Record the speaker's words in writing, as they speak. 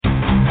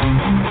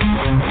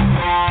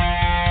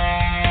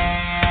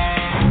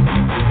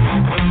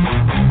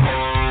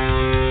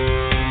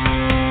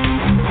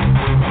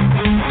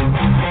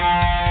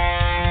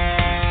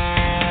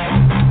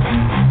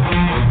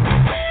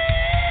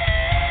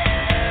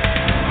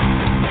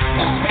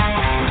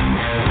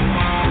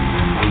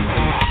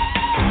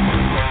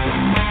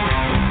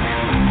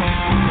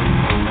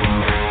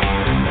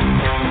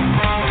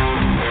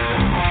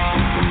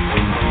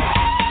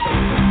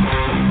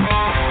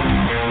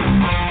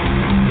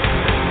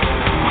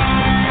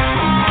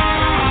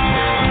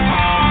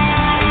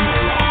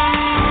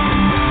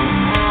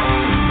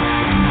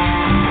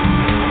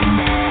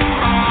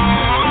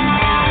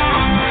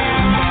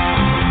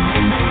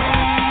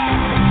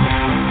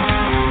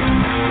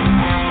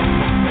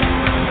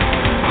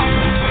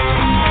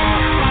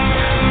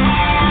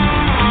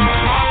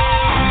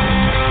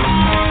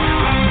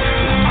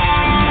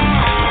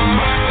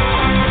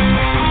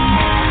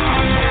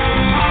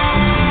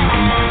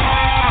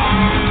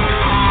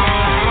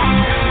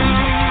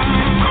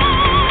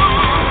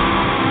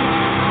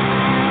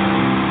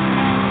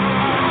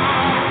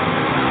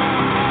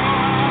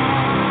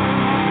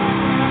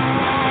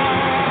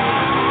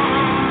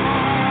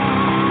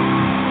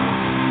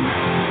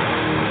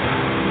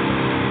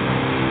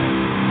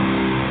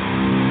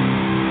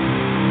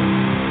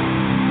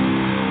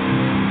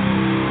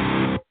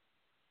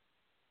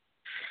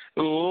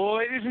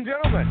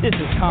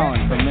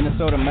Colin from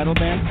Minnesota metal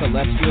band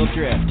Celestial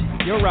Drift.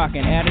 You're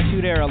rocking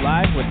Attitude Era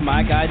live with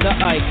my guy, the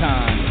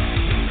Icon.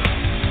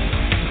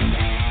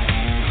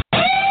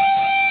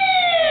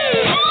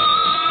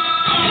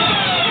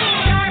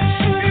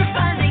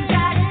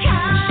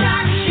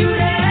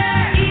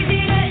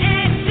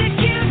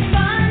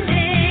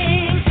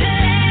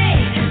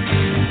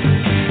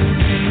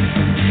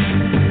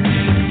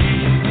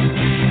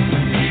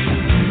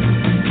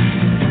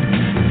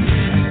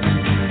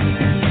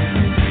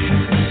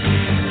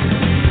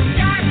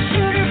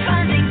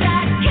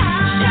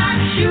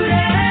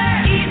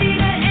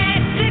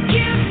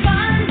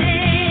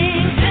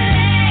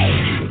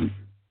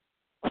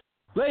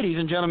 Ladies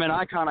and gentlemen,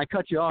 Icon, I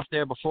cut you off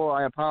there before.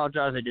 I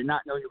apologize. I did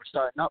not know you were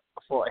starting up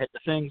before I hit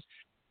the things.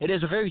 It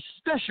is a very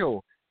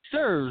special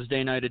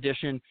Thursday night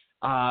edition.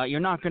 You're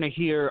not going to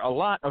hear a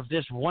lot of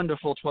this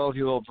wonderful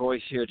 12-year-old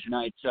voice here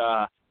tonight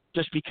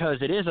just because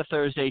it is a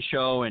Thursday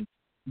show and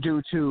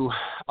due to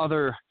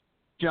other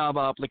job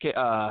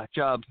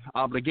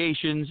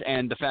obligations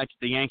and the fact that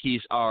the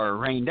Yankees are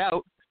rained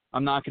out,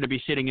 I'm not going to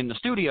be sitting in the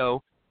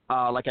studio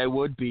like I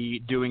would be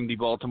doing the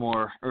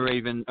Baltimore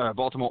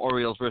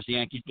Orioles versus the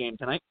Yankees game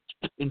tonight.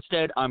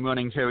 Instead, I'm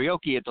running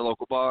karaoke at the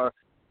local bar,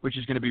 which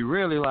is going to be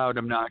really loud,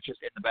 obnoxious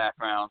in the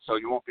background, so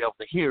you won't be able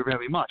to hear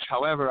very much.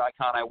 However,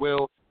 Icon, I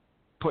will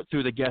put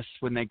through the guests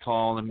when they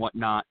call and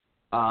whatnot.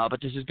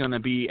 But this is going to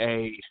be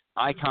a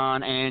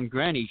Icon and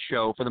Granny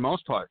show for the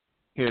most part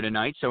here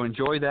tonight. So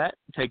enjoy that,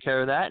 take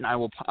care of that, and I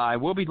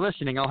will be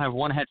listening. I'll have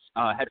one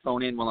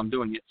headphone in while I'm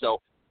doing it, so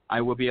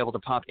I will be able to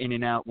pop in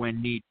and out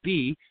when need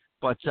be.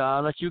 But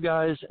let you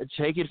guys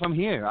take it from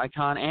here.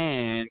 Icon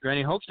and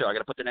Granny Hoaxer. I got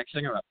to put the next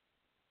singer up.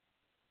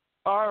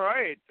 All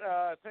right.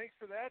 Thanks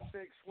for that,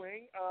 Big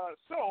Swing.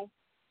 So,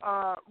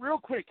 real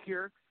quick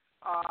here.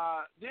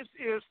 This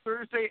is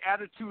Thursday,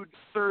 Attitude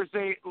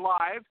Thursday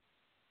Live.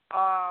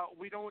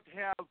 We don't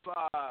have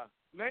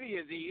many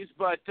of these,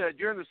 but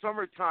during the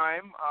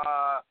summertime,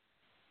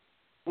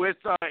 with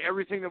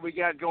everything that we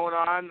got going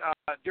on,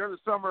 during the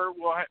summer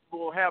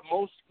we'll have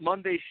most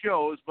Monday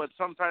shows, but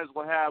sometimes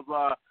we'll have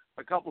a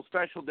couple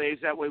special days.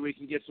 That way we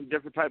can get some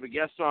different type of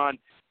guests on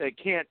that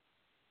can't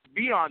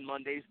be on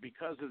Mondays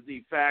because of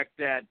the fact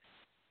that,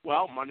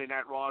 well, Monday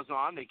Night Raw is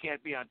on. They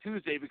can't be on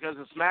Tuesday because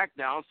of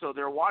SmackDown, so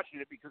they're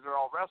watching it because they're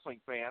all wrestling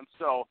fans.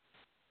 So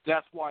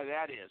that's why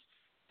that is.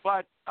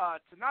 But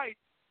tonight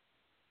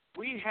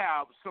we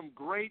have some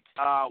great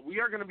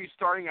we are going to be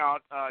starting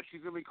out.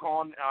 She's going to be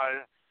calling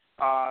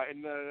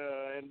in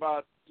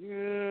about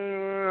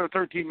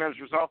 13 minutes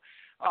or so.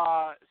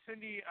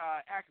 Cindy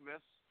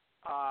Activist.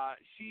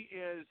 She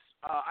is,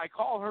 I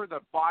call her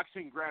the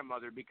boxing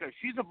grandmother because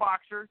she's a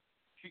boxer.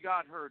 She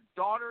got her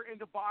daughter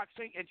into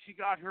boxing, and she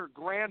got her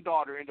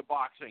granddaughter into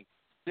boxing.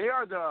 They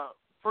are the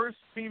first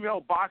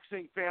female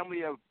boxing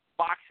family of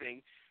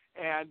boxing,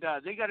 and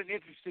they got an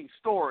interesting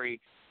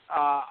story.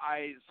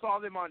 I saw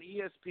them on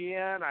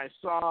ESPN. I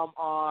saw them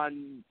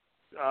on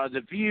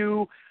The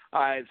View.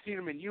 I've seen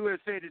them in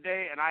USA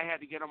Today, and I had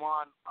to get them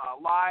on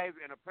live,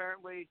 and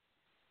apparently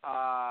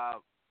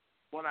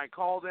when I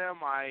called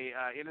them, I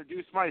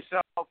introduced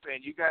myself,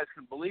 and you guys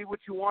can believe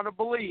what you want to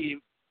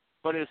believe,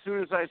 but as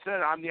soon as I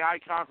said I'm the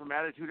Icon from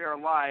Attitude Era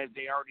Live,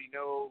 they already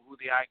know who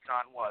the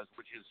Icon was,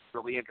 which is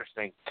really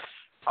interesting.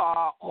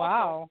 Wow.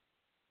 Also,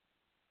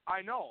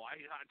 I know.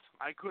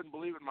 I couldn't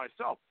believe it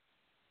myself.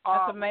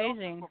 That's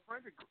amazing.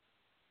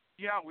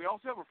 We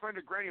also have a friend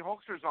of Granny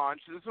Hoaxer's on,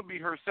 so this will be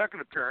her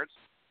second appearance,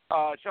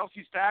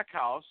 Chelsea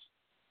Stackhouse.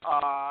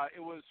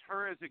 It was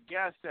her as a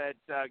guest that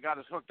got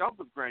us hooked up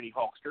with Granny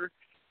Hoaxer.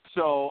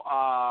 So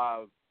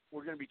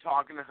we're going to be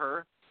talking to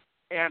her.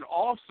 And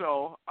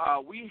also,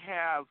 we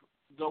have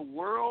the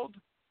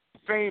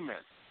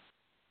world-famous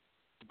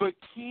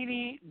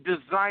bikini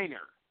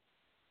designer,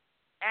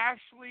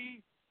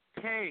 Ashley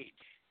Page.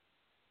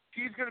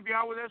 She's going to be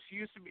on with us. She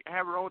used to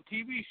have her own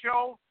TV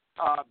show,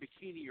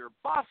 Bikini or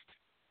Bust.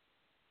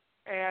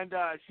 And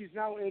she's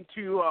now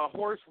into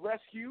horse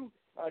rescue.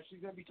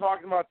 She's going to be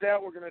talking about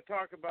that. We're going to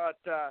talk about,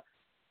 her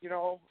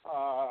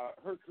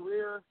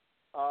career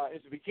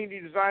as a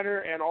bikini designer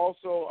and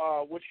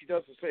also what she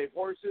does to save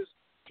horses.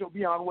 She'll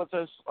be on with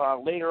us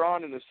later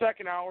on in the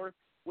second hour,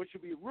 which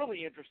will be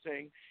really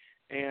interesting.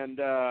 And,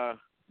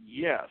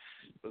 yes,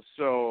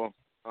 so...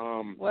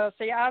 well,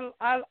 see,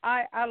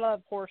 I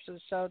love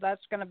horses, so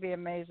that's going to be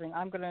amazing.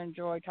 I'm going to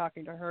enjoy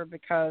talking to her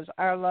because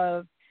I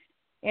love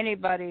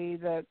anybody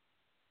that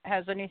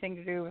has anything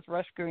to do with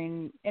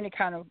rescuing any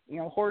kind of,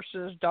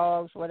 horses,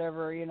 dogs,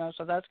 whatever,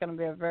 so that's going to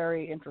be a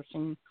very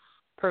interesting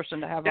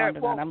person to have on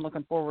tonight. I'm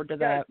looking forward to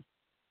that.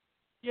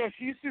 Yeah,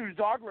 she used to do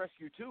dog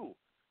rescue, too,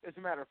 as a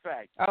matter of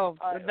fact. Oh,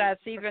 I love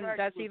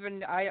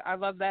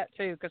that,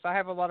 too, because I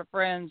have a lot of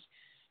friends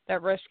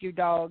that rescue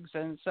dogs,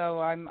 and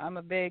so I'm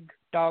a big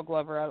dog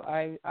lover.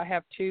 I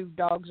have 2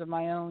 dogs of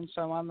my own,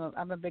 so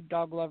I'm a big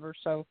dog lover.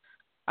 So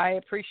I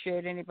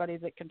appreciate anybody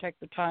that can take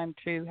the time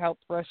to help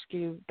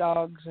rescue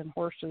dogs and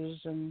horses,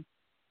 and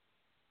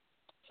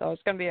so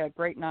it's going to be a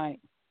great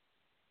night.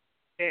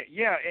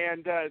 Yeah,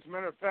 and as a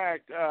matter of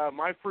fact,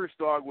 my first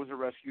dog was a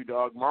rescue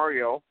dog,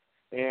 Mario,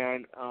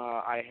 and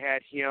I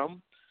had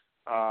him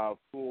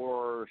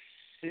for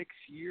 6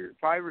 years,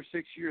 5 or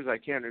 6 years, I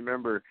can't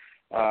remember,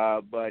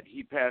 but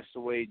he passed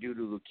away due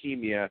to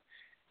leukemia,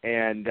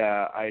 and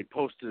I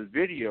posted a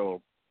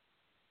video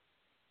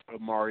of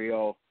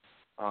Mario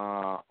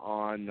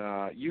on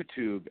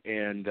YouTube,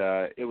 and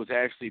it was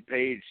actually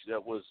Paige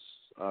that was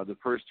the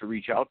first to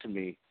reach out to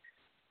me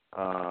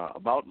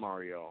about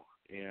Mario,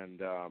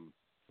 and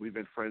we've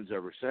been friends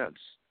ever since,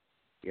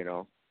 you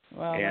know.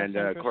 Well, and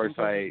of course,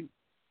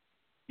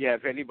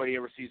 if anybody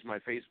ever sees my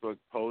Facebook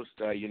post,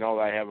 you know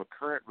I have a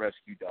current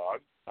rescue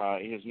dog.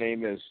 His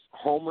name is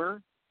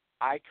Homer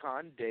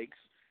Icon Diggs,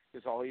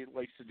 because all he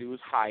likes to do is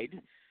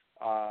hide.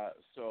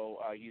 So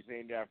he's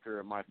named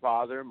after my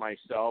father,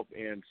 myself,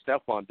 and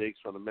Stephon Diggs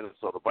from the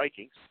Minnesota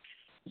Vikings.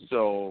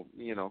 So,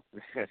 you know,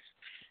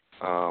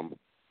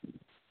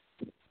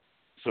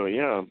 so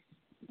yeah.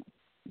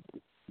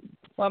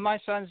 Well, my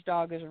son's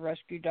dog is a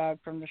rescue dog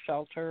from the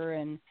shelter,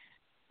 and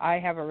I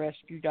have a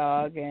rescue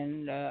dog,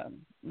 and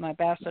my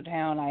Basset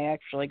Hound I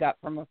actually got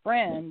from a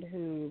friend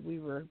who we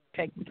were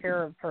taking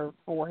care of her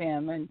for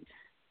him, and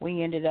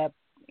we ended up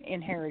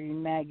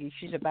inheriting Maggie.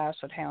 She's a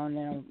Basset Hound,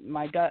 and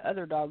my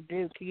other dog,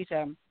 Duke, he's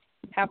a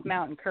half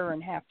Mountain Cur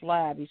and half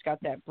Lab. He's got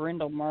that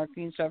brindle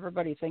marking, so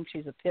everybody thinks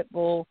he's a pit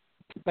bull,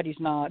 but he's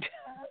not.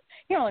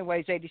 He only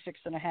weighs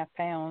 86.5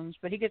 pounds,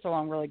 but he gets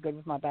along really good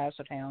with my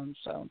Basset Hound,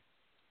 so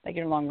they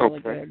get along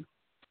really good.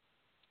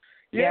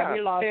 Yeah,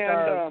 we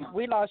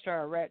lost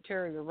our rat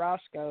terrier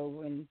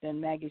Roscoe, and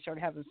then Maggie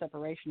started having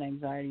separation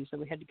anxiety, so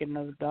we had to get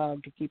another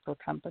dog to keep her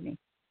company.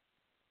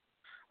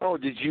 Oh,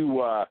 did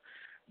you,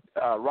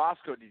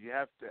 Roscoe? Did you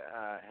have to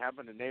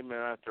happen to name him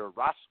after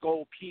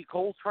Roscoe P.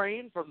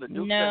 Coltrane from the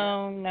Duke?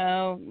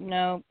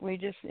 No. We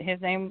just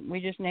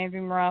named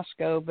him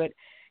Roscoe, but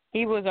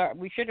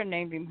we should have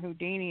named him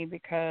Houdini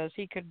because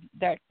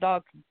that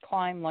dog could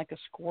climb like a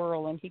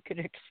squirrel, and he could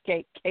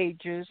escape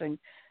cages and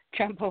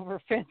jump over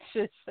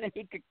fences, and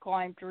he could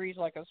climb trees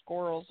like a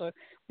squirrel. So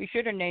we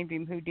should have named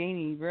him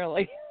Houdini,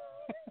 really.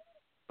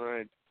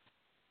 Right.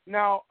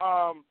 Now,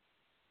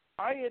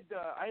 I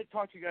had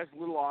talked to you guys a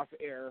little off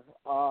air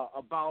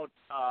about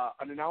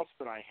an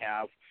announcement I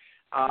have.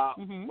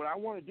 What I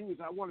want to do is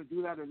I want to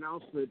do that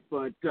announcement,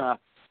 but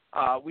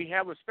we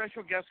have a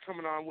special guest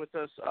coming on with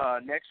us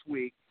next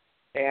week.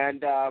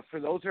 And for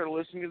those that are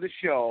listening to the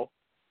show,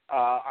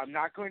 I'm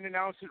not going to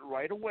announce it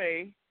right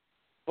away,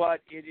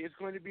 but it is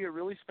going to be a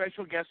really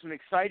special guest, an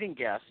exciting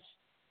guest,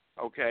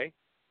 okay?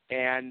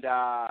 And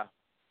I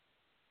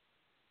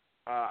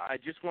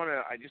just want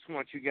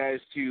you guys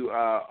to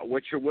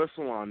wet your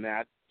whistle on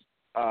that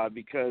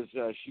because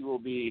she will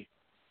be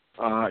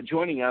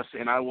joining us,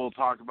 and I will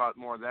talk about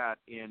more of that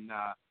in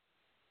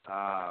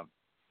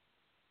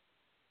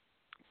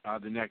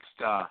the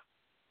next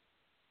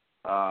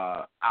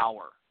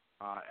hour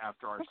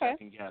after our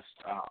second guest.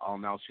 I'll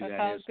announce who that is.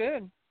 Sounds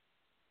good.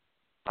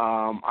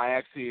 I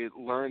actually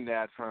learned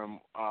that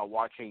from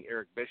watching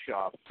Eric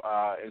Bischoff.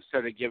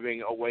 Instead of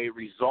giving away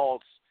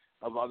results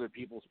of other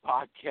people's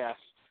podcasts,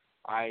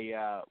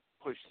 I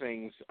push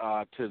things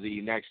to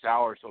the next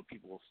hour so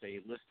people will stay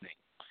listening.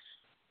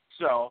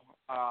 So,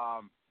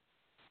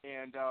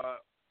 and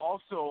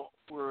also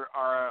for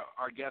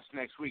our guest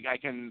next week, I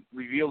can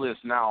reveal this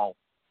now.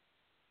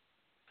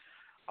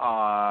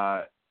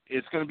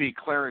 It's going to be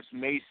Clarence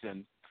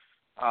Mason.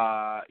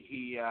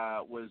 He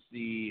was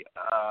the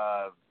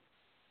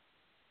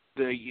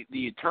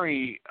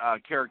attorney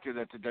character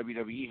that the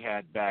WWE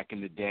had back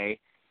in the day.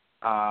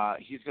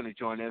 He's going to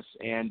join us,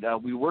 and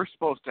we were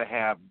supposed to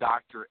have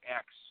Dr.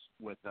 X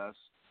with us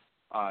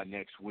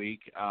next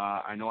week.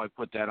 I know I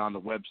put that on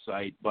the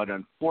website, but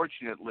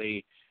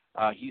unfortunately,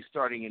 he's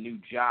starting a new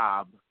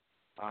job.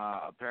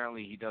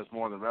 Apparently, he does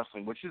more than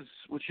wrestling, which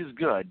is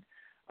good.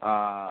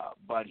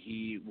 But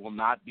he will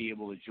not be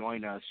able to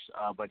join us.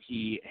 But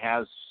he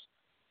has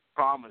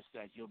promised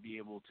that he'll be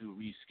able to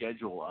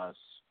reschedule us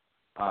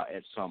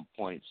at some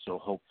point. So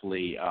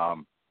hopefully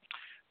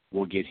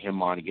we'll get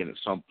him on again at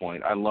some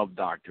point. I love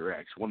Dr.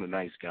 X. What a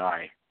nice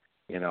guy,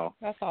 you know.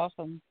 That's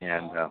awesome.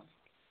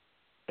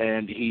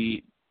 And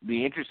he,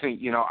 the interesting,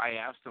 you know, I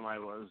asked him, I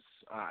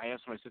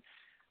said,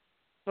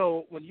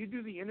 so when you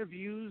do the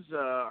interviews,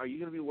 are you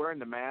going to be wearing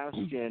the mask?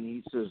 And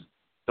he says,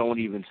 don't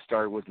even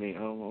start with me.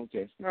 Oh,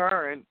 okay. All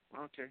right.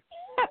 Okay.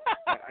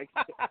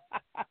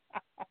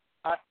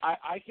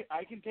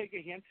 I can take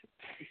a hint.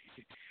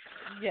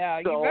 Yeah,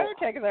 you better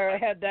take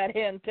that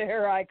hint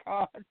there,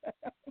 Icon.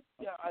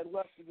 Yeah, I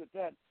left it at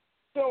that.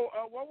 So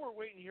while we're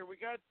waiting here, we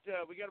got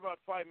about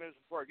 5 minutes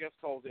before our guest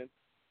calls in.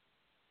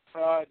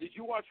 Did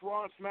you watch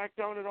Raw and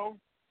SmackDown at all?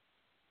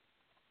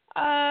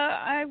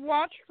 I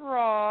watched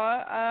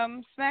Raw.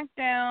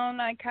 SmackDown,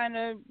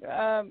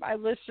 I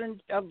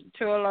listened to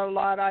it a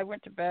lot. I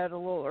went to bed a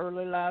little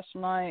early last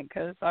night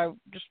because I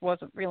just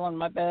wasn't feeling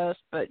my best.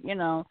 But, you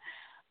know,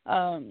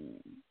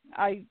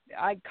 I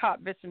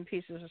caught bits and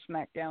pieces of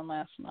SmackDown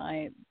last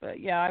night. But,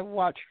 yeah, I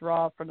watched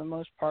Raw for the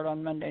most part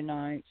on Monday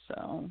night.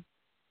 So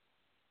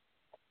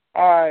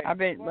I've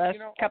been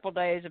couple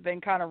days have been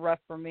kind of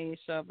rough for me.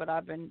 But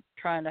I've been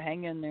trying to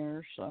hang in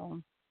there.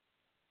 So.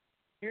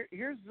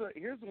 Here's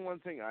the one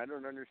thing I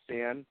don't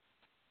understand.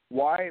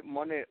 Why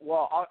Monday?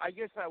 Well, I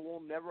guess I will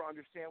never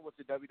understand what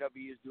the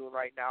WWE is doing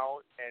right now,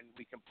 and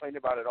we complain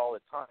about it all the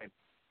time.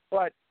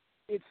 But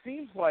it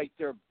seems like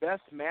their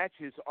best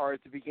matches are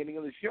at the beginning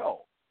of the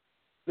show.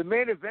 The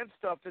main event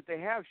stuff that they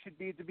have should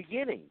be at the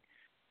beginning.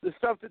 The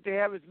stuff that they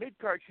have as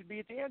mid-card should be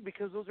at the end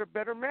because those are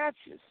better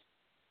matches.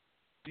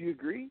 Do you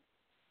agree?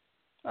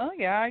 Oh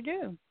yeah, I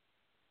do.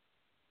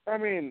 I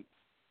mean,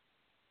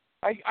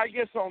 I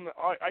guess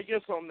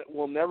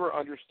we'll never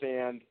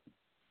understand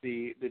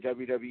the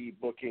WWE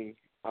booking.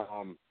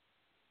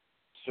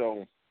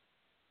 So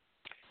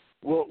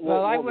we'll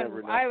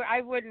never know. I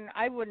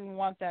wouldn't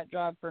want that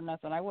job for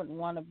nothing. I wouldn't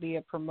want to be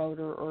a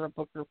promoter or a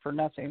booker for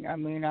nothing. I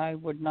mean, I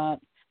would not.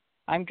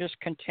 I'm just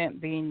content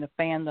being the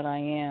fan that I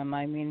am.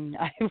 I mean,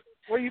 I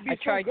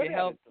tried to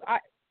help.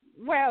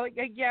 Well,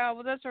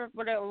 that's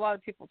what a lot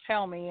of people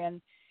tell me,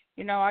 and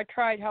I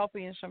tried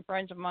helping some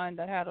friends of mine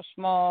that had a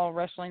small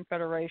wrestling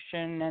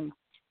federation, and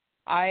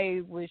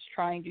I was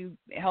trying to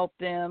help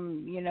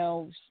them.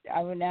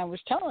 I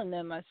was telling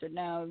them, I said,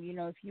 now,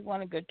 if you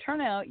want a good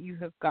turnout, you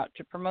have got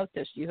to promote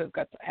this. You have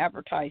got to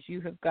advertise.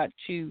 You have got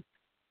to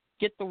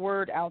get the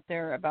word out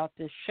there about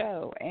this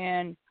show,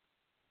 and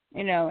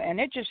and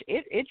it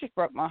just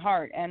broke my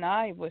heart, and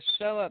I was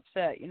so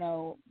upset,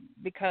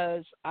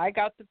 because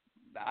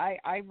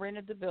I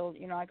rented the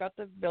building, I got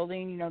the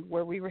building,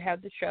 where we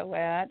had the show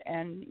at,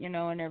 and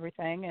and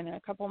everything, and a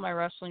couple of my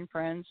wrestling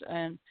friends,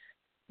 and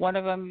one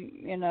of them,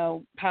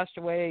 passed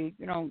away,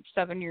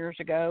 7 years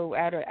ago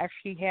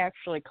he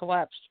actually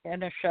collapsed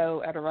in a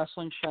show at a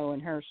wrestling show in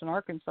Harrison,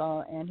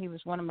 Arkansas, and he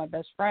was one of my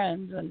best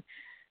friends, and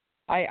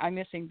I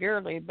miss him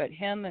dearly, but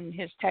him and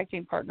his tag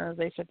team partner,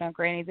 they said, now,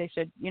 Granny, they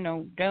said, do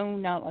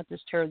not let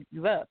this tear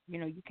you up.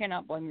 You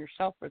cannot blame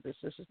yourself for this.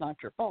 This is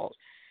not your fault.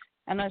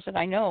 And I said,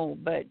 I know,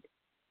 but,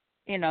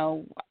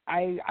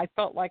 I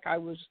felt like I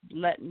was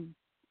letting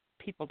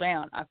people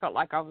down. I felt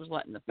like I was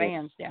letting the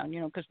fans down,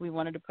 because we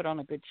wanted to put on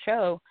a good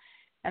show.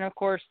 And, of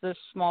course, this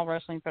small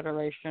wrestling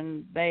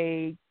federation,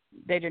 they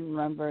didn't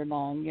run very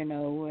long,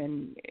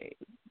 and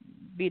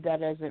be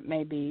that as it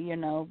may be,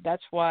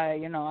 that's why,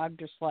 I'm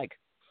just like,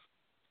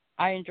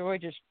 I enjoy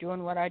just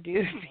doing what I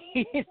do,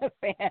 being a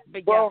fan.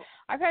 But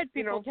I've had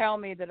people tell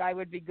me that I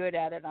would be good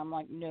at it. I'm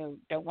like, no,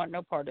 don't want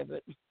no part of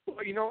it. Well,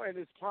 and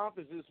as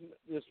pompous as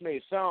this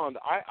may sound,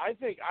 I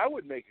think I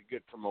would make a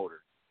good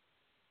promoter.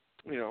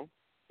 Yeah,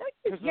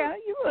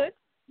 you would.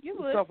 You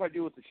would. Stuff I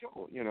do with the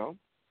show,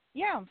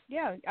 Yeah,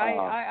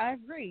 I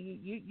agree.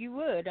 You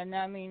would, and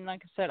I mean,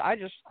 like I said,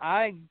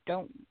 I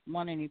don't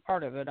want any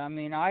part of it. I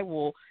mean, I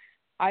will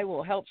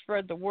help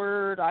spread the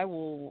word. I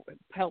will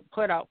help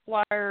put out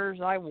flyers.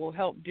 I will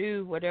help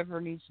do whatever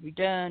needs to be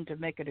done to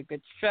make it a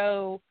good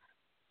show.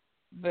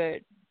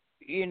 But,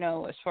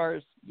 as far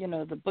as,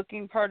 the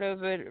booking part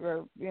of it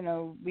or,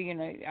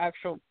 being an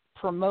actual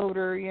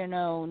promoter,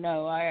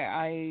 no.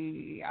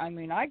 I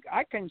mean, I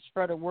can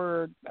spread a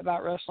word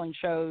about wrestling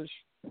shows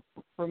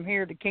from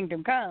here to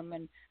Kingdom Come,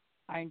 and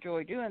I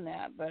enjoy doing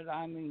that. But,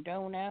 I mean,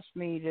 don't ask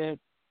me to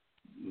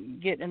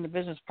get in the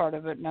business part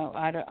of it. No,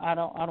 I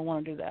don't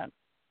want to do that.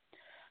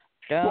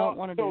 Don't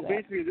want to do that. So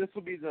basically, this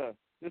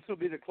will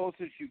be the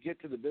closest you get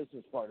to the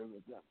business part of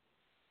it, then.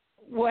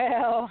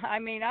 Well, I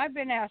mean, I've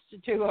been asked to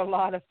do a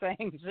lot of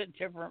things at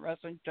different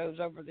wrestling shows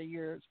over the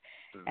years,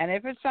 and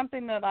if it's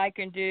something that I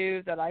can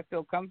do that I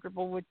feel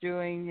comfortable with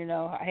doing,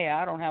 hey,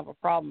 I don't have a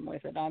problem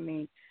with it. I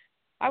mean,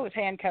 I was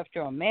handcuffed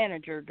to a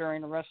manager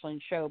during a wrestling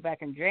show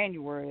back in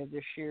January of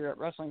this year at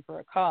Wrestling for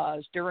a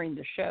Cause. During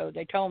the show,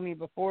 they told me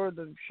before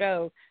the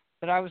show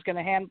that I was going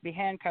to be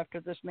handcuffed to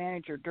this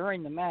manager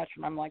during the match,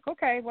 and I'm like,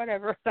 okay,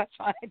 whatever, that's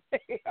fine.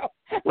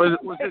 Was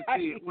it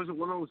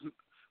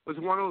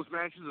one of those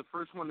matches, the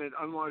first one that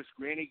unwise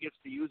Granny gets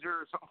to use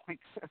her or something like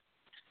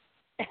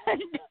that?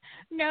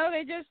 No,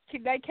 they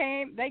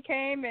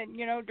came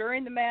and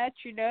during the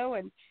match,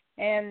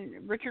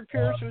 and Richard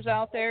Pierce was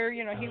out there,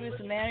 he was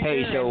the manager.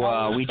 Hey,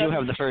 so we do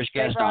have the first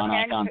guest on,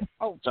 Icon.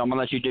 So I'm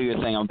gonna let you do your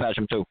thing. I'm gonna pass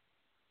him too.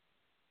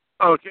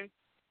 Okay.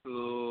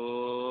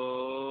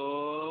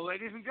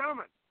 Ladies and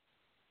gentlemen,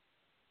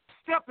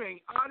 stepping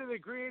out of the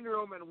green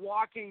room and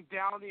walking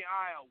down the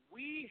aisle,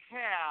 we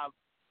have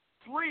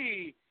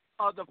three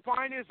of the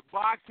finest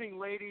boxing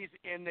ladies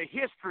in the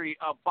history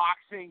of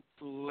boxing.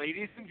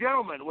 Ladies and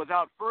gentlemen,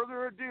 without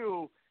further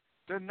ado,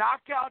 the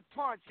knockout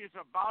punch is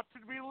about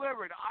to be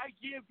delivered. I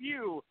give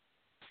you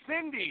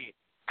Cindy,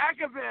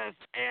 Agabus,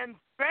 and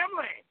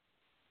family.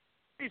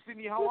 Hey,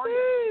 Cindy, how are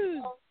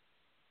you?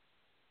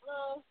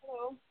 Hello.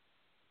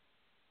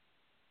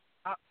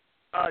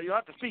 You'll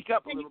have to speak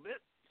up a little bit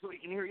so we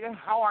can hear you.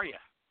 How are you?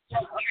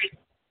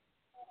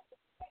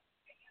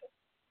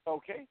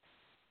 Okay.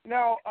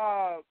 Now,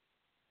 I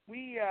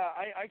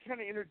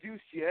kind of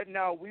introduced you.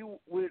 Now,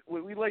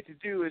 what we like to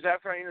do is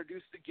after I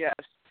introduce the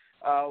guest,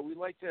 we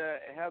like to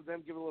have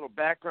them give a little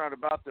background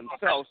about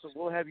themselves. So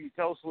we'll have you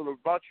tell us a little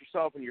about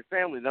yourself and your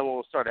family, and then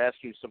we'll start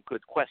asking you some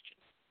good questions.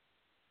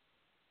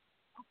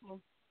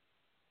 Okay.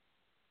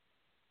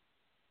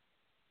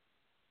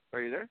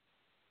 Are you there?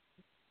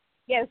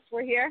 Yes,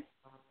 we're here.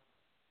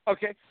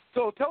 Okay,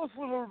 so tell us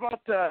a little bit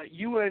about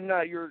you and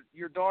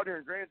your daughter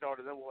and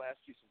granddaughter, then we'll ask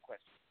you some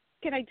questions.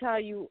 Can I tell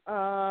you,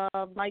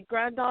 my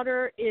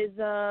granddaughter is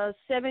a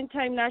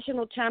 7-time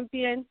national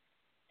champion.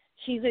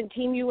 She's in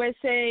Team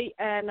USA,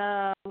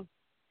 and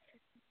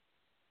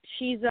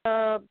she's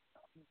a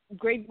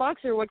great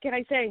boxer. What can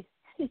I say?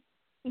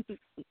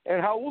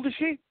 And how old is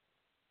she?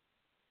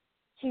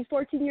 She's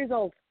 14 years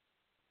old.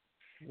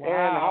 Wow.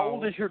 And how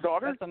old is your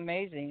daughter? That's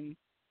amazing.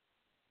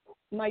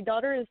 My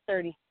daughter is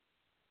 30.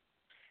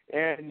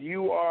 And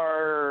you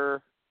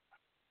are...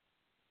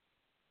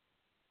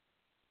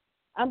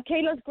 I'm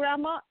Kayla's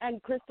grandma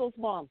and Crystal's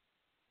mom.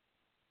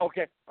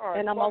 Okay, all right.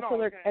 And I'm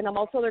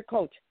also their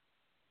coach.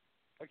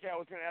 Okay, I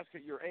was going to ask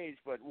at your age,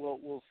 but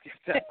we'll skip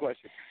that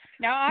question.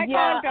 Now, Icon,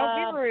 Yeah,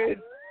 don't be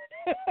rude.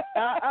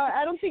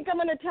 I don't think I'm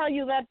going to tell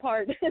you that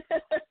part.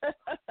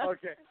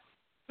 Okay.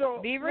 So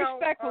Be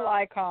respectful,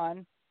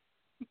 Icon.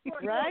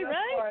 Right.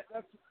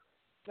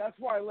 That's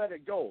why I let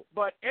it go.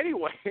 But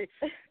anyway,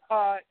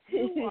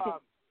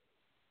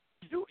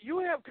 you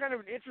have kind of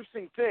an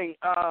interesting thing.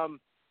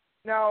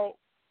 Now,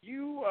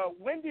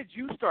 when did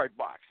you start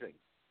boxing?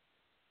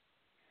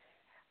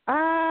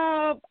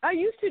 I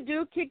used to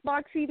do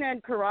kickboxing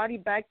and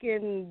karate back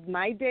in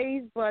my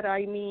days, but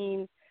I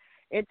mean,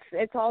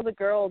 it's all the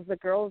girls. The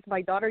girls,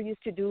 my daughter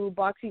used to do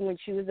boxing when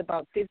she was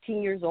about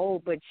 15 years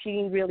old, but she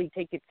didn't really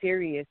take it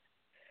serious.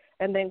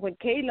 And then when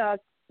Kayla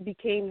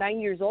became 9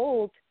 years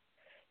old,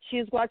 she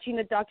was watching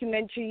a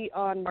documentary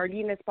on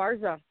Marlene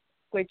Esparza,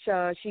 which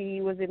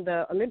she was in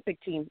the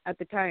Olympic team at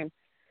the time.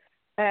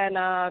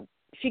 And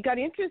she got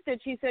interested.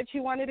 She said she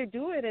wanted to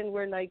do it, and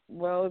we're like,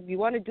 well, if you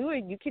want to do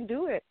it, you can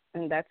do it.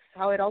 And that's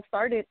how it all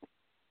started.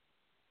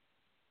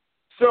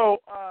 So,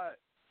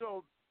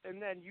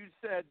 and then you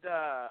said,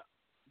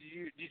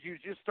 did you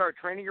just start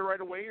training her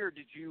right away, or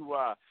did you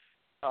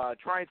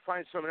try and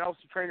find someone else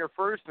to train her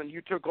first, and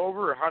you took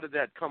over, or how did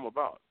that come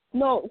about?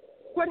 No,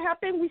 what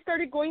happened, we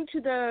started going to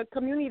the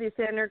community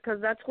center because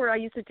that's where I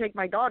used to take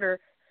my daughter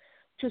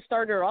to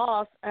start her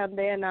off, and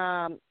then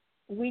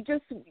we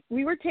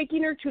were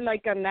taking her to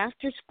like an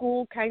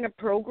after-school kind of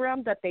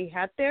program that they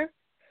had there,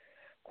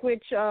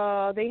 which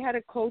they had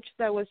a coach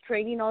that was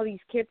training all these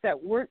kids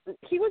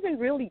he wasn't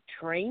really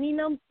training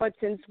them, but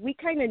since we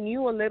kind of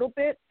knew a little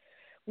bit,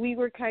 we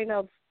were kind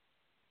of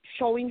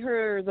showing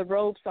her the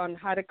ropes on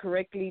how to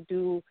correctly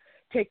do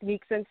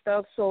techniques and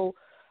stuff. So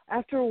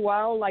after a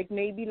while, like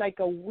maybe like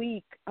a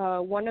week,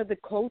 one of the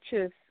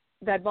coaches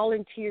that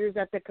volunteers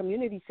at the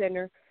community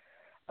center,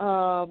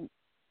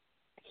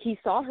 he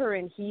saw her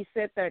and he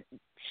said that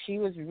she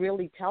was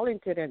really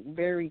talented and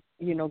very,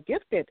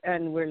 gifted.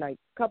 And we're like,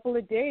 a couple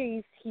of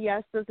days, he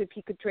asked us if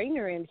he could train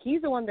her, and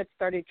he's the one that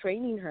started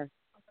training her.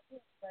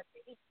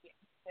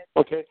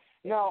 Okay.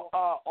 Now,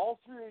 all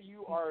three of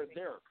you are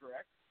there,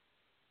 correct?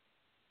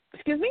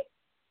 Excuse me?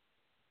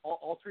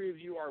 All three of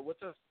you are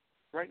with us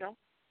right now?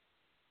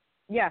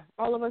 Yeah,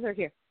 all of us are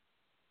here.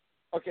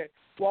 Okay.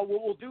 Well,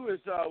 what we'll do is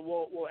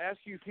we'll ask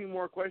you a few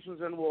more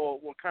questions, and we'll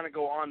kind of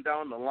go on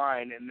down the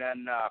line, and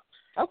then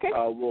okay.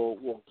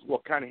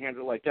 We'll kind of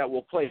handle it like that.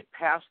 We'll play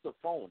past the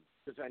phone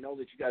because I know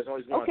that you guys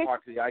always want to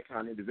talk to the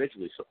icon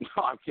individually. So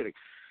no, I'm kidding.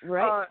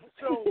 Right.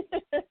 So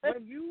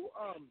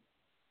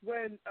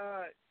when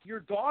your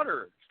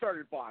daughter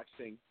started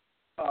boxing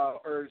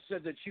or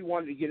said that she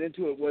wanted to get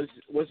into it, was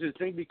it a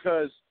thing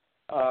because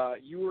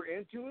you were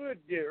into it,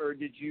 or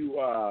did you?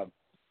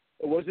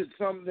 Was it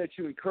something that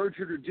you encouraged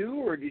her to do,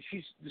 or did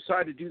she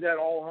decide to do that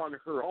all on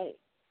her own?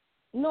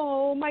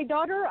 No, my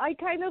daughter, I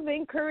kind of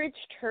encouraged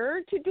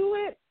her to do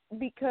it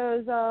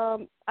because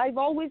I've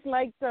always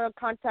liked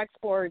contact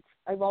sports.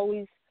 I've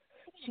always,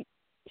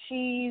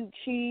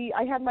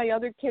 I had my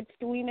other kids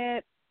doing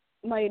it.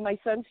 My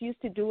sons used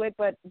to do it,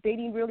 but they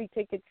didn't really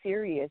take it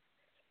serious.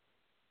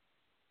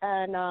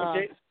 And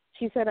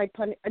she said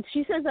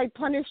she says I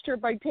punished her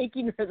by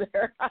taking her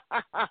there.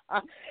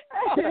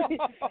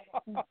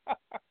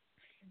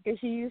 Because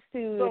she used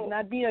to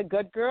not be a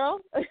good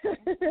girl.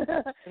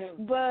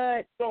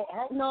 But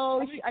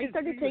I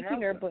started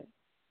taking her. But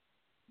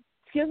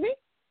excuse me?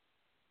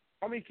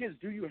 How many kids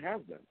do you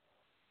have then?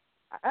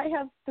 I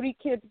have 3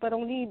 kids, but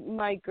only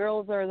my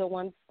girls are the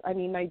ones. I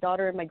mean, my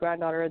daughter and my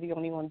granddaughter are the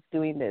only ones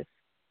doing this.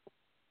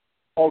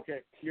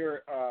 Okay,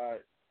 your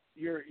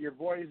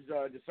boys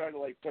decided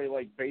to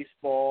play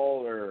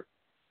baseball or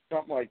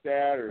something like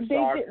that, or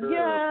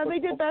soccer. They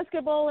did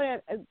basketball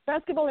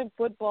and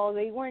football.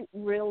 They weren't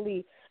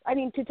really. I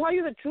mean, to tell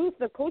you the truth,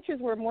 the coaches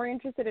were more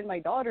interested in my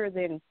daughter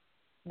than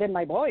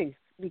my boys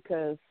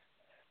because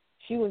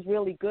she was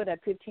really good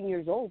at 15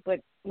 years old. But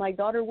my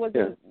daughter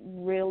wasn't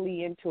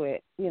really into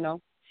it.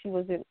 She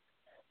wasn't.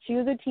 She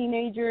was a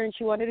teenager and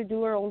she wanted to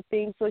do her own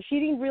thing, so she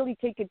didn't really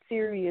take it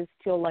serious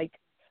till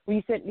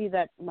recently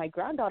that my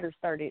granddaughter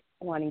started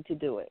wanting to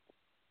do it.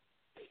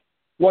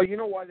 Well, you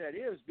know why that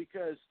is?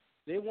 Because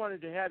they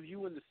wanted to have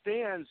you in the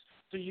stands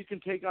so you can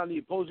take on the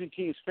opposing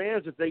team's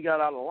fans if they got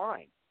out of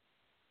line.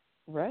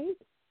 Right.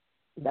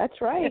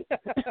 That's right.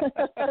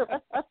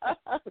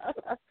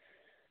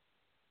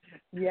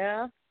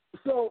 Yeah.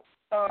 So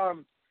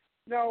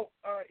Now,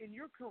 in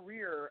your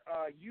career,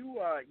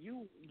 you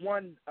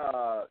won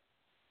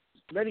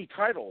many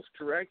titles,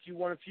 correct? You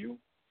won a few.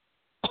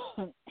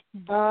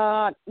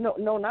 No,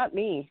 not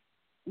me.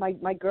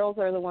 My girls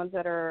are the ones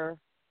that are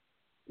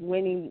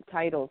winning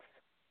titles.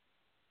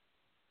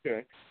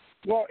 Okay.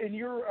 Well, in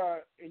your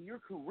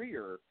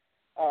career,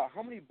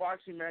 how many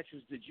boxing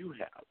matches did you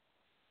have?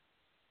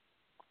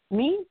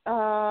 Me?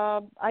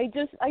 I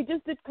just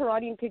did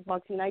karate and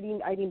kickboxing. I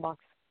didn't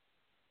box.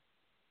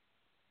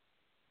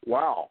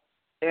 Wow.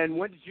 And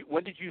when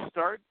did you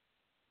start?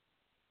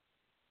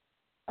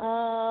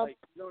 You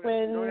don't have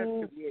to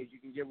give the age. You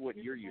can give what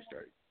year you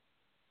started.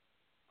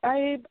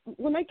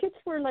 When my kids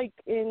were like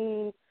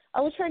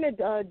I was trying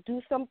to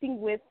do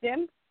something with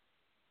them,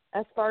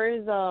 as far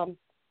as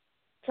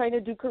trying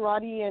to do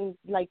karate and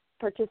like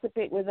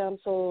participate with them,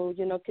 so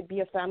it could be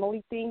a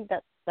family thing.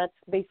 That's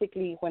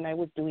basically when I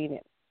was doing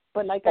it.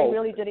 But I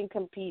really didn't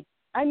compete.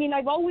 I mean,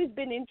 I've always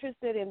been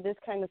interested in this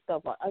kind of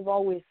stuff. I've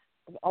always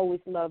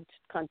loved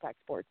contact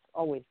sports,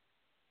 always.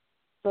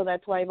 So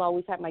that's why I've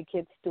always had my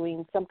kids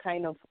doing some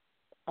kind of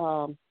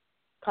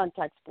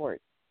contact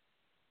sport.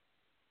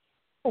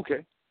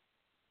 Okay.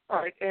 All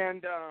right.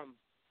 And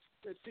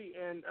let's see.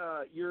 And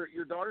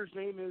your daughter's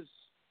name is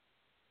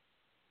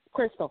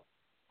Crystal.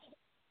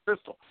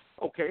 Crystal.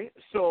 Okay.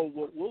 So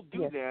what we'll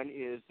do then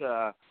is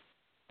now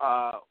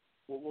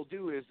we'll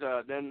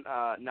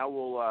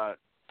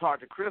talk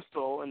to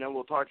Crystal, and then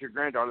we'll talk to your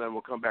granddaughter, and then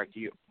we'll come back to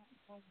you.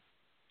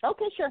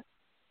 Okay, sure.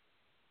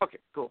 Okay,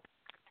 cool.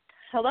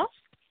 Hello?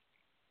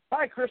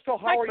 Hi, Crystal.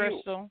 How are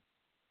Crystal. you?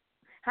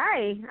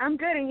 Hi, I'm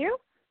good, and you?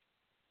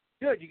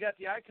 Good. You got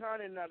the icon,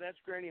 and that's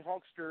Granny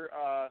Hulkster.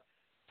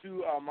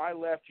 To my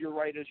left, your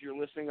right, as you're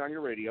listening on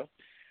your radio.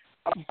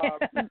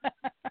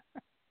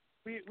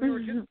 We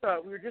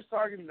were just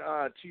talking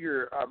to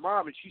your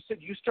mom, and she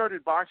said you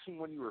started boxing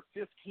when you were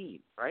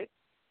 15, right?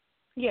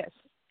 Yes.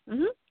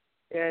 Mhm.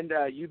 And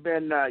you've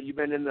been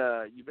in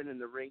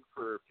the ring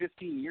for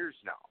 15 years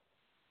now.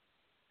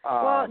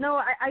 Well, no,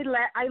 I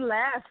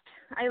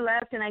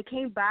left, and I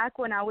came back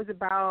when I was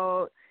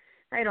about,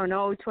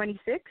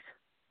 26.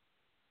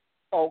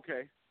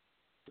 Okay.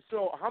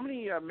 So how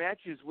many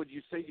matches would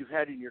you say you've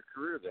had in your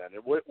career then?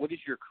 And what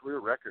is your career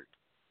record?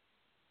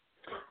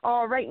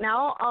 Right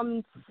now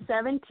I'm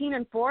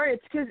 17-4.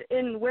 It's because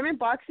in women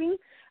boxing,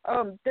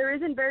 there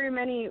isn't very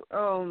many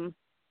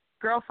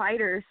girl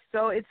fighters,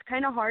 so it's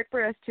kind of hard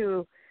for us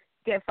to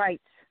get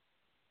fights.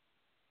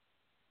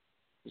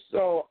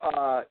 So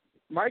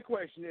my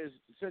question is,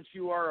 since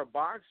you are a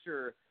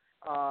boxer,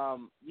 I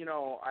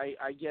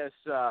guess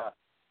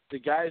the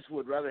guys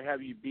would rather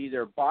have you be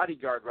their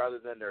bodyguard rather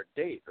than their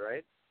date,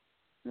 right?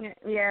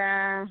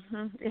 Yeah,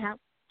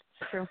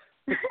 true.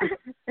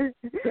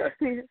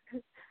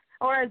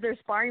 Or as their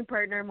sparring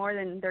partner more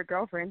than their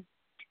girlfriend.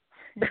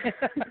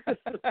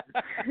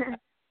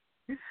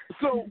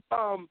 So,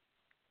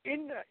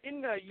 in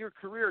your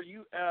career,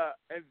 you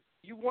have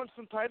you won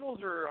some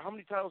titles, or how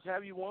many titles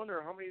have you won,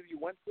 or how many have you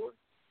went for?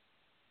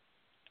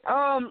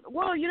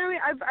 Well,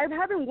 I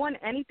haven't won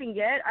anything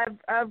yet.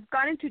 I've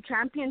gotten to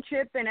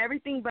championship and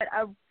everything, but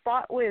I've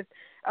fought with,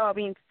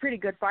 pretty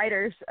good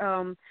fighters.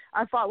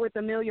 I fought with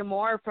Amelia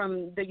Moore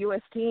from the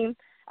U.S. team.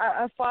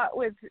 I fought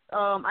with,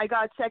 I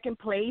got second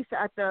place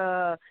at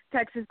the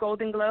Texas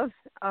Golden Gloves.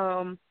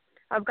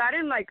 I've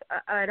gotten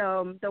at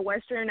the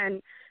Western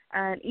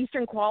and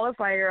Eastern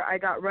qualifier. I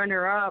got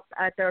runner up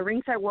at the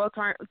Ringside World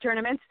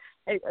Tournaments.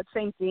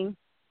 Same thing.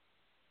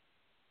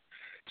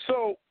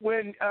 So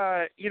when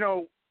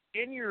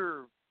in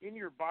your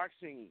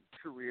boxing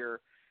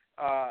career,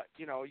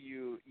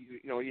 you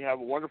have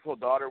a wonderful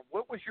daughter.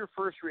 What was your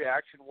first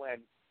reaction when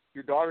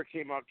your daughter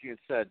came up to you and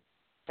said,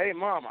 "Hey,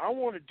 Mom, I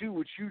want to do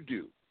what you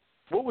do"?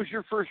 What was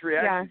your first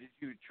reaction?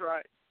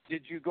 Yeah.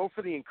 Did you go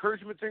for the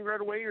encouragement thing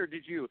right away, or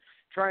did you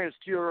try and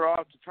steer her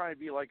off to try and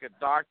be like a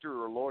doctor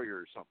or a lawyer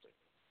or something?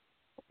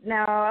 No,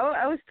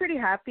 I was pretty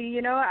happy.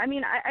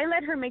 I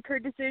let her make her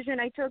decision.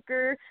 I took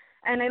her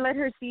and I let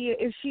her see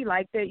if she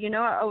liked it.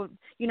 I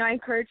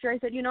encouraged her. I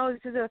said,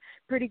 this is a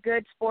pretty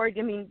good sport.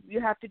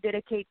 You have to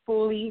dedicate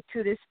fully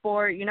to this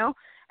sport,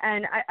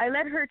 And I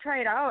let her try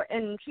it out,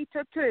 and she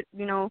took to it,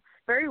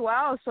 very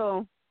well.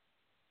 So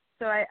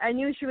I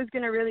knew she was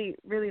going to really,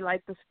 really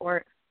like the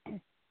sport.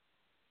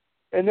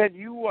 And then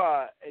you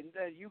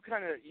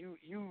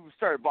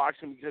started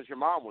boxing because your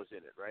mom was in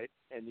it, right?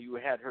 And you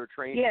had her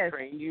train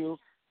you,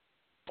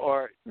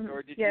 or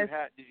did you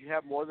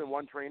have more than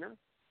one trainer?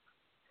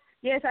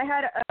 Yes, I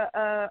had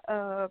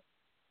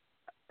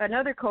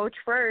another coach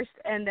first,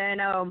 and then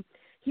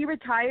he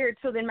retired.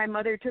 So then my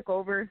mother took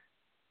over.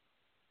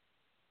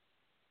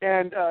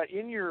 And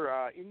in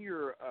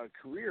your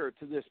career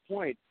to this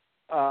point,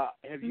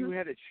 have you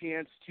had a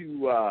chance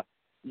to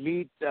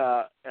meet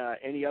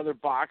any other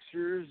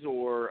boxers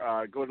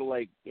or go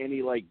to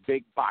any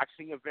big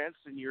boxing events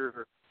in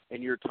your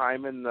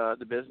time in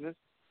the business?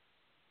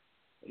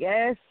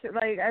 Yes,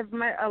 like I've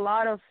met a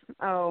lot of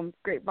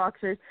great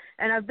boxers,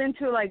 and I've been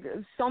to like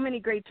so many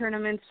great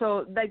tournaments.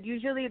 So like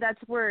usually that's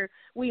where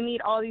we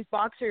meet all these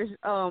boxers,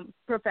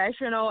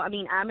 professional, I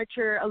mean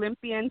amateur,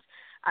 Olympians,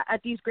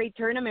 at these great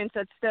tournaments.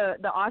 That's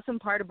the awesome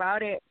part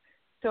about it.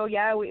 So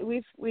yeah,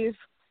 we've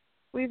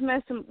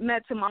met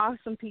some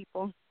awesome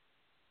people.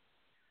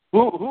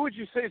 Who would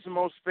you say is the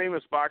most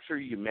famous boxer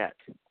you met,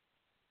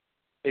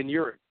 in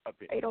your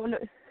opinion? I don't know.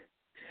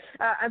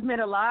 I've met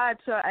a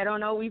lot, so I don't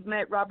know. We've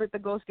met Robert the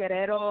Ghost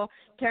Guerrero,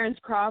 Terrence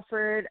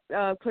Crawford,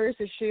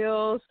 Clarissa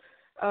Shields,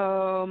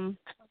 Fernando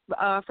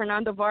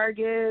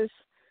Vargas,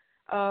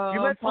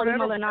 Paulie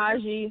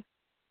Malignaggi.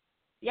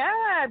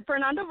 Yeah,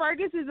 Fernando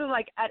Vargas is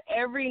like at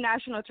every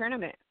national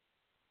tournament.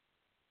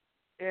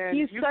 And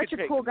he's such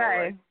a cool guy.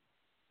 Right?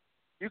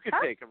 You could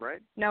take him,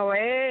 right? No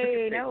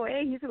way, no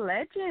way. He's a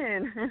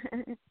legend.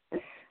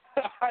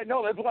 I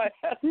know, that's why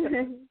I asked.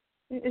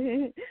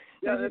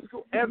 Yeah, that's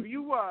cool. Have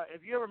you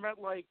ever met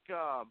like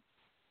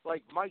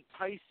Mike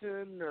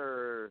Tyson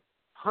or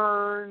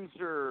Hearns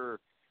or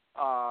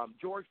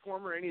George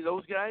Foreman, any of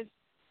those guys?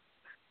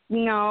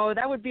 No,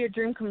 that would be a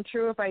dream come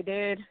true if I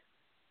did.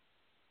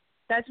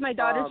 That's my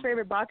daughter's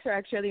favorite boxer,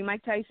 actually,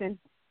 Mike Tyson.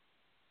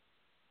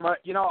 But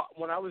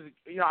when I was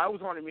I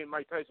always wanted to meet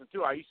Mike Tyson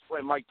too. I used to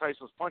play Mike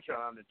Tyson's Punch Out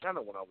on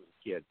Nintendo when I was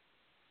a kid.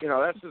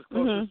 That's as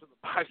close to the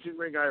boxing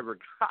ring I ever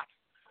got.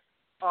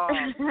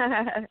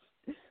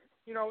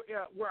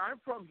 Where I'm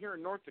from here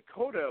in North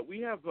Dakota, we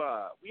have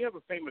a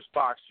famous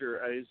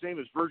boxer. His name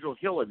is Virgil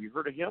Hill. Have you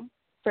heard of him?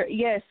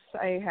 Yes,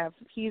 I have.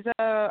 He's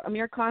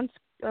Amir Khan's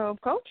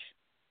coach?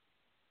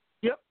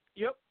 Yep.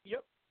 Yeah,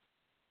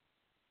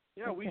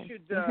 okay. We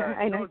should.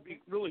 I know. It would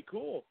be really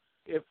cool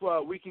if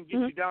we can get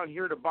you down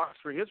here to box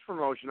for his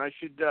promotion. I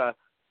should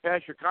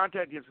pass your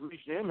contact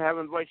information to him, have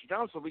him invite you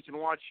down so we can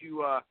watch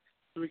you.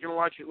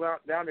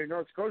 Down in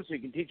North Dakota, so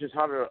you can teach us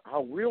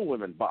how real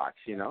women box.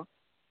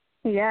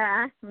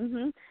 Yeah.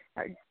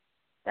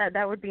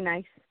 That would be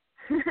nice.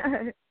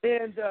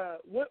 And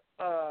what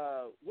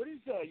is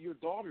your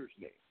daughter's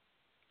name?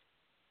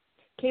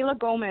 Kayla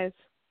Gomez.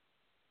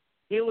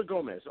 Kayla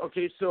Gomez.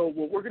 Okay, so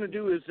what we're going to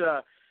do is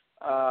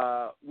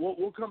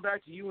we'll come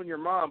back to you and your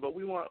mom, but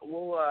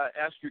we'll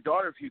ask your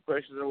daughter a few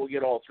questions, and we'll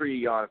get all three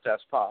of you on if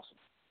that's possible.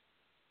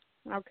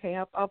 Okay,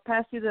 I'll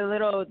pass you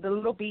the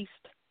little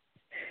beast.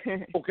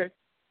 Okay.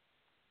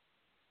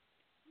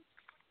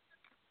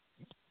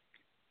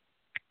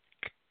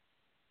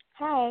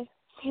 Hi.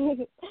 Hi,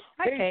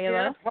 hey,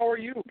 Kayla. Steph, how are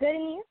you? Good,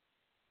 and you?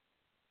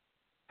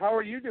 How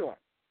are you doing?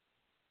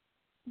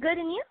 Good,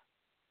 and you?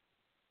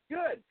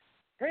 Good.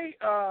 Hey,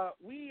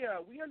 we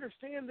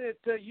understand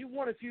that you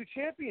won a few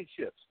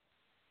championships.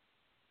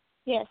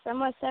 Yes,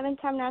 I'm a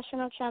 7-time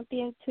national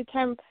champion,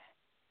 2-time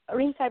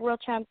ringside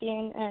world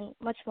champion, and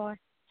much more.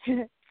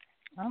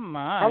 Oh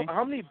my!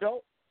 How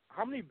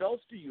many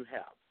belts do you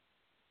have?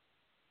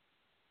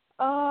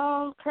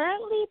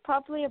 Currently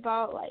probably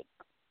about like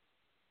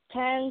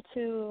 10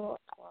 to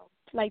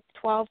like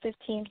 12,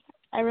 15.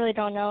 I really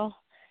don't know.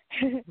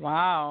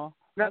 Wow,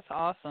 that's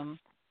awesome.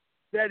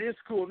 That is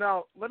cool.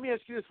 Now, let me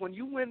ask you this: when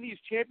you win these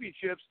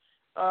championships,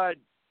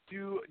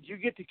 do you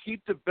get to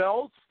keep the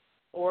belts,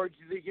 or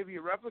do they give you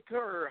a replica,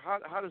 or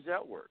how does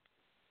that work?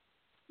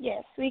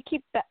 Yes, we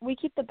keep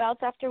the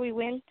belts after we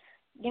win,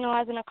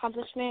 as an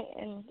accomplishment,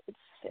 and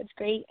it's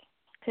great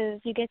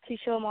because you get to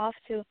show them off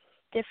to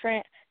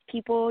different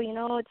people.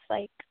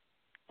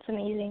 It's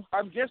amazing.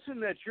 I'm guessing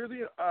that you're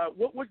the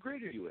what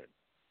grade are you in?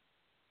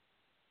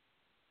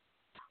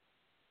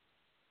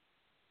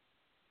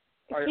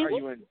 Are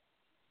you in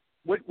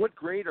what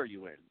grade are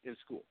you in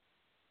school?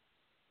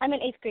 I'm in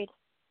 8th grade.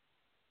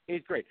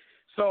 8th grade.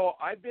 So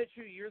I bet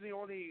you're the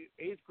only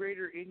 8th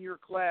grader in your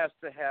class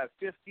to have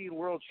 15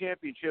 world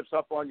championships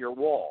up on your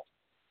wall.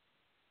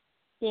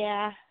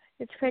 Yeah,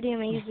 it's pretty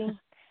amazing.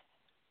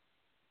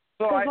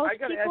 So I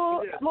got to ask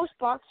you this. Most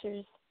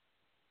boxers.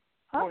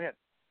 Huh?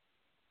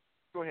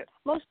 Go ahead.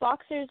 Most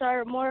boxers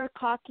are more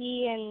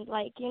cocky and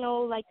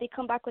they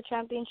come back with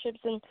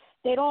championships, and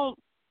they don't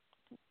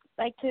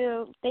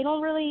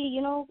really,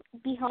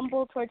 be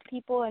humble towards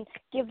people and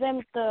give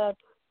them the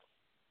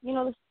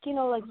the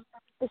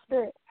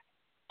spirit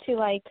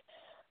to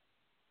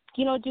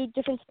do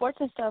different sports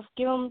and stuff.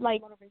 Give them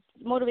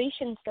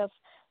motivation and stuff.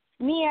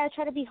 Me, I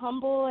try to be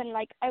humble and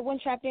I win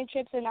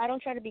championships, and I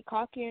don't try to be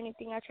cocky or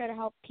anything. I try to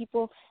help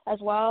people as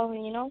well,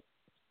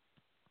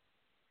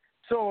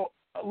 So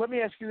let me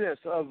ask you this: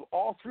 of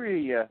all three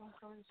of you,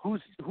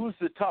 who's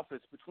the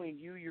toughest between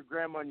you, your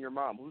grandma, and your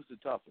mom? Who's the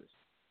toughest?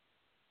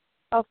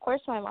 Of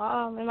course, my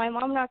mom. And my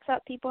mom knocks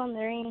out people in the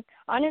ring.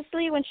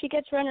 Honestly, when she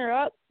gets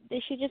runner-up,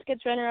 she just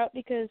gets runner-up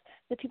because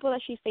the people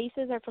that she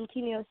faces are from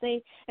Team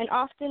USA, and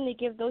often they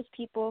give those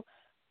people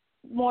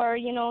more,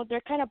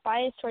 they're kind of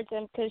biased towards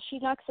them because she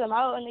knocks them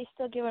out and they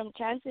still give them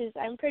chances.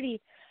 I'm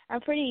pretty,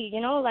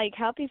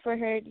 happy for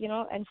her,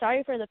 and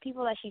sorry for the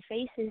people that she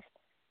faces.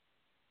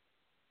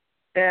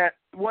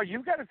 Well,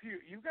 you've got a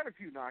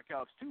few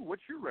knockouts too.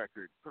 What's your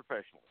record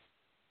professionally?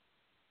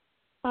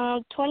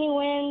 20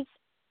 wins,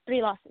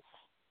 3 losses.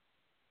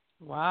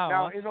 Wow,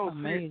 Now, that's in those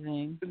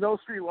amazing. in those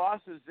 3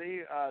 losses,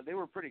 they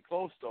were pretty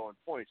close though in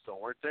points, though,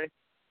 weren't they?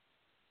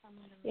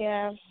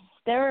 Yeah,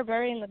 they were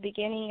very in the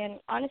beginning, and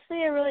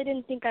honestly, I really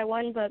didn't think I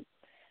won, but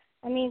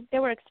I mean, they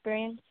were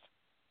experienced.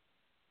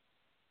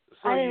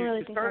 So I didn't you, really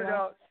you think I started won.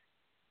 out.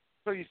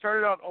 So you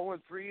started out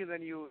 0-3, and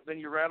then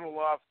you rattled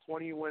off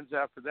 20 wins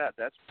after that.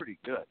 That's pretty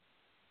good.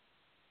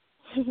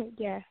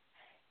 Yeah.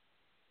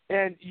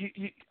 And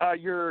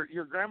your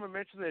grandma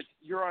mentioned that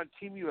you're on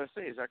Team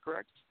USA. Is that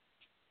correct?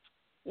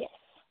 Yes.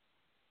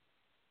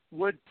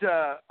 What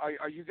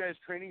are you guys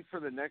training for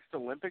the next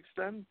Olympics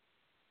then?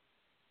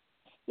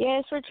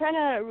 Yes, we're trying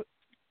to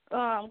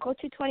go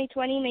to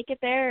 2020, make it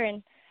there,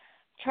 and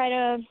try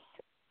to,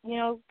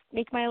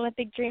 make my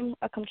Olympic dream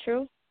come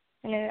true.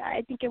 And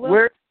I think it will.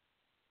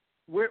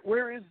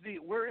 Where is the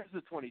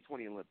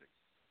 2020 Olympics?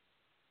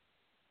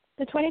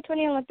 The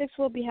 2020 Olympics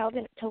will be held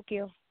in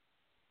Tokyo.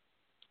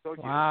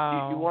 Tokyo.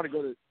 Wow. You want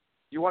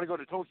to go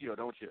to Tokyo,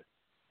 don't you?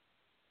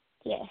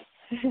 Yes.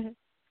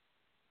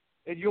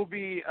 And you'll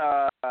be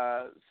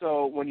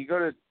so when you go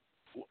to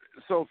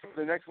for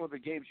the next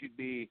Olympic Games you'd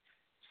be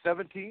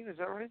 17, is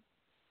that right?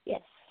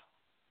 Yes.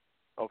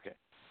 Okay,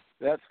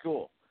 that's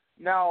cool.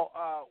 Now,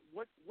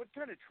 what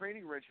kind of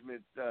training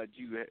regimen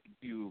do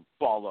you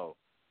follow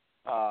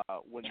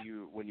when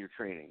you're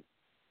training?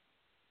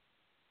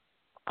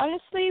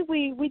 Honestly,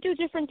 we do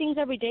different things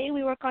every day.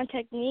 We work on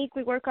technique.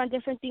 We work on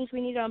different things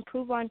we need to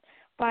improve on.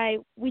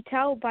 We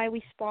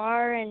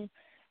spar, and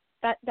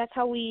that's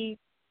how we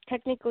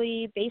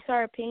technically base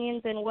our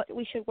opinions and what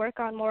we should work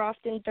on more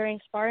often during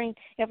sparring.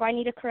 If I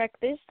need to correct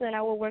this, then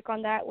I will work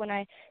on that when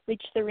I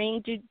reach the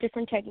ring, do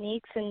different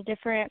techniques and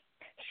different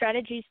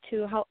strategies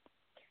to help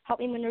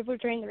me maneuver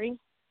during the ring.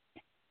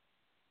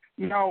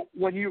 Now,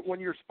 when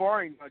you're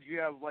sparring, do you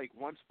have like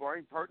one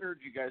sparring partner?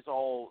 Do you guys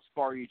all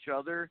spar each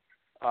other?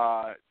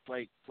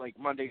 Like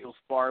Monday you'll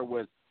spar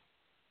with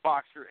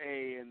boxer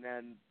A, and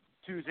then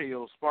Tuesday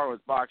you'll spar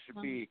with boxer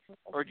B,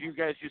 or do you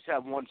guys just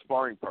have one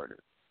sparring partner?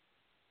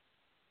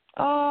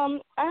 I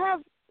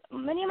have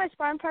many of my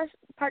sparring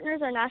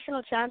partners are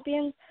national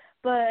champions,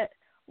 but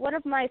one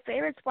of my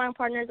favorite sparring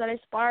partners that I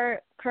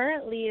spar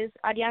currently is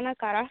Ariana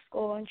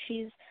Carrasco, and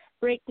she's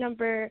ranked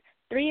number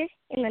 3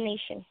 in the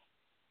nation.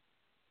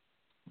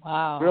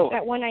 Wow. Really?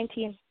 At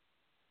 119.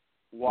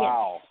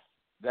 Wow, yes.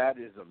 That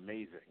is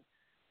amazing.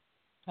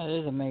 That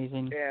is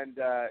amazing. And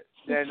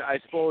then I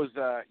suppose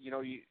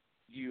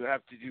you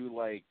have to do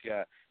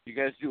you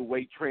guys do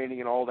weight training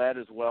and all that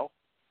as well?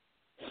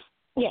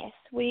 Yes,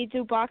 we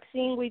do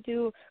boxing, we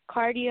do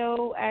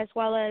cardio as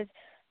well as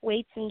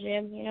weights and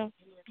gym,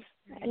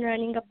 and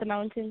running up the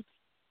mountains.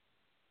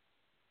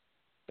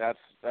 That's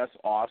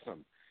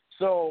awesome.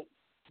 So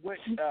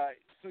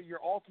so your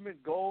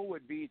ultimate goal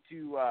would be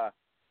to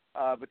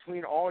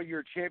between all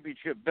your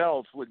championship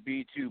belts would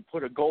be to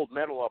put a gold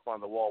medal up on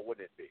the wall,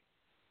 wouldn't it be?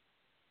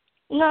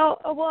 No,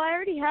 well, I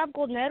already have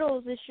gold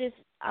medals. It's just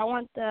I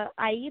want the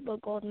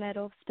AIBA gold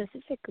medal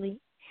specifically.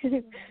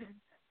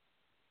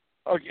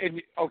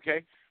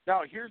 Okay.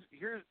 Now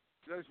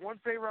there's one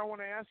favor I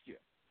want to ask you.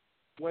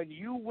 When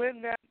you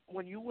win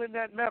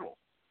that medal,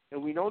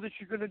 and we know that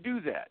you're going to do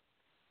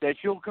that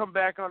you'll come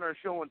back on our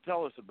show and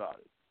tell us about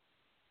it.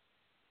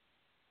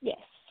 Yes,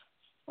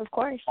 of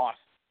course. Awesome.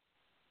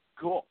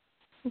 Cool.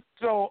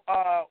 So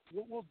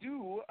what we'll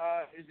do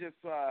is if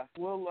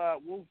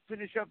we'll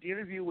finish up the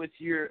interview with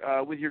your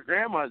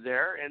grandma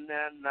there, and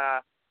then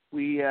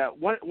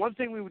one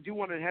thing we do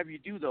want to have you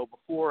do though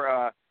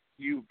before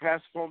you pass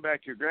the phone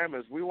back to your grandma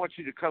is we want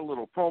you to cut a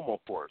little promo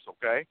for us,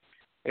 okay?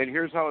 And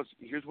here's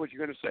what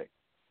you're going to say.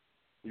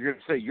 You're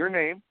going to say your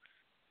name.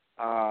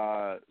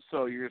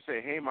 So you're going to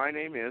say, hey, my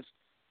name is.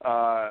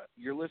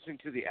 You're listening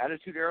to the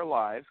Attitude Era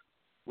Live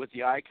with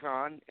the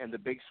Icon and the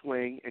Big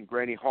Swing and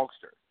Granny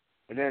Hulkster.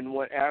 And then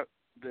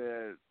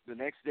the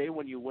next day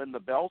when you win the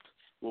belt,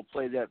 we'll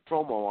play that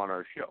promo on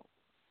our show.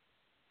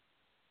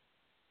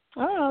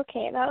 Oh,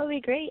 okay. That would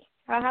be great.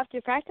 I'll have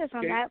to practice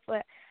on that,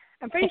 but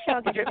I'm pretty sure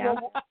I'll get it down.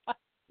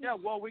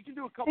 Well, we can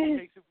do a couple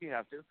takes if we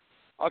have to.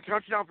 I'll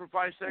count you down for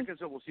 5 seconds,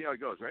 and we'll see how it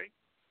goes. Ready?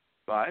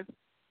 5,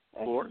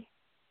 4,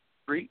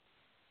 3,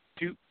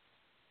 2,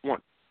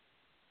 1.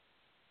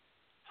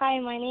 Hi,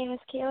 my name is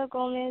Kayla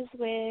Gomez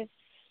with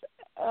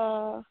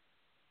I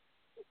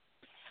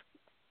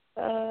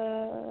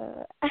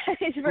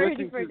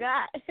already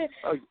forgot.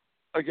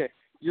 Okay.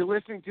 You're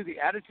listening to the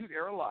Attitude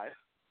Era Live.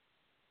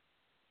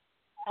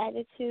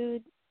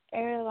 Attitude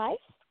Era Live?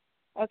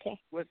 Okay.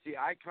 With the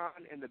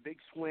Icon and the Big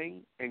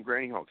Swing and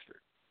Granny Hulkster.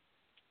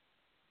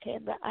 Okay,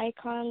 the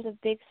Icon, the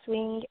Big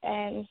Swing,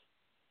 and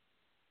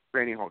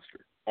Granny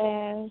Hulkster.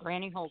 And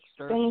Granny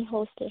Hulkster. Granny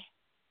Hulkster.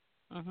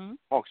 Mhm.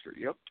 Hulkster.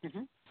 Yep.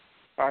 Mhm.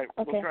 All right.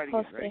 Okay, we'll try it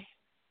again. Hulkster. Ready?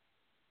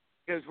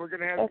 Because we're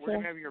gonna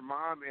have your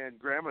mom and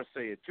grandma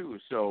say it too.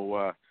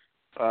 So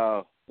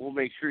we'll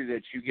make sure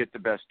that you get the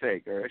best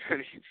take. All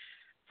right.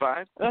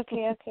 5.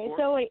 Okay. 4.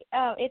 So wait,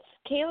 it's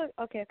Kayla.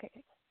 Okay.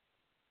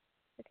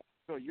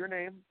 So your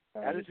name,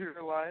 Attitude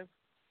Era Live,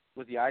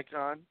 with the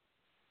Icon,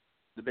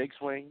 the Big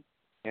Swing,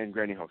 and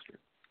Granny Hulkster.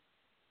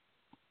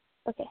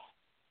 Okay.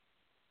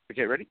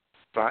 Okay, ready?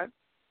 5,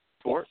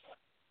 4,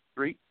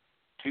 3,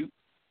 2,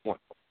 1.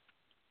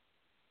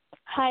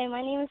 Hi,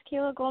 my name is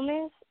Kayla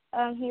Gomez.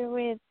 I'm here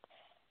with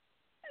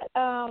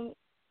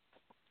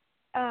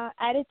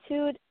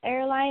Attitude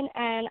Airline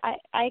and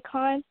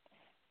Icon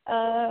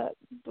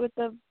with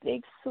the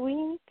big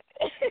swing.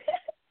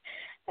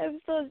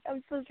 I'm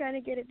still trying to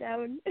get it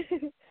down.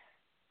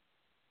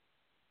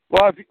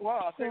 Well,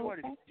 I'll tell you what.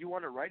 If you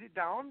want to write it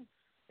down,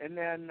 and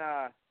then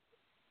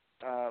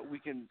we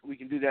can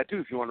do that too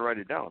if you want to write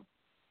it down.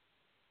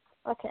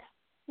 Okay,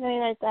 let me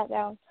write that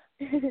down.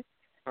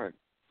 All right.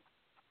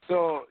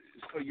 So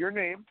your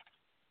name,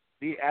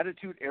 the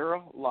Attitude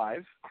Era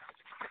Live.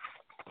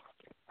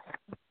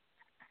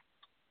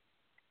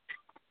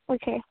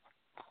 Okay.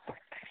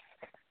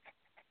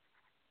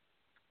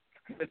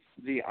 It's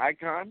the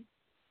Icon,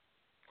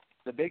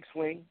 the Big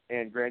Swing,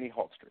 and Granny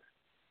Hulkster.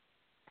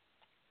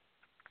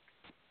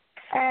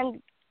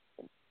 And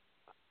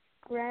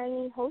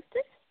Granny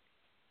Hostess?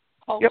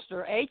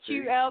 Hulkster.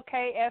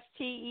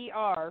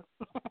 Hulkster.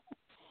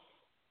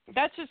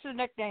 That's just a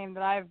nickname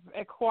that I've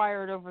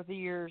acquired over the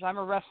years. I'm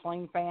a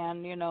wrestling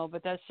fan,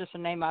 but that's just a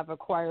name I've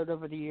acquired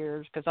over the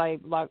years because I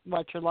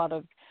watch a lot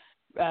of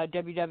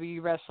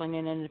WWE wrestling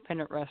and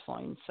independent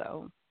wrestling.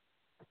 So.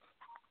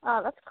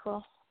 Oh, that's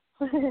cool.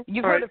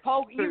 You've heard of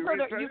Hulk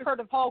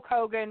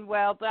Hogan.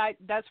 Well,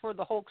 that's where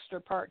the Hulkster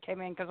part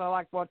came in because I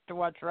like to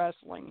watch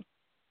wrestling.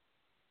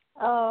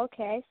 Oh,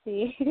 okay, I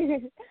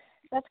see.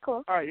 That's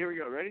cool. All right, here we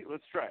go. Ready?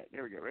 Let's try it.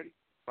 Here we go. Ready?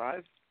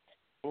 5,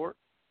 4,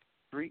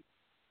 3,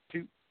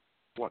 2,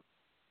 1.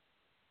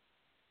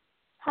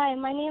 Hi,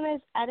 my name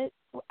is Attitude.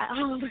 Oh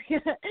my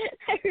God,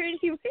 I already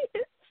made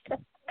it.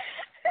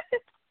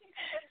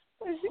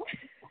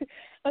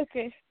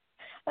 Okay,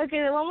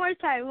 then one more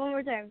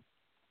time.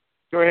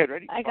 Go ahead.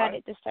 Ready? I got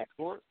it this time.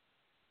 4.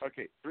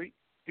 Okay, 3,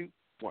 2,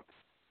 1.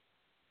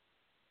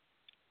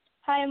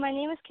 Hi, my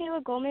name is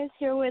Kayla Gomez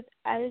here with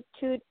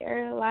Attitude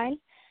Airline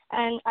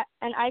and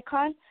an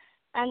Icon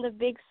and the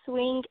Big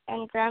Swing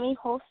and Grammy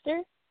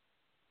Holster.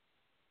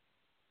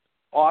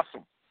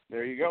 Awesome.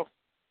 There you go.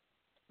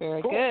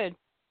 Very good.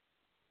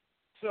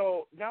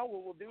 So now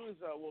what we'll do is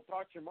we'll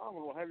talk to your mom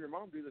and we'll have your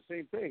mom do the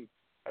same thing.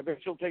 I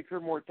bet she'll take her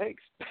more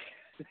takes.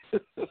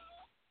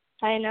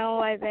 I know.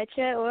 I bet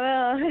you it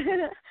will.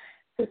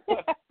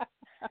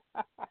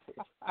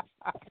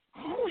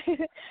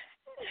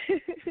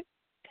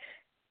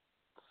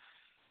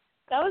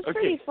 That was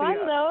pretty fun,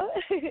 though.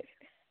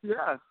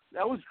 Yeah,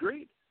 that was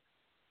great.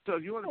 So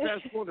if you want to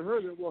pass it on to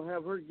her, then we'll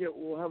have her give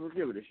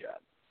it a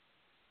shot.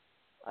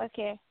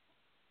 Okay.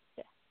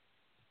 Yeah.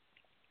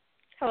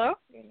 Hello.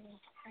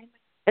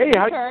 Hey,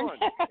 how's it going?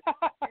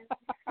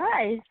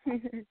 Hi.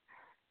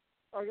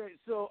 Okay,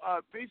 so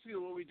basically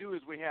what we do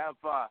is we have,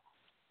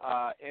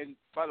 and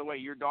by the way,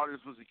 your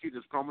daughter's was the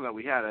cutest promo that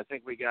we had. I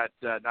think we got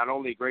not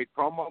only a great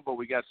promo, but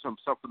we got some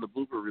stuff from the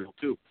blooper reel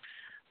too.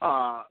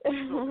 So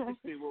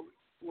basically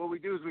what we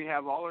do is we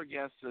have all our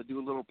guests do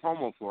a little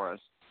promo for us.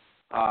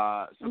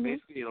 So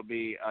basically it'll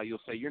be, you'll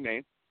say your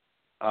name.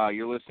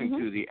 You're listening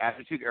to the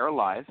Attitude Era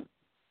Live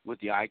with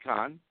the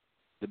Icon,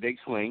 the Big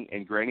Swing,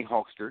 and Granny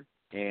Hulkster.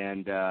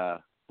 And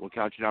we'll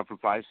count you down for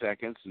 5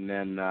 seconds, and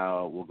then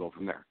we'll go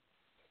from there.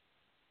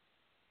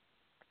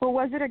 What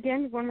was it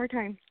again? One more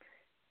time.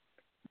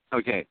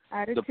 Okay.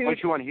 Attitude. The point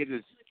you want to hit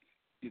is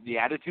the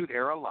Attitude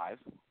Era Live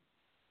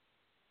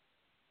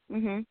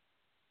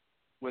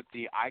with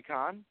the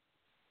Icon,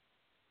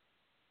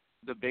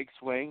 the Big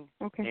Swing,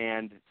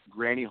 and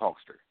Granny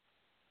Hulkster.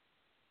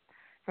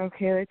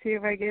 Okay, let's see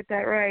if I get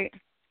that right.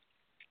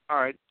 All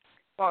right.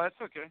 Well,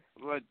 that's okay.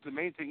 But the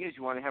main thing is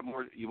you want to have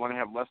more. You want to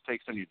have less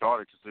takes on your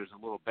daughter because there's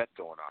a little bet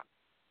going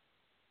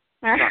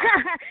on.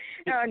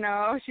 Oh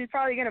no, she's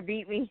probably gonna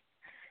beat me.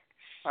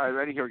 All right,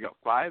 ready? Here we go.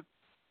 5,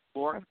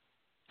 4,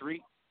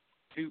 3,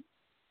 2,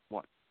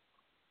 1.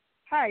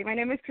 Hi, my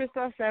name is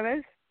Crystal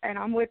Seves, and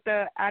I'm with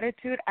the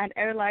Attitude and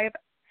Air Live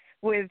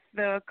with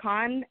the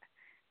Con.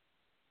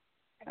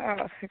 Oh,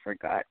 I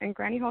forgot. And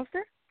Granny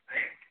Holster?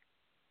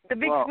 The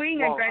Big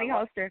Swing and Granny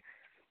Holster.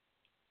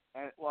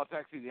 Well, it's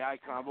actually the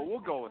Icon, but we'll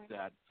go with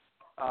that.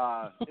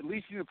 At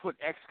least you put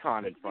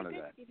X-Con in front of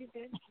that.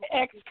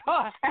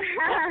 X-Con.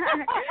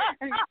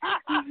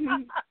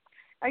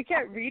 I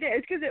can't read it.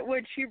 It's because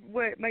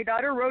what my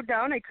daughter wrote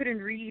down, I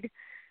couldn't read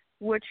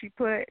what she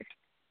put.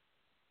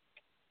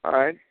 All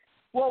right.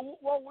 Well,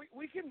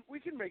 we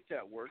can make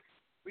that work.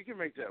 We can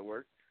make that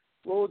work.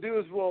 What we'll do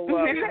is we'll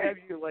have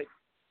you do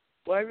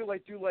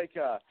like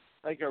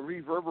a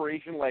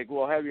reverberation. Like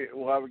we'll have it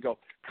go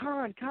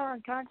con or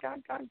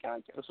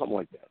something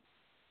like that.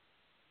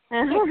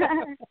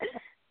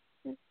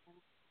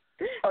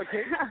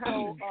 Okay.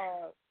 So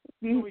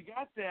we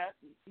got that.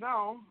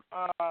 Now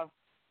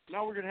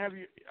we're gonna have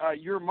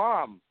your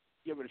mom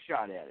give it a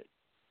shot at it.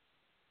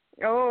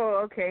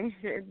 Oh, okay.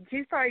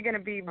 She's probably gonna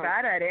be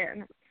bad at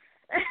it.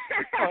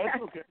 Oh,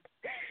 that's okay.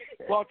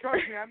 Well,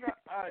 trust me, I'm not.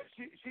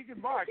 She can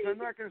box. I'm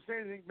not going to say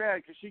anything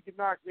bad because she can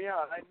knock me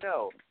out. I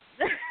know.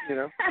 You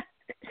know.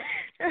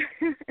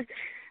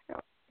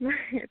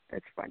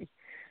 That's funny.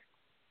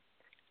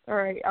 All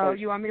right.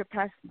 You want me to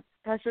pass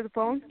her the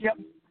phone? Yep.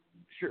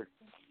 Sure.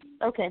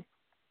 Okay.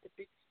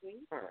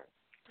 All right.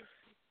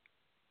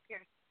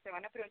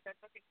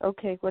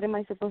 Okay. What am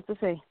I supposed to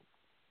say?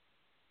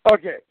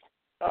 Okay.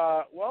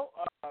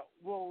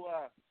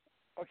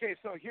 Okay,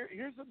 so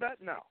here's the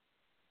bet now.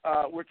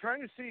 We're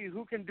trying to see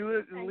who can do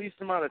it in the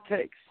least amount of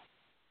takes.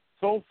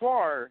 So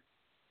far,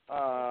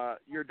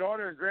 your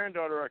daughter and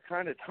granddaughter are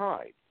kind of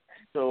tied.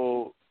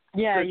 So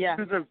Yeah.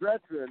 As a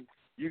veteran,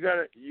 you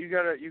gotta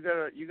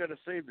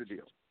save the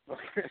deal.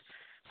 Okay.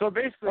 So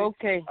basically,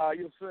 Okay.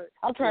 You'll say.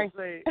 I'll try.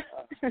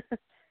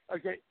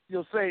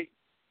 You'll say,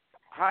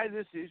 "Hi,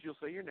 this is." You'll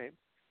say your name.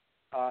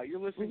 You're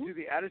listening to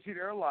the Attitude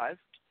Era Live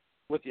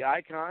with the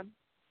Icon,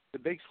 the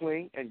Big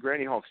Swing, and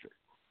Granny Hulkster.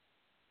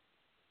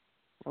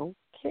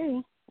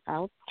 Okay,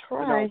 I'll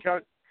try.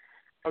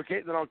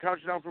 Then I'll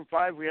count you down from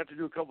 5. We have to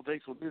do a couple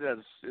takes. We'll do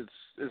that.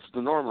 It's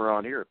the norm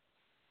around here.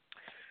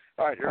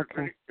 All right,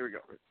 ready? Here we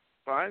go.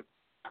 5,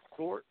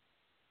 4,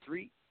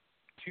 3,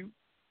 2,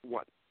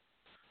 1.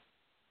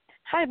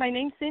 Hi, my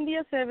name's Cindy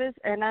Aceves,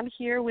 and I'm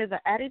here with the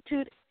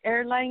Attitude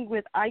Airline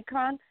with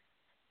Icon,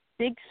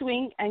 Big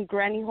Swing, and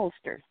Granny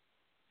Holster.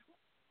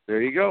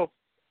 There you go.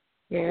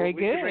 Very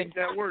good. We can make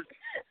that work.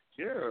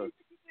 Yeah.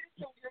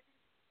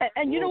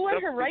 And you know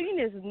what? Her writing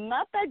is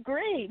not that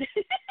great.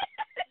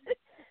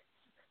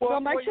 So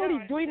I'm actually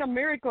doing a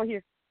miracle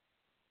here.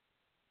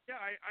 Yeah,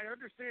 I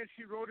understand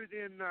she wrote it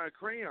in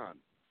crayon.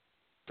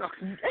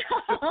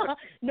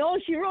 No,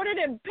 she wrote it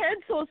in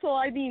pencil. So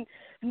I mean,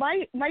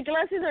 my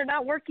glasses are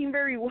not working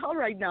very well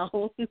right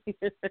now.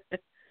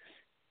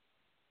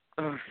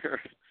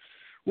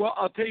 Well,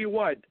 I'll tell you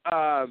what.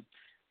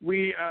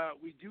 We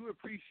do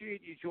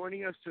appreciate you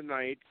joining us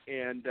tonight,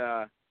 and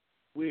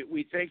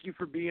we thank you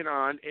for being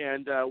on,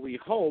 and we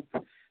hope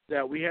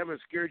that we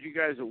haven't scared you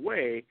guys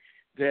away.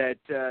 That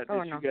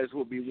you guys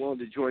will be willing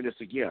to join us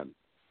again.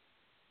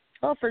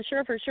 Oh, for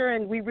sure.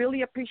 And we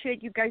really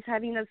appreciate you guys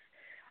having us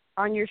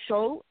on your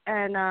show.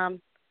 And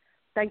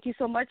thank you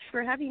so much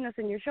for having us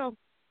in your show.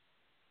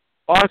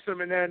 Awesome.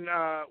 And then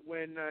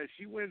when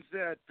she wins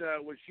that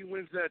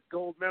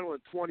gold medal in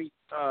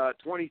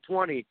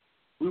 2020,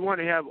 we want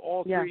to have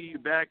all three of you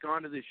back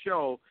onto the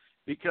show,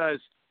 because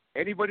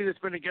anybody that's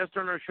been a guest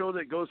on our show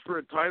that goes for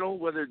a title,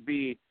 whether it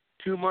be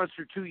 2 months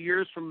or 2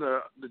 years from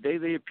the day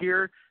they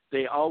appear,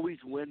 they always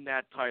win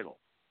that title.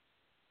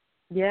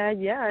 Yeah.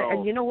 So,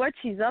 and you know what?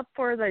 She's up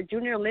for the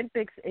Junior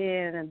Olympics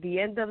in the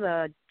end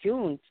of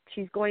June.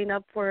 She's going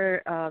up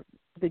for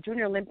the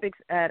Junior Olympics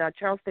at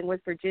Charleston,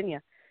 West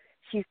Virginia.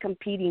 She's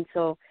competing,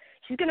 so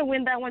she's going to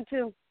win that one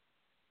too.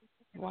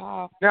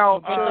 Wow.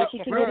 Now, she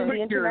can get in the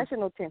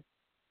international team.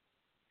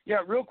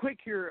 Yeah, real quick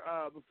here,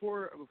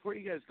 before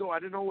you guys go, I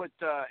don't know what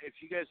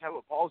if you guys have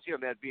a policy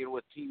on that, being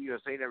with Team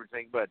USA and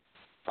everything, but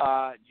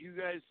do you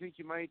guys think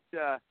you might,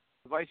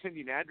 if I send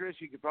you an address,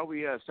 you could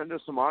probably send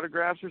us some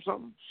autographs or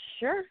something?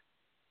 Sure.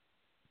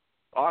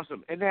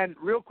 Awesome. And then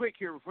real quick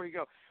here before you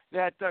go,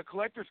 that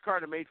collector's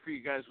card I made for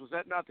you guys, was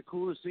that not the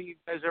coolest thing you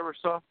guys ever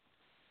saw?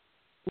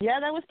 Yeah,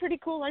 that was pretty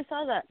cool. I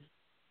saw that.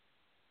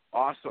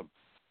 Awesome.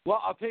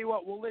 Well, I'll tell you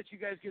what, we'll let you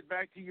guys get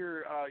back to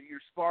your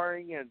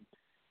sparring and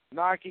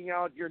knocking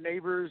out your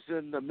neighbors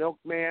and the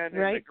milkman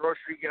and the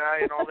grocery guy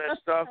and all that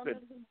stuff. And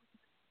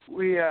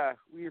we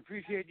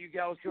appreciate you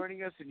gals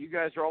joining us, and you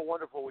guys are all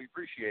wonderful. We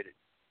appreciate it.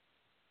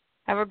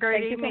 Have a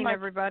great evening,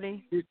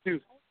 everybody. You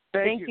too.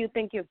 Thank you.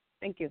 Thank you.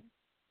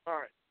 All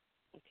right.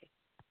 Okay.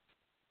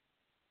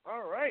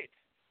 All right.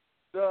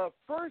 The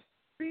first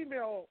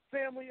female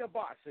family of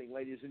boxing,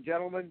 ladies and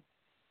gentlemen.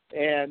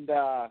 And,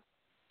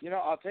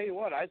 I'll tell you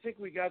what, I think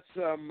we got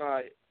some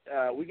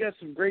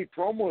great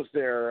promos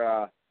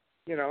there.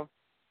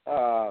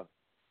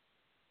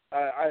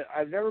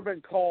 I've never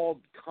been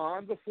called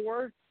Khan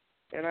before,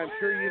 and I'm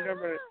sure you've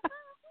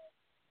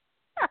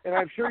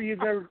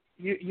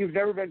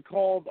never been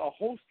called a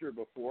hoster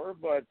before,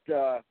 but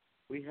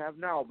we have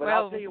now. But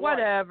well, I'll tell you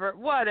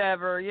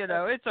whatever,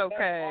 it's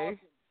okay.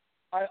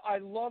 Awesome. I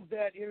love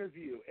that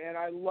interview, and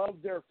I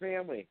love their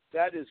family.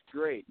 That is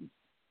great.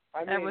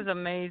 That was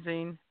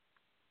amazing.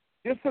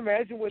 Just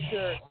imagine what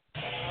their...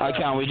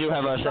 Icon, we do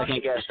have our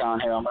second guest on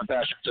here. I'm going to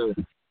pass it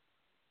to.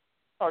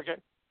 Okay.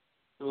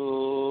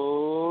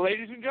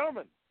 Ladies and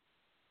gentlemen,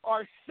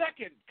 our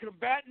second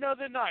combatant of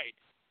the night.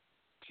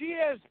 She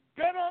has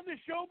been on the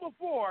show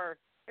before,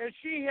 and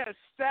she has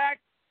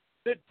stacked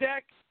the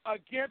deck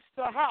against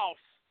the house.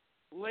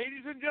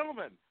 Ladies and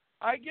gentlemen,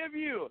 I give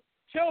you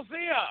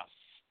Chelsea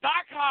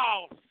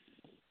Stockhouse.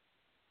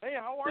 Hey,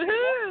 how are you?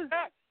 Welcome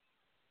back.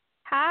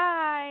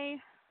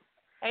 Hi.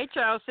 Hey,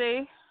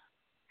 Chelsea.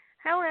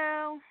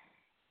 Hello.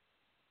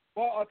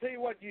 Well, I'll tell you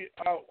what.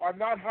 I'm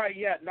not high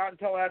yet, not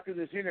until after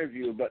this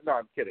interview. But no,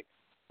 I'm kidding.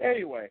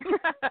 Anyway,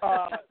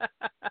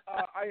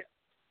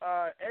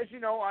 as you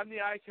know, I'm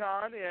the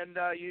Icon, and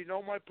you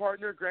know my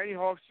partner, Granny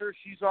Hulkster.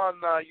 She's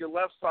on your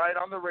left side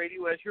on the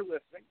radio as you're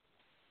listening.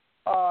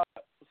 Tell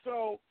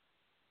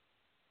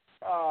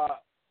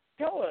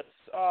us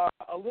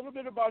a little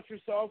bit about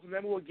yourselves, and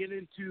then we'll get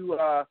into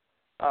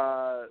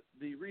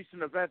the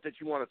recent event that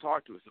you want to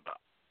talk to us about.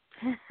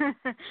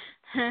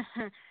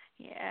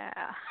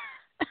 Yeah.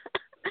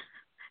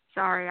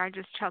 Sorry, I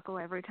just chuckle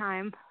every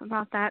time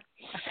about that.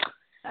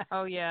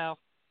 Oh yeah,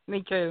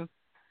 me too.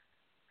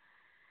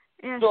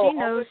 Yeah, So she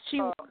knows.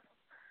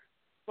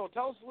 So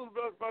tell us a little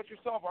bit about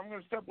yourself. I'm going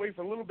to step away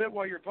for a little bit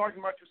while you're talking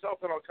about yourself,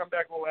 and I'll come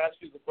back and we'll ask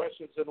you the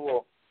questions, and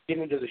we'll get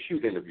into the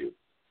shoot interview.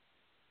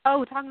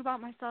 Oh, talking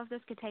about myself,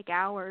 this could take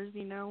hours,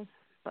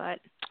 but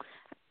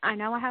I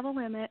know I have a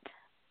limit.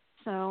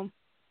 So,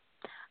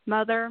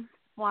 mother,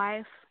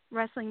 wife,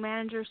 wrestling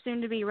manager, soon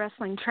to be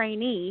wrestling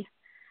trainee.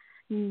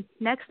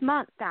 Next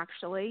month,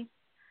 actually.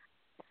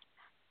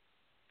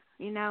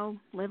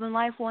 Living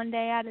life one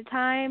day at a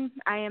time.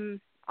 I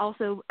am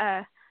also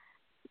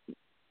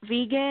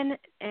vegan,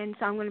 and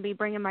so I'm going to be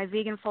bringing my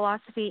vegan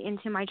philosophy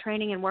into my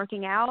training and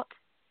working out,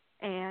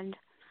 and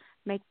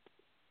make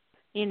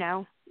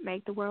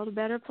the world a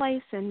better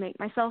place and make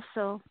myself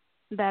feel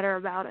better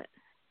about it.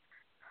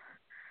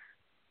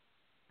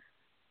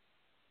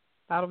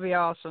 That'll be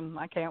awesome.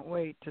 I can't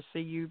wait to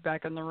see you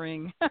back in the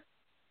ring.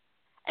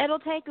 It'll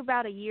take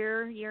about a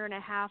year and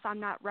a half. I'm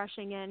not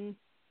rushing in.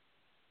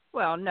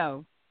 Well,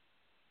 no.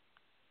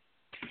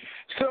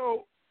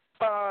 So,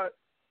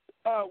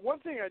 one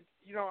thing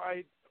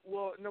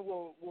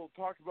we'll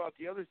talk about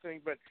the other thing,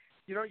 but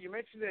you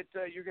mentioned that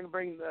you're going to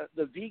bring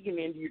the vegan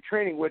into your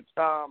training.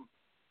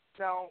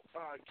 Now,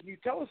 can you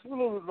tell us a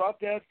little bit about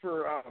that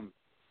for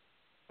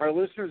our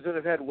listeners that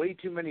have had way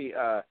too many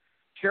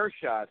chair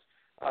shots?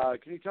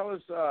 Can you tell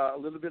us a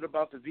little bit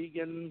about the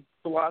vegan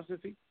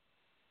philosophy?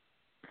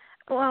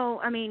 Well,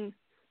 I mean,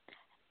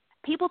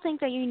 people think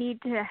that you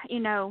need to,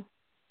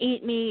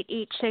 eat meat,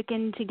 eat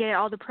chicken to get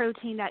all the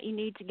protein that you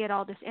need to get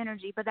all this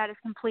energy, but that is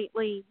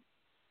completely,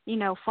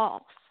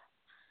 false.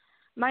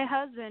 My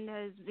husband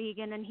is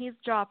vegan, and he's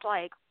dropped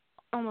like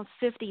almost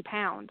 50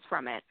 pounds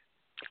from it.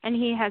 And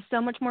he has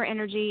so much more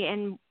energy,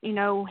 and,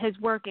 his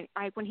work,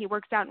 like when he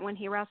works out and when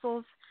he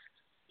wrestles,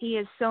 he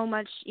is so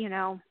much,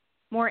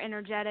 more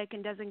energetic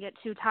and doesn't get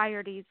too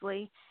tired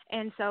easily.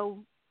 And so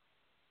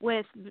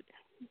with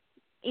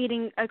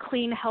eating a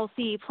clean,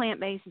 healthy,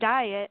 plant-based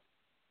diet,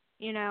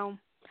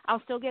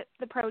 I'll still get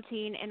the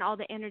protein and all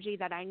the energy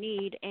that I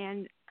need,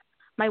 and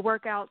my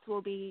workouts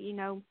will be,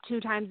 2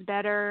 times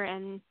better,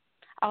 and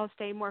I'll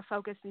stay more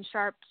focused and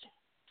sharp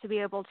to be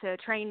able to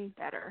train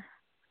better.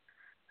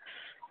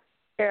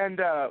 And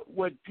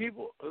what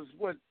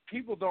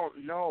people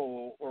don't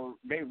know or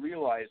may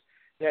realize,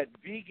 that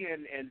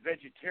vegan and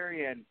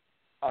vegetarian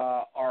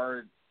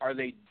are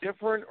they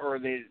different, or are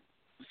they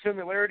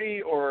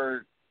similarity,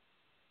 or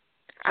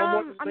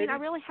I mean, I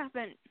really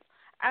haven't.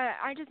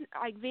 I just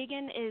like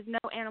vegan is no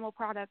animal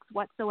products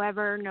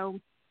whatsoever, no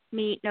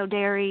meat, no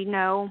dairy,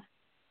 no.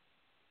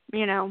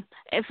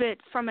 If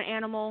it's from an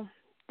animal,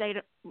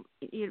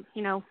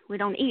 we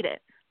don't eat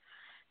it.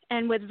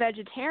 And with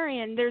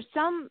vegetarian, there's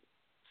some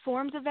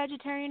forms of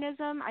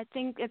vegetarianism. I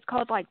think it's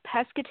called like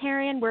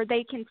pescatarian, where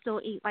they can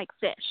still eat like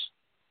fish.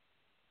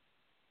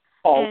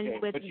 Oh, and okay,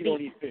 with but you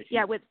don't eat fish.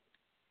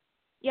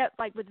 Yeah,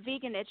 like with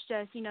vegan, it's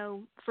just,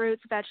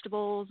 fruits,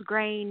 vegetables,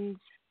 grains,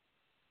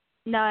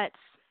 nuts,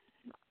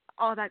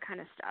 all that kind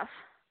of stuff.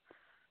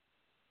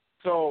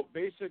 So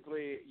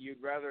basically, you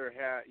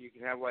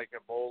can have like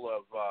a bowl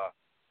of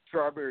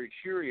strawberry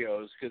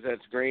Cheerios, because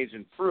that's grains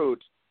and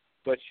fruit,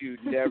 but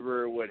you'd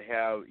never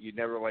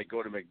like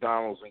go to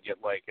McDonald's and get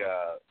like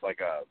a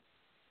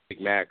Big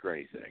Mac or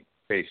anything,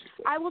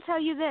 basically. I will tell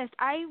you this,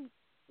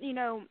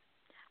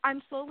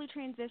 I'm slowly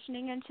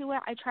transitioning into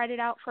it. I tried it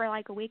out for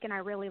like a week, and I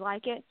really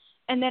like it.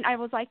 And then I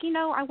was like,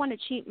 I want a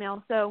cheat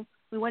meal. So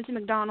we went to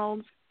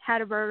McDonald's,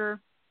 had a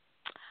burger,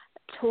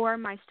 tore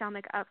my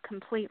stomach up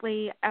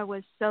completely. I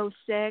was so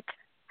sick.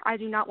 I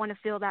do not want to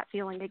feel that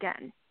feeling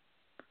again.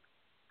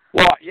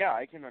 Well, yeah,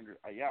 I can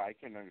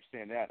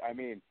understand that. I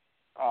mean,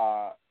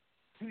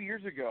 2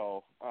 years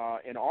ago,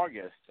 in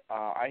August,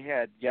 I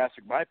had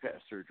gastric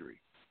bypass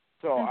surgery.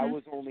 So I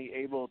was only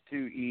able to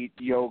eat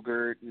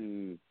yogurt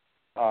and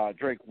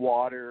drink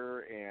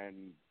water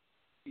and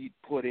eat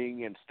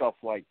pudding and stuff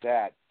like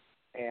that.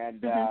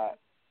 And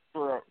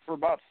for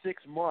about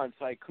 6 months,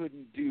 I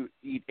couldn't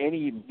eat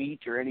any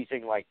meat or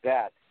anything like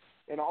that.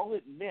 And I'll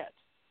admit,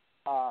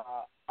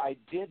 I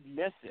did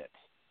miss it,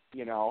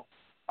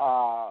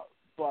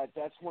 but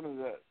that's one of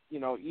the,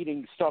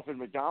 eating stuff at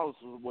McDonald's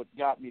was what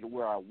got me to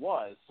where I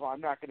was. So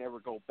I'm not going to ever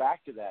go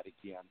back to that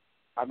again.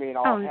 I mean,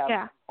 I'll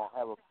have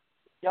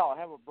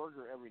a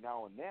burger every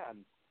now and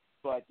then.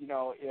 But,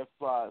 if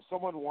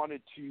someone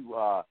wanted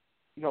to,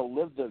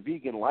 live the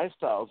vegan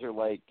lifestyle, is there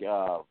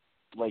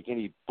like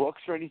any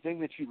books or anything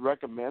that you'd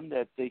recommend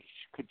that they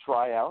could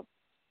try out?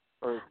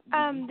 Or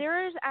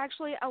there is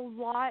actually a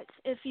lot.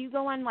 If you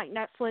go on like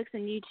Netflix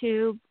and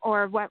YouTube,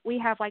 or what we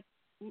have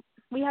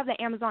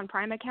the Amazon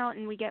Prime account,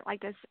 and we get like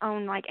this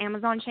own like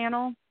Amazon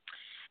channel.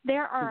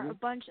 There are a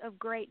bunch of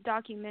great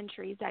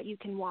documentaries that you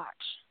can watch,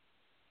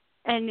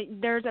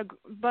 and there's a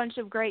bunch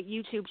of great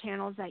YouTube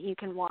channels that you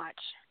can watch.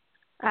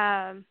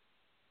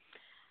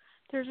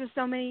 There's just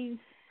so many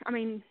I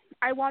mean,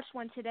 I watched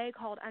one today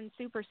called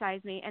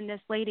Unsupersize Me, and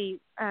this lady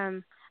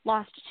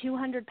lost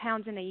 200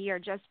 pounds in a year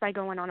just by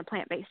going on a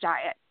plant-based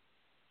diet.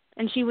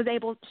 And she's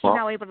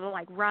now able to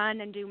like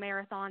run and do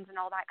marathons and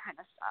all that kind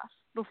of stuff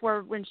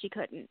before when she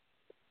couldn't.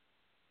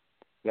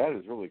 That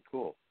is really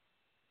cool.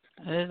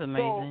 It is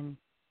amazing.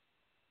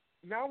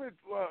 So, now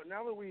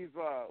that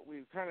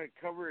we've kind of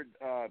covered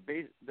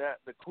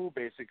the cool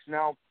basics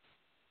now,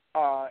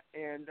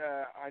 and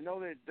I know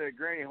that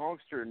Granny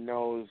Honkster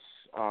knows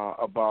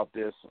about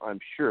this, I'm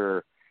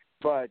sure,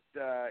 but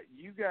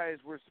you guys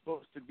were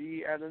supposed to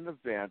be at an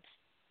event,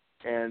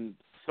 and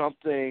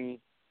something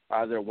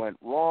either went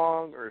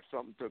wrong or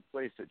something took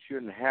place that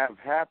shouldn't have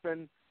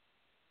happened.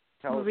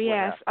 Tell us what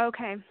happened.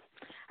 Okay.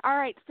 All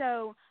right,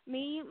 so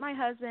me, my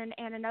husband,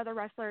 and another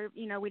wrestler,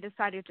 we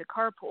decided to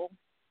carpool.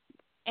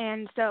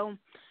 And so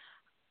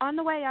on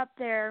the way up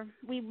there,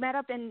 we met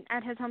up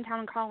at his hometown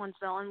in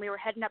Collinsville, and we were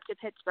heading up to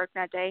Pittsburgh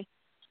that day.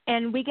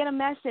 And we get a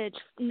message,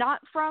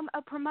 not from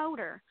a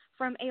promoter,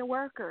 from a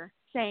worker,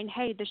 saying,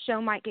 hey, the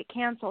show might get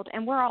canceled.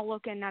 And we're all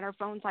looking at our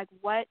phones like,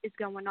 what is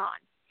going on?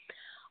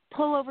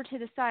 Pull over to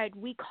the side.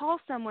 We call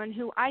someone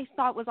who I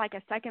thought was like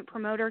a second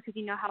promoter, because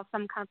you know how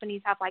some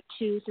companies have like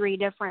 2-3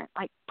 different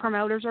like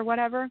promoters or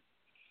whatever.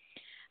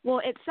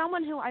 Well, it's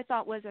someone who I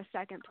thought was a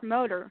second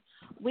promoter.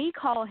 We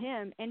call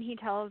him, and he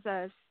tells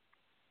us,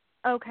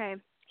 okay,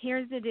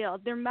 here's the deal.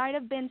 There might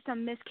have been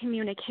some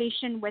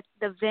miscommunication with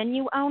the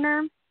venue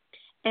owner,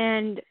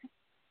 and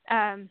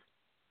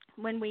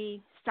when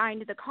we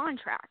signed the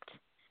contract,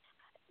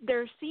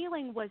 their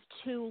ceiling was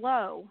too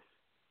low.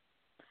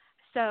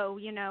 So,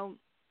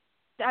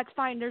 that's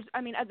fine.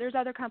 There's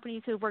other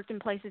companies who've worked in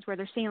places where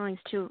their ceiling's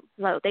too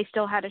low. They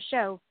still had a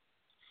show.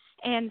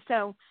 And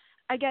so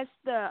I guess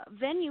the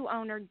venue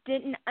owner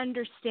didn't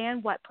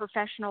understand what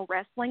professional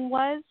wrestling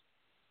was.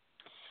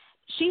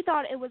 She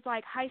thought it was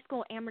like high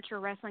school amateur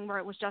wrestling where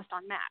it was just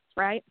on mats,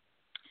 right?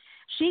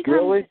 She comes,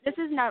 really?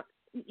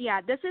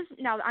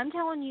 Now I'm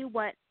telling you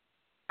what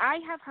I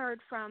have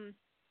heard from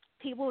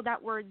people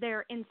that were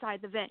there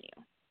inside the venue,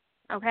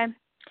 okay?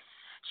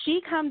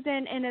 She comes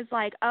in and is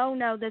like, oh,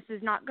 no, this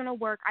is not going to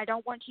work. I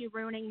don't want you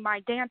ruining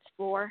my dance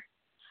floor.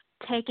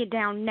 Take it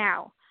down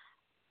now.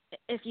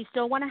 If you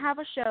still want to have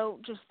a show,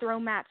 just throw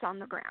mats on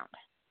the ground.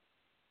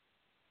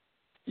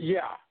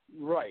 Yeah,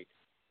 right.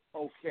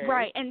 Okay.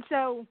 Right, and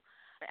so,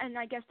 and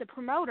I guess the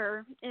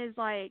promoter is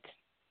like,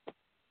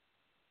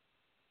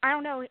 I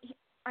don't know,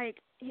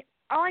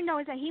 all I know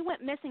is that he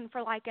went missing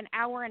for like an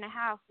hour and a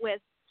half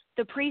with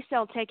the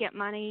pre-sale ticket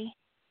money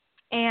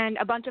and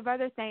a bunch of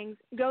other things,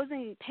 goes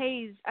and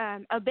pays,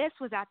 Abyss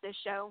was at this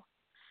show,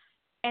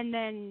 and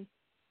then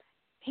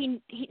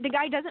the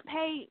guy doesn't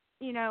pay,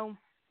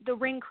 the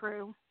ring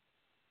crew,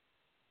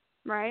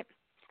 right,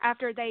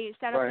 after they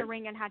set up the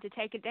ring and had to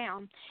take it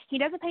down. He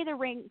doesn't pay the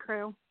ring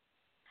crew.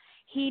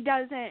 He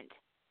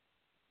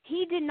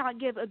did not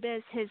give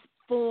Abyss his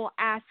full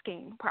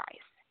asking price,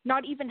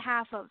 not even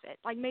half of it,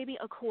 like maybe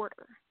a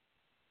quarter,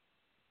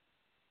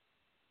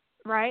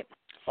 right?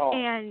 Oh.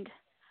 And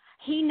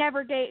he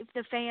never gave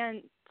the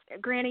fans,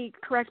 Granny,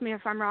 correct me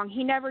if I'm wrong,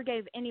 he never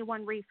gave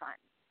anyone refunds.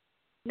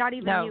 Not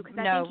even you, because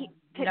I think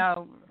he...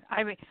 No.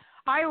 I mean,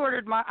 I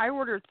ordered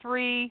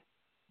 3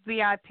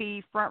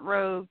 VIP front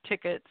row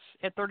tickets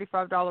at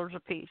 $35 a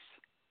piece.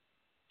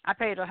 I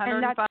paid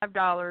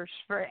 $105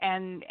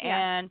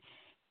 and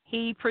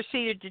he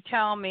proceeded to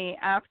tell me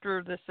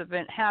after this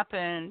event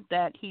happened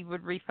that he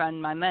would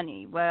refund my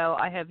money. Well,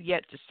 I have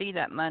yet to see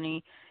that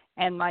money.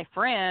 And my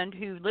friend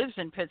who lives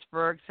in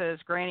Pittsburgh says,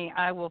 Granny,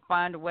 I will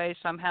find a way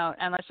somehow.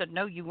 And I said,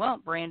 no, you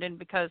won't, Brandon,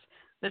 because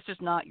this is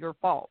not your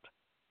fault.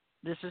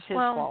 This is his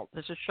fault.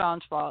 This is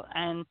Sean's fault.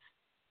 And,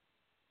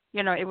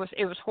 it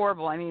was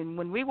horrible. I mean,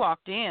 when we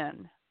walked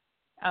in,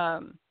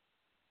 when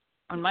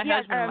my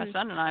husband and my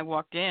son and I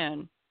walked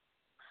in,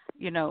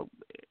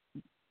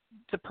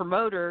 the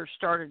promoter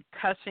started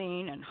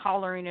cussing and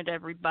hollering at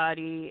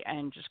everybody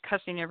and just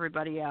cussing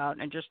everybody out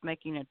and just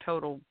making a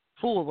total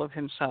fool of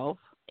himself.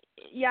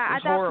 Yeah,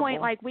 at that point,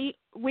 like we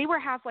were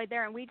halfway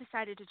there, and we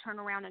decided to turn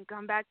around and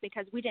come back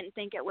because we didn't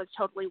think it was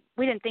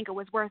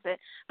worth it.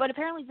 But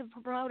apparently, the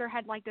promoter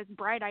had like this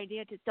bright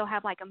idea to still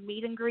have like a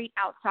meet and greet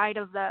outside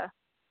of the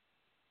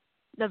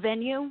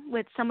venue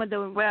with some of the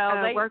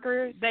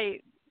workers.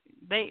 With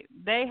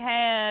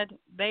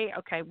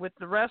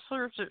the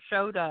wrestlers that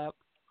showed up,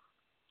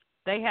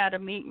 they had a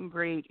meet and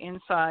greet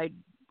inside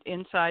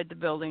the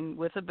building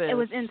with Abyss. It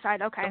was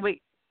inside, okay.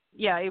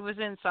 It was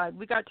inside.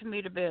 We got to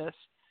meet Abyss.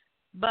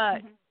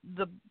 But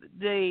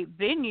the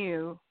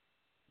venue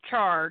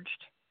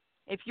charged,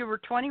 if you were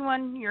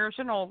 21 years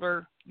and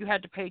older, you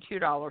had to pay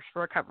 $2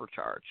 for a cover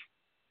charge.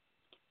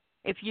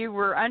 If you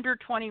were under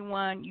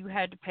 21, you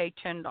had to pay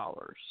 $10.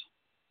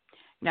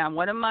 Now,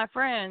 one of my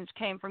friends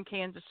came from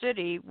Kansas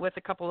City with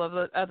a couple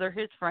of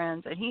his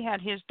friends, and he had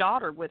his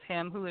daughter with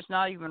him, who is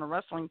not even a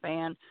wrestling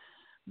fan,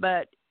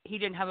 but he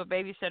didn't have a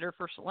babysitter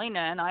for Selena,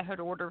 and I had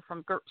ordered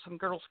some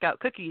Girl Scout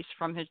cookies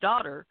from his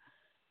daughter.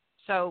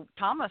 So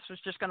Thomas was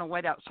just going to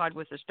wait outside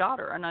with his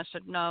daughter. And I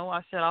said, no.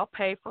 I said, I'll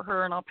pay for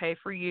her and I'll pay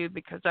for you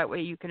because that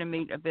way you can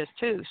meet Abyss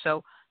too.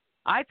 So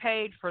I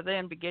paid for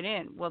them to get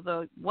in. Well,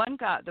 the one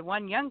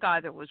young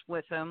guy that was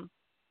with him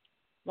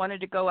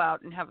wanted to go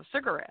out and have a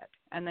cigarette.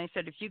 And they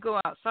said, if you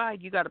go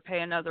outside, you got to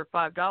pay another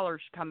 $5 to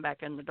come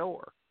back in the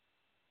door.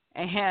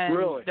 And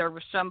really? There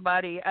was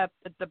somebody up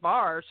at the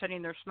bar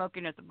sitting there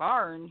smoking at the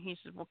bar. And he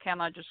said, well,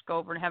 can't I just go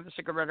over and have a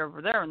cigarette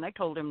over there? And they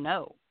told him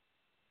no.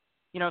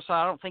 So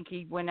I don't think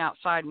he went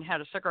outside and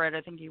had a cigarette.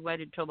 I think he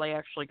waited till they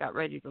actually got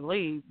ready to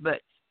leave.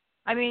 But,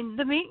 I mean,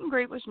 the meet and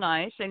greet was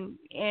nice,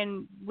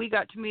 and we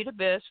got to meet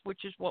Abyss,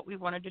 which is what we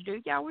wanted to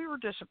do. Yeah, we were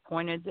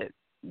disappointed that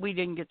we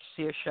didn't get to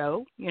see a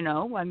show,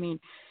 I mean,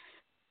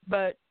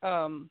 but,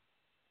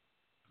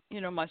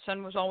 my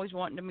son was always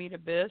wanting to meet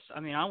Abyss. I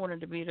mean, I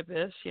wanted to meet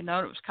Abyss, it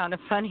was kind of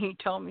funny. He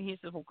told me, he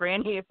said, well,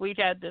 Granny, if we'd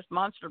had this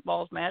Monster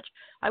Balls match,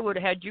 I would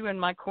have had you in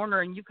my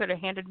corner and you could have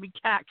handed me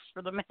tacks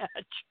for the match.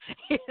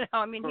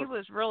 I mean, he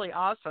was really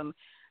awesome,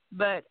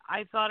 but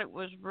I thought it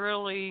was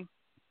really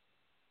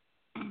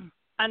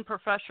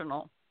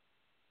unprofessional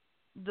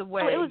the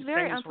way it was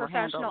very things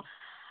unprofessional. Were handled.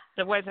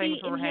 The way things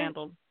were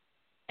handled.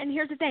 And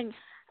here's the thing.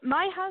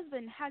 My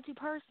husband had to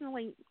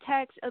personally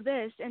text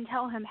Abyss and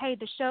tell him, hey,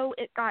 the show,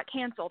 it got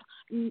canceled.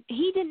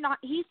 He did not.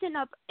 He's sitting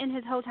up in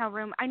his hotel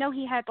room. I know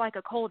he had like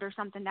a cold or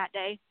something that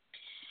day.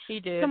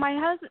 He did. So my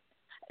husband,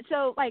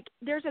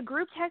 there's a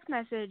group text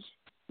message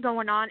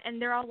going on,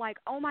 and they're all like,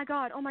 oh my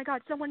God,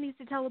 someone needs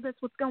to tell Abyss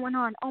what's going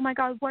on. Oh my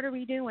God, what are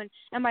we doing?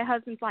 And my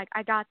husband's like,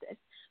 I got this.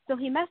 So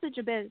he messaged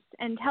Abyss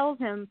and tells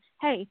him,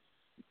 hey,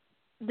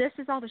 this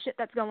is all the shit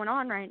that's going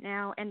on right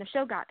now, and the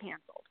show got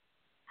canceled.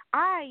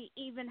 I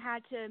even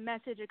had to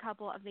message a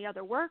couple of the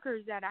other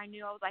workers that I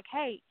knew. I was like,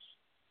 hey,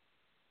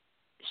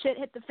 shit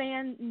hit the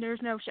fan,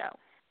 there's no show.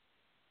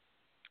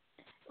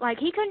 Like,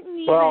 he couldn't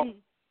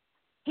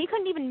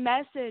even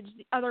message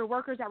the other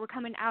workers that were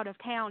coming out of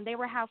town. They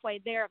were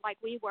halfway there like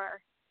we were.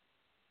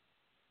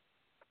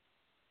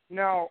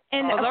 No.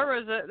 And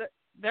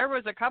there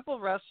was a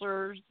couple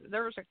wrestlers.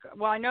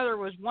 I know there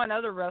was one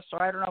other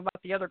wrestler. I don't know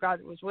about the other guy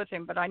that was with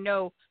him, but I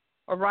know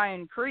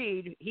Orion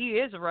Creed. He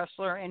is a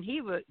wrestler, and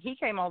he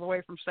came all the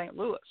way from St.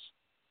 Louis,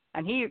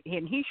 and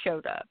he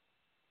showed up.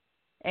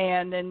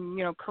 And then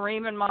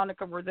Kareem and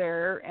Monica were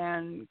there,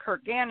 and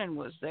Kurt Gannon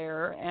was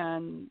there,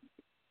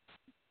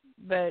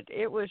 but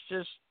it was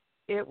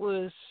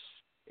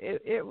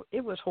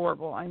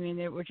horrible. I mean,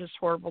 it was just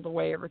horrible the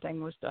way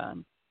everything was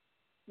done.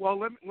 Well,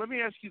 let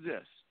me ask you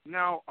this.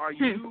 Now, are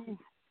you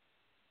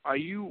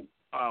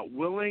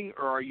willing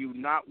or are you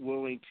not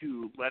willing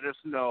to let us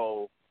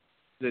know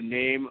the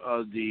name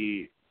of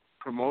the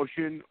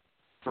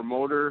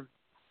promoter,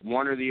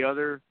 one or the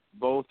other,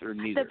 both or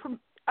neither?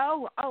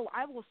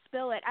 I will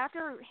spill it.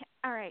 After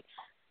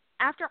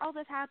all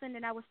this happened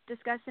and I was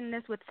discussing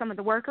this with some of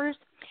the workers,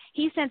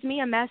 he sent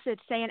me a message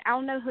saying, I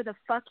don't know who the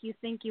fuck you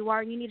think you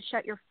are. You need to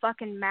shut your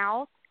fucking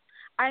mouth.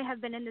 I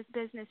have been in this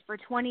business for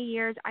 20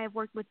 years. I have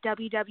worked with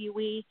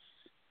WWE,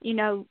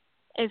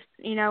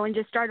 and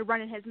just started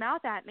running his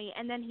mouth at me.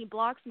 And then he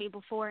blocks me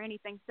before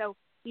anything. So,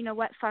 you know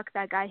what? Fuck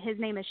that guy. His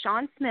name is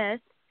Sean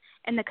Smith,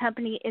 and the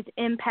company is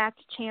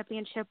Impact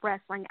Championship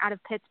Wrestling out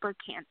of Pittsburgh,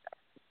 Kansas.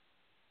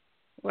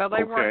 Well,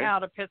 they weren't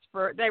out of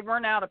Pittsburgh. They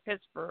weren't out of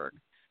Pittsburgh.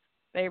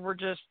 They were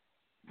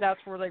that's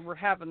where they were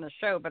having the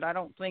show, but I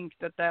don't think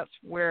that that's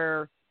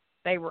where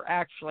they were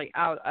actually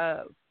out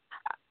of.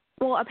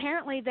 Well,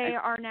 apparently they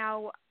are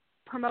now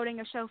promoting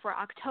a show for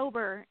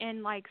October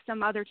in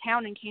some other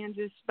town in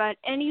Kansas, but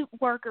any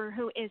worker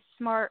who is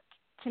smart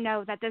to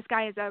know that this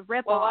guy is a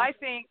ripoff. Well, I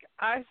think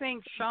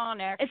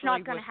Sean actually it's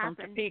not going to from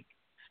happen. Topeka.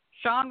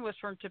 Sean was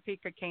from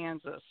Topeka,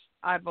 Kansas,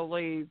 I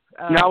believe.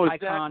 Now is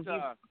Icon.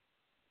 that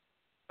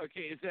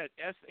okay? Is that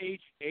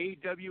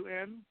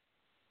SHAWN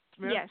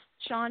Smith? Yes,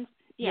 Sean.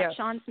 Yeah, yes.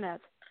 Sean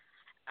Smith.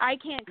 I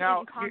can't get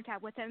in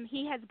contact with him.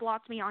 He has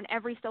blocked me on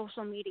every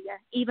social media,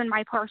 even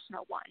my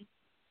personal one,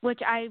 which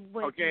I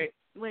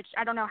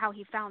don't know how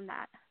he found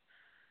that.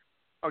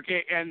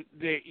 Okay, and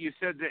you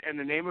said that, and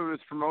the name of his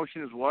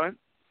promotion is what?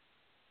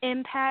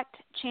 Impact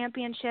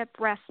Championship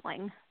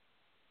Wrestling.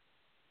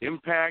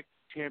 Impact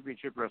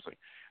Championship Wrestling.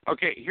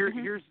 Okay,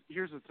 here's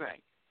the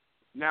thing.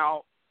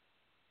 Now,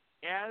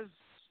 as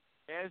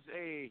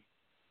I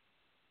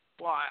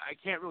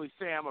can't really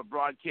say I'm a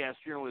broadcast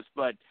journalist,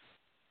 but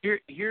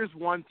here's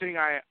one thing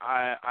I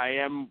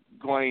am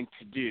going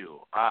to do.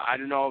 I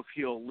don't know if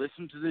he'll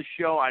listen to this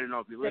show. I don't know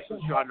if he listens to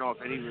the show. I don't know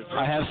if any of his...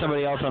 I have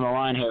somebody else on the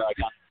line here.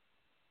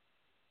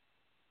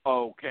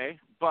 Okay,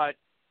 but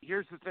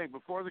here's the thing.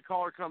 Before the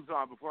caller comes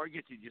on, before I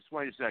get to you, just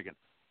wait a second.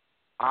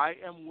 I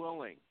am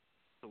willing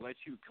to let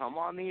you come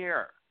on the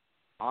air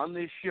on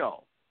this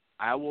show.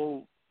 I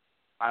will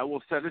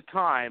set a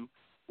time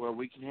where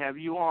we can have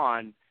you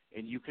on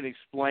and you can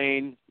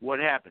explain what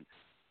happened.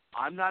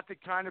 I'm not the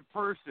kind of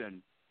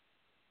person,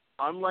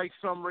 unlike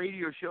some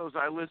radio shows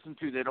I listen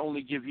to that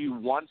only give you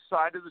one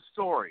side of the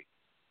story.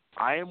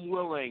 I am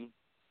willing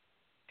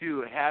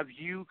to have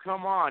you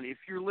come on if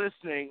you're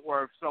listening,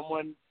 or if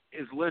someone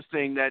is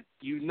listening that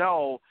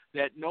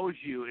that knows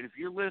you, and if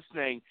you're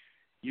listening,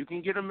 you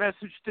can get a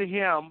message to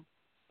him,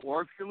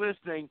 or if you're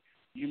listening,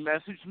 you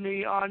message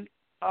me on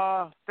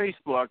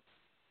Facebook.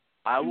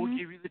 I will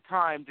give you the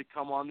time to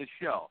come on the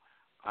show.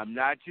 I'm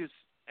not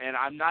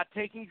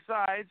taking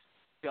sides.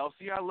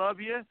 Kelsey, I love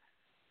you.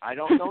 I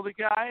don't know the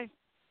guy,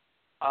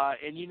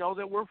 and you know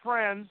that we're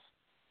friends,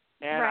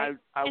 and right.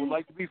 I would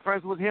like to be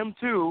friends with him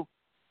too.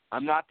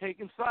 I'm not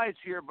taking sides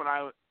here, but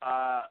I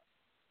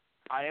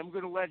am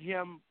going to let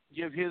him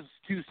give his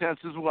 2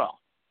 cents as well.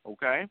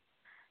 Okay.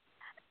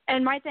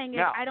 And my thing is,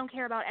 now, I don't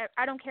care about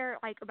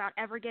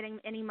ever getting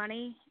any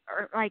money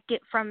or like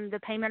get from the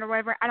payment or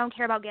whatever. I don't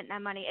care about getting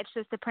that money. It's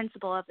just the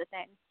principle of the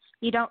thing.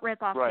 You don't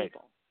rip off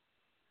people.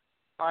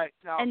 All right,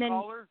 now and then,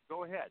 caller,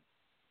 go ahead.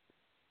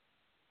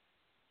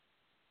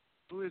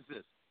 Who is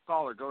this?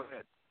 Caller, go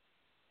ahead.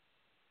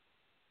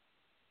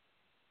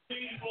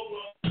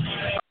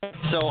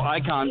 So,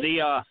 Icon,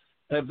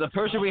 the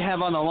person we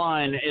have on the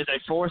line is a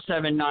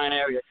 479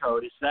 area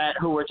code. Is that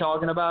who we're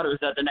talking about, or is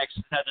that the next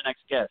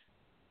guest?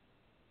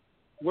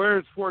 Where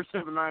is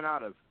 479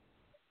 out of?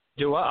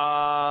 Do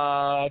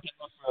I can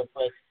look real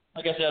quick.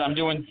 Like I said, I'm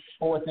doing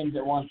 4 things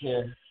at once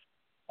here.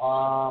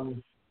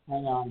 Hang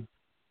on.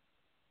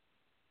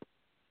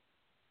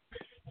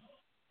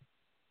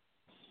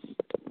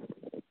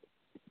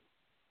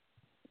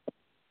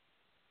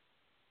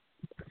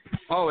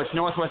 Oh, it's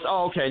Northwest.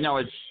 Oh, okay. No,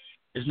 it's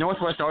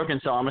Northwest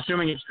Arkansas. I'm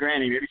assuming it's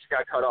Granny. Maybe she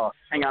got cut off.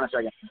 Hang on a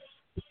second.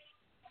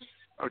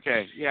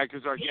 Okay. Yeah,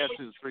 because our guest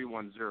is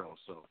 310.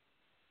 So.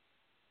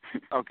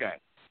 Okay.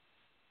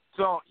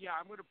 So yeah,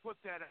 I'm going to put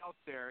that out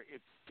there.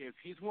 If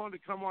he's willing to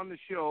come on the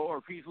show, or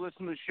if he's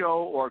listening to the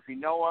show, or if you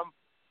know him,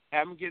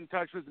 have him get in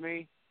touch with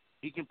me.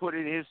 He can put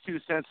in his 2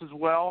 cents as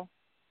well.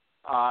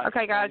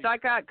 Okay, guys, I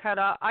got cut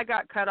off.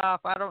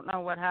 I don't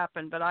know what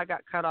happened, but I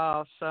got cut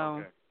off. So.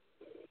 Okay.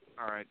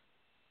 All right.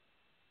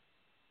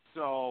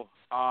 So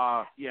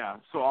yeah,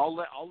 so I'll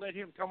let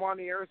him come on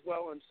the air as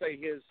well and say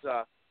his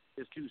 2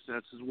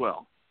 cents as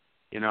well.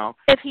 You know,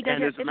 if he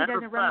doesn't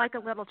run like a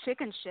little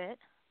chicken shit.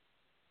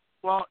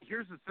 Well,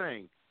 here's the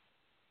thing.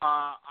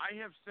 I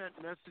have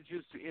sent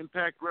messages to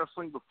Impact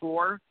Wrestling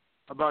before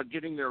about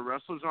getting their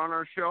wrestlers on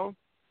our show.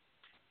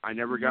 I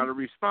never got a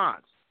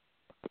response.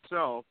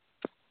 So,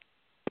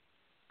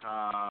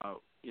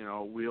 you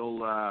know,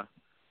 we'll. I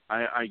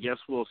guess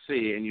we'll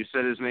see. And you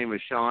said his name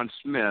is Sean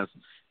Smith.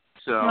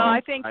 So well,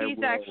 I think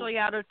he's actually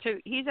out of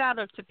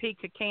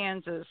Topeka,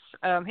 Kansas.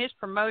 His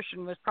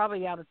promotion was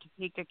probably out of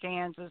Topeka,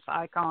 Kansas,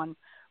 Icon,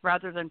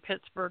 rather than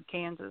Pittsburgh,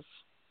 Kansas.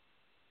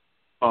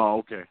 Oh,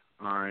 okay.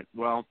 All right.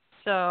 Well.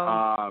 So.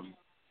 All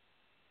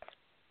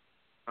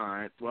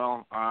right.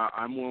 Well,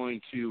 I'm willing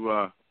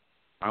to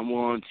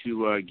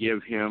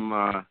give him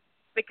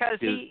because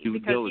his due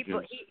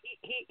diligence.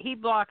 He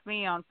blocked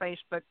me on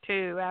Facebook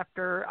too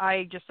after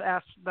I just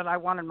asked that I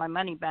wanted my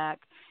money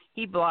back.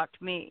 He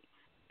blocked me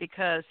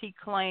because he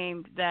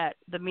claimed that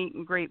the meet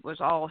and greet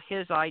was all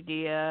his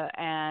idea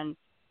and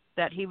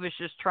that he was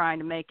just trying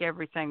to make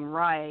everything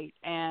right.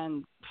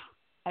 And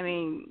I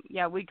mean,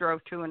 yeah, we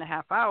drove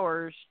 2.5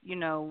 hours, you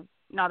know,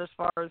 not as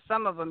far as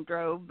some of them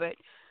drove, but,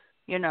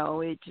 you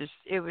know, it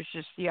was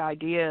just the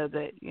idea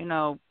that, you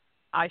know,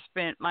 I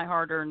spent my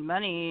hard-earned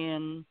money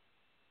and,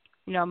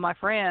 you know, my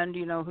friend,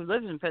 you know, who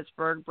lives in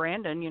Pittsburgh,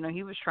 Brandon, you know,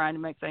 he was trying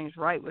to make things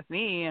right with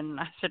me. And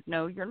I said,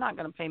 no, you're not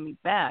going to pay me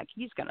back.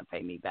 He's going to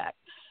pay me back.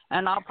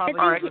 And I'll probably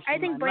I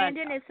think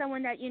Brandon is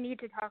someone that you need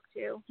to talk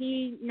to.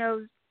 He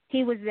knows.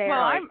 He was there.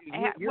 Well,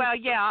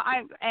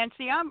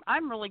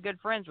 I'm really good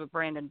friends with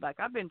Brandon Beck.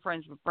 I've been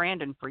friends with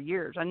Brandon for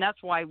years, and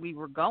that's why we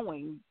were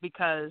going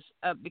because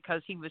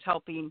he was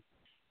helping.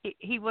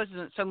 He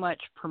wasn't so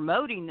much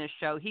promoting this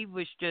show; he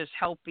was just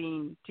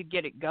helping to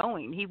get it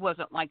going. He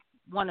wasn't like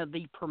one of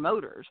the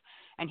promoters,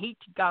 and he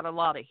got a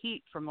lot of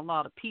heat from a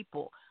lot of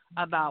people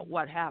about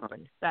what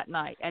happened that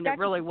night, and it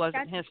really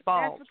wasn't his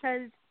fault. That's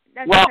because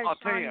I'll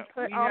tell Sean you,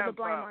 put all the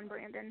blame on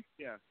Brandon.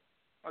 Yeah.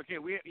 Okay,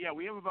 we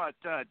have about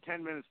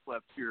 10 minutes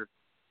left here.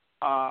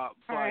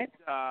 Right.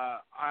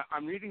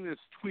 I'm reading this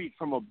tweet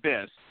from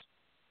Abyss,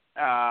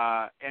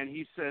 and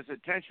he says,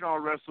 "Attention all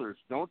wrestlers,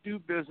 don't do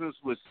business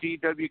with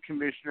CW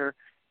Commissioner.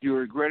 You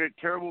regret it.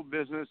 Terrible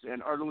business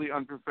and utterly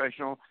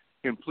unprofessional,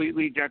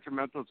 completely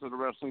detrimental to the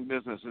wrestling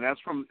business." And that's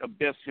from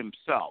Abyss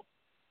himself.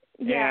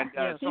 Yeah, and,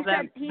 that was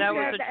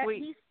a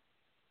tweet.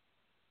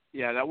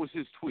 Yeah, that was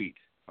his tweet.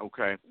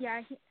 Okay.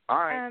 Yeah. All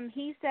right.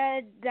 He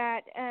said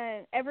that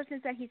ever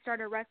since that he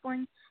started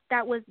wrestling,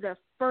 that was the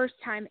first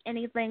time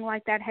anything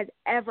like that has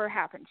ever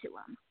happened to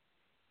him.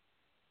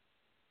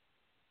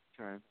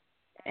 Okay.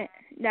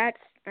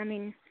 I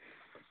mean,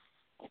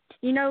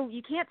 you know,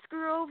 you can't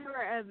screw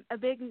over a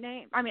big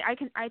name. I mean,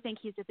 I think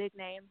he's a big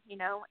name, you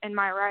know, am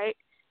I right?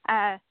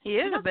 He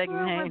is a big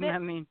name. I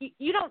mean,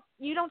 you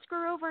don't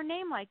screw over a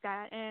name like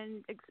that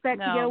and expect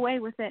to get away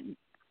with it.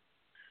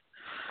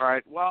 All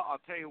right. Well, I'll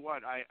tell you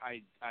what. I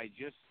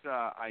just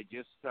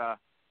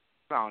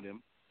found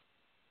him,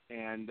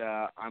 and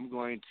I'm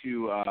going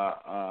to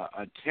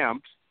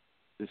attempt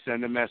to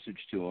send a message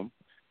to him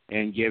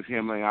and give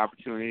him an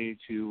opportunity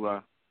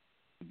to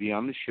be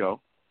on the show.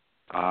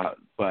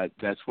 But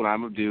that's what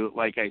I'm going to do.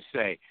 Like I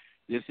say,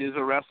 this is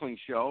a wrestling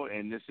show,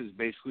 and this is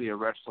basically a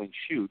wrestling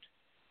shoot.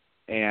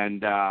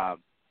 And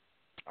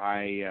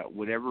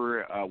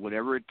whatever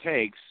it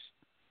takes,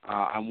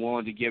 I'm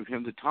willing to give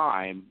him the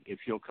time if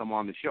he'll come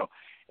on the show.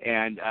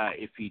 And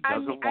if he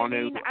doesn't want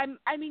to,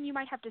 I mean, you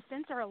might have to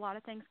censor a lot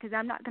of things because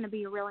I'm not going to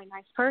be a really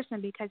nice person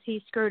because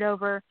he screwed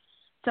over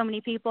so many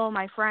people,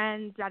 my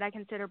friends that I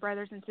consider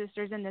brothers and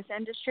sisters in this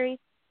industry.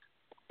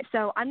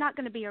 So I'm not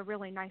going to be a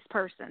really nice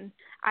person.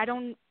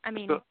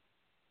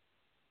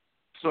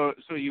 So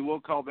you will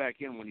call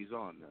back in when he's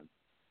on then?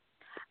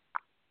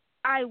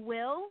 I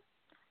will,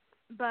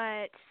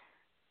 but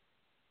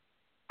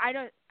I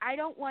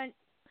don't want.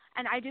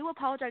 And I do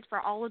apologize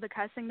for all of the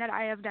cussing that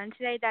I have done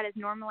today. That is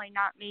normally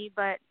not me,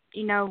 but,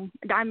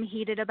 I'm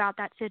heated about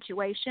that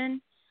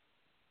situation.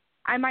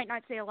 I might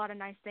not say a lot of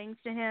nice things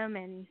to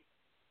him,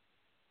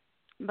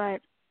 but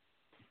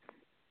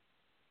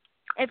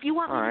if you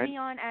want me to be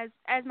on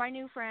as my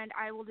new friend,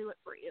 I will do it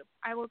for you.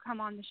 I will come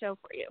on the show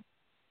for you.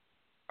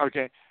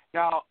 Okay.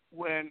 Now,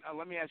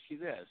 let me ask you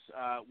this.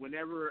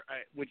 Whenever,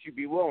 would you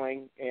be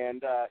willing,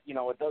 and,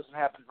 it doesn't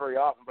happen very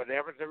often, but it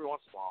happens every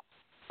once in a while,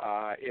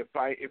 if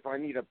I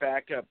need a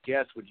backup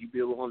guest, would you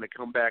be willing to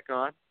come back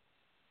on?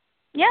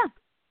 Yeah,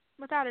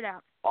 without a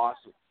doubt.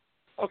 Awesome.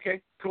 Okay,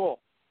 cool.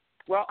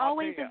 Well,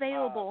 always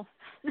available.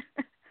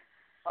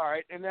 All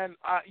right, and then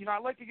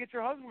I'd like to get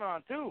your husband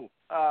on too.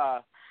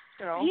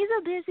 He's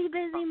a busy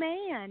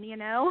man.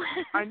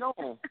 I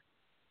know,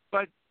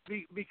 but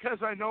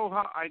because I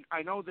know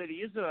I know that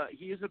he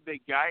is a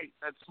big guy.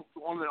 That's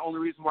the only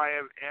reason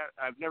why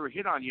I've never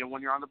hit on you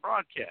when you're on the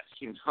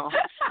broadcast.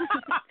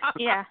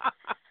 Yeah.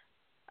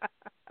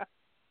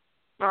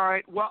 All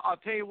right. Well, I'll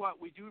tell you what.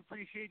 We do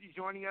appreciate you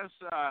joining us.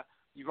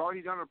 You've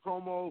already done a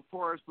promo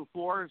for us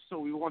before, so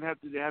we won't have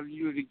to have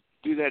you to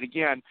do that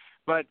again.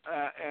 But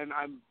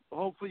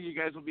hopefully you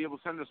guys will be able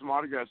to send us some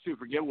autographs too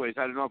for giveaways.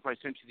 I don't know if I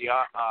sent you the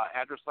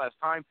address last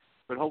time,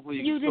 but hopefully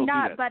you can still did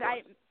not. Do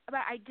that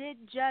but I did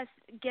just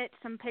get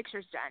some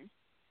pictures done,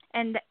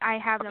 and I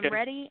have them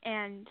ready,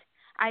 and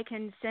I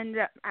can send.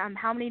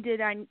 How many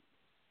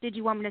did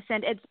you want me to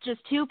send? It's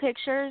just 2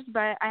 pictures,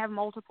 but I have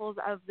multiples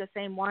of the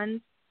same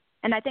ones.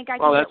 And I think I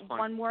can get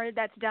one more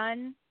that's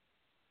done.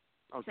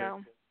 Okay.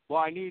 So. Well,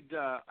 I need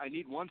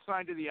 1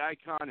 signed to the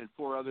icon and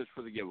 4 others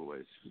for the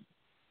giveaways.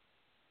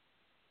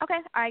 Okay,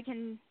 I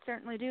can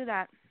certainly do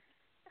that.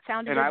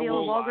 Found a deal at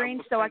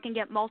Walgreens so I can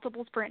get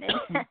multiples printed.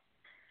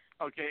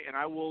 Okay, and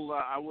I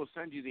will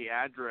send you the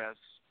address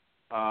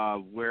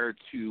where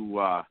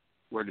to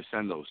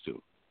send those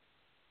to.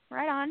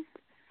 Right on.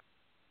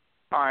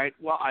 All right.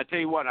 Well, I tell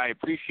you what, I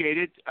appreciate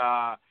it,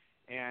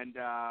 and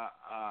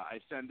I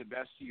send the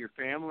best to your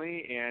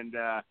family and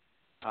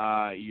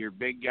your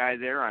big guy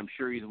there. I'm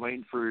sure he's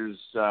waiting for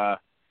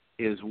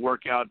his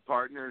workout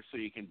partner so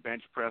you can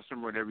bench press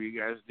him, whatever you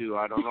guys do.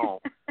 I don't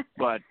know,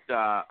 but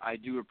I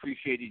do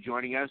appreciate you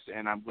joining us,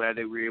 and I'm glad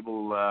that we were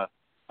able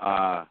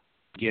to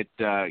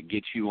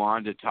get you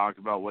on to talk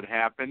about what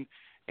happened.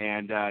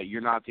 And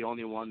you're not the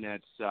only one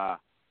that's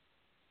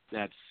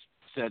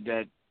said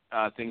that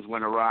things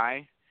went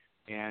awry.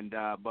 And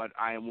but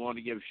I am willing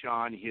to give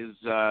Sean his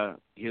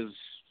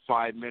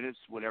 5 minutes,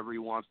 whatever he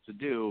wants to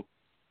do.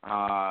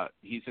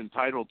 He's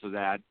entitled to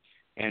that.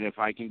 And if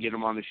I can get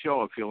him on the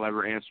show, if he'll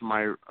ever answer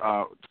my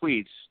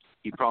tweets,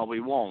 he probably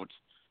won't.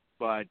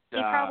 But he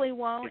probably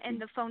won't. And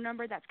the phone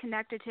number that's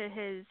connected to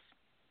his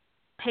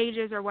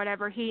pages or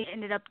whatever, he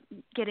ended up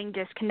getting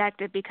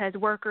disconnected because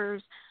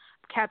workers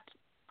kept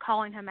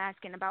calling him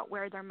asking about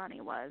where their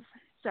money was.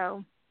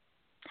 So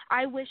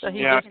I wish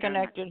he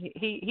disconnected.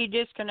 He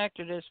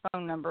disconnected his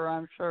phone number,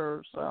 I'm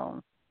sure.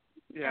 So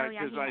yeah,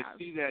 because I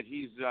see that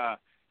he's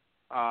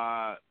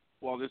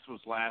well, this was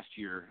last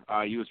year.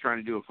 He was trying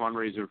to do a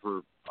fundraiser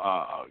for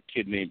a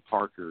kid named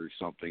Parker or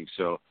something.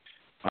 So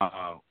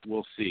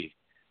we'll see.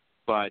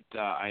 But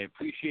I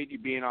appreciate you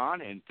being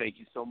on, and thank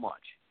you so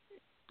much.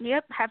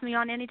 Yep, have me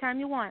on anytime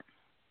you want.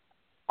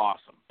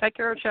 Awesome. Take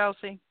care of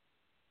Chelsea.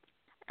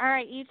 All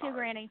right, you too,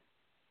 Granny.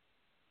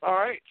 All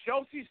right,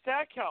 Chelsea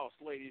Stackhouse,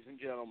 ladies and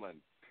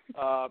gentlemen.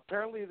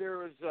 Apparently there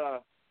was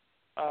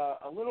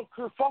a little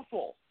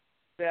kerfuffle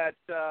that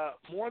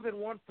more than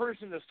one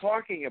person is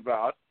talking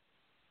about.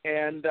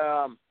 And,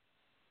 I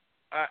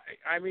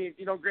mean,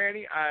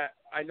 Granny,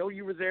 I know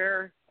you were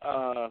there,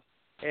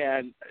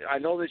 and I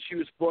know that she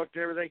was booked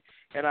and everything,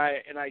 and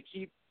I'm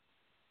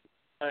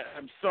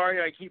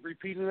sorry I keep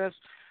repeating this,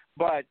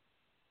 but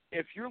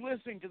if you're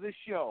listening to this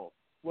show,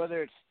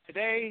 whether it's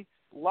today,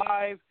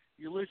 live,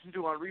 you listen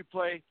to on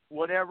replay,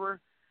 whatever,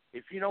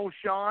 if you know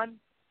Sean,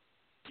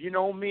 you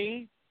know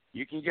me,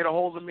 you can get a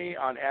hold of me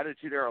on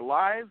Attitude Era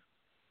Live.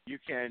 You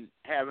can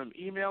have him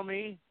email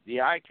me,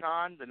 the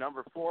icon, the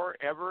number 4,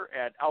 ever,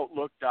 at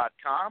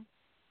outlook.com.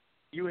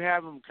 You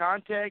have him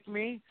contact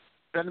me,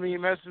 send me a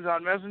message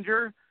on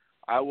Messenger.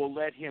 I will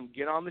let him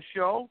get on the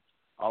show.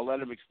 I'll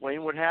let him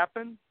explain what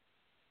happened.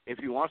 If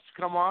he wants to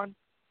come on,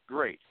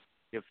 great.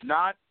 If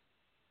not,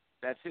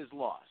 that's his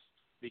loss.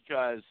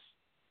 Because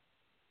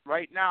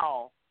right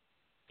now,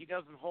 he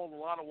doesn't hold a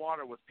lot of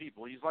water with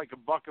people. He's like a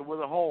bucket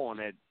with a hole in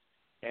it,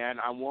 and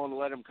I'm willing to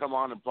let him come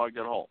on and plug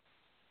that hole.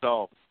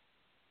 So,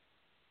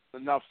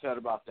 enough said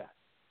about that.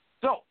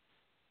 So,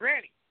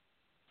 Granny.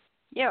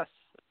 Yes.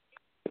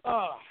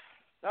 That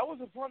was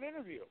a fun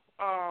interview.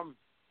 And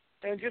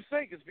just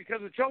think, it's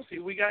because of Chelsea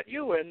we got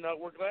you, and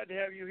we're glad to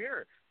have you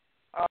here.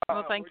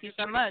 Well, thank you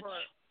so much.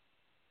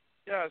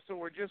 So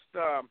we're just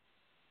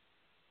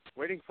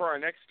waiting for our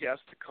next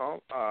guest to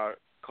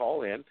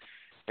call in,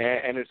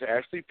 and it's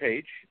Ashley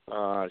Page.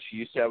 She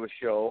used to have a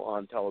show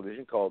on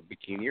television called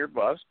Bikini or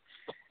Bust,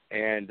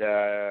 and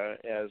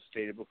as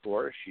stated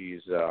before,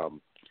 she's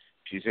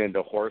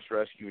into horse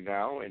rescue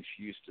now, and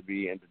she used to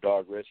be into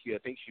dog rescue. I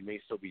think she may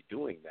still be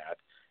doing that,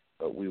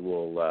 but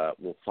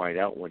we'll find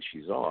out when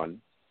she's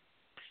on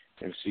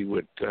and see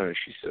what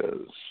she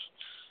says.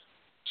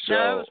 So,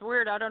 no, it was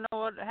weird. I don't know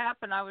what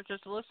happened. I was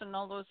just listening.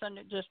 All of a sudden,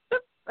 it just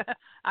boop,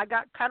 I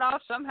got cut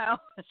off somehow.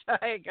 So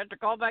I got to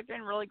call back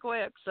in really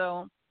quick.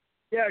 So.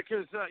 Yeah,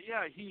 because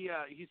he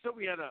said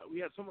we had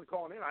someone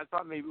calling in. I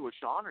thought maybe it was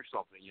Sean or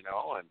something,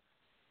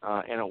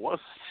 and it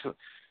wasn't.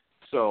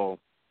 So,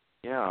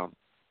 yeah.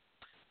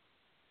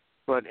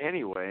 But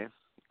anyway,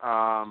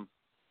 but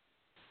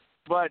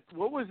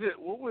what was it?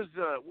 What was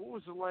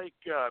it like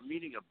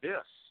meeting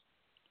Abyss?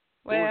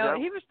 Well,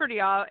 he was pretty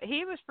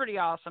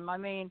awesome. I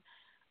mean,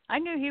 I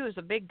knew he was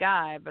a big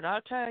guy, but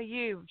I'll tell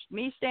you,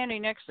 me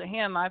standing next to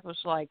him, I was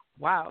like,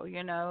 wow,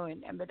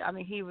 but I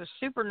mean, he was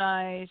super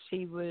nice.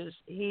 He was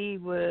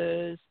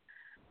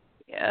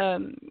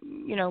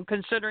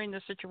considering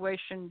the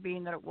situation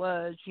being that it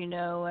was,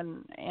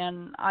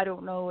 and I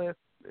don't know if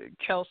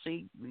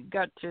Chelsea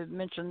got to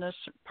mention this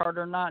part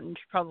or not, and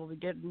she probably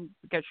didn't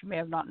because she may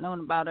have not known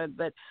about it,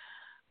 but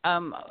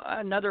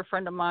another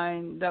friend of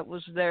mine that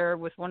was there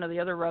with one of the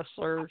other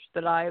wrestlers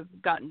that I've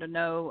gotten to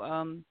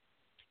know,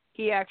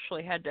 he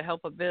actually had to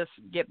help Abyss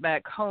get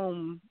back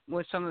home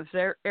with some of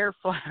their air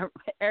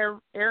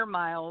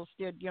miles,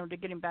 to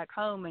get him back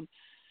home.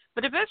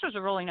 But Abyss was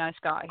a really nice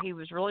guy. He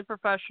was really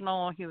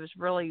professional. He was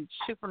really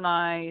super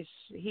nice.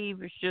 He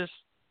was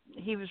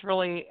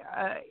really.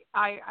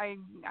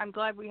 I'm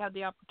glad we had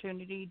the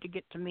opportunity to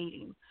get to meet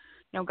him.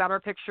 Got our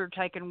picture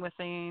taken with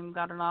him.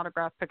 Got an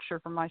autograph picture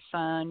for my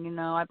son.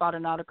 I bought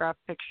an autograph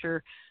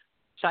picture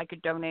so I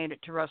could donate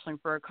it to Wrestling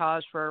for a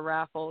Cause for a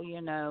raffle,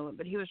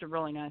 but he was a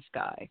really nice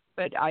guy.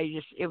 But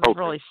it was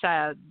really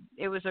sad.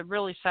 It was a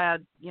really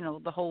sad,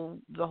 the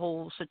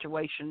whole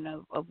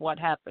situation of what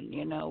happened,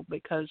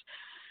 because,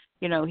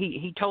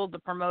 he told the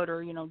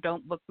promoter,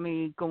 don't book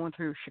me going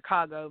through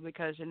Chicago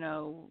because,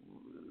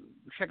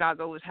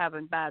 Chicago was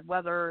having bad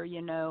weather,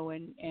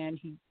 and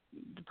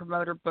the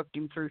promoter booked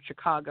him through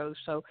Chicago.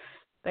 So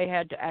they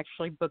had to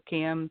actually book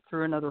him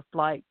through another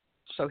flight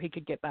so he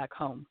could get back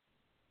home.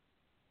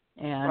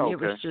 And it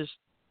was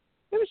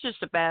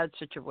just a bad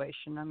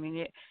situation. I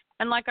mean,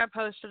 and like I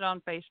posted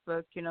on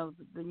Facebook,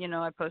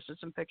 I posted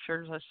some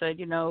pictures. I said,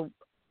 a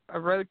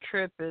road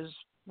trip is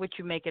what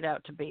you make it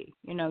out to be.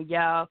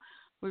 Yeah,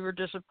 we were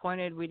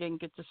disappointed we didn't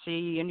get to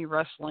see any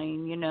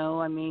wrestling.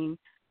 I mean,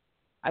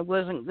 I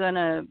wasn't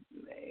gonna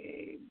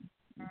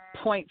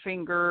point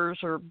fingers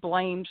or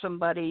blame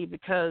somebody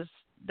because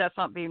that's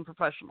not being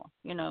professional.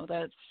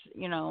 That's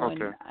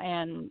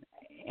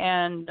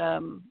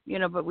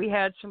but we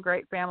had some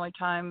great family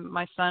time.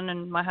 My son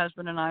and my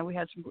husband and I, and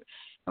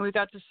we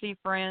got to see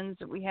friends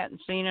that we hadn't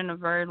seen in a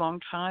very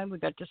long time. We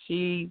got to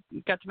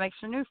make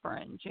some new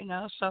friends,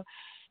 So,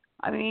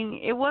 I mean,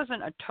 it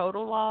wasn't a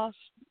total loss,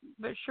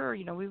 but sure,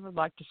 we would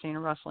like to see a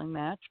wrestling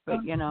match, but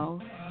All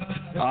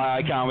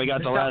right, Con, we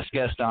got the last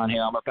guest on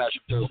here. I'm gonna pass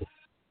it through.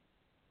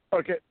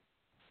 Okay.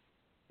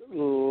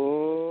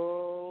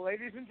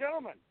 Ladies and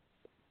gentlemen,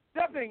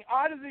 stepping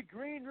out of the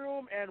green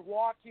room and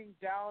walking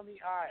down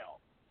the aisle,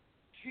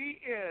 she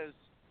is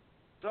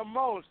the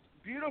most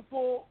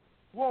beautiful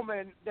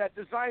woman that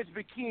designs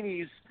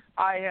bikinis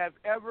I have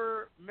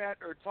ever met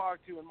or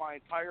talked to in my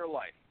entire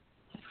life.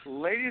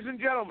 Ladies and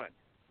gentlemen,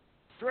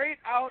 straight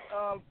out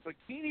of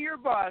Bikini or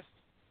Bust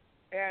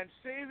and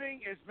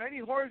saving as many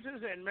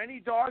horses and many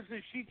dogs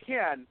as she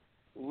can,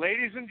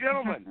 ladies and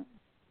gentlemen,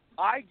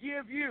 I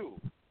give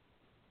you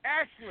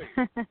Ashley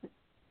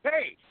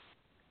Page.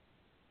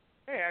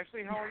 Hey,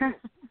 Ashley, how are you?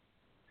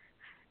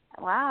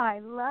 Wow, I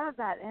love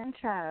that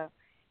intro.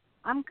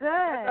 I'm good.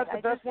 That's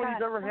the best one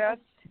you've ever had?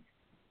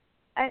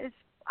 I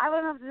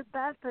don't know if it's the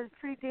best, but it's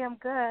pretty damn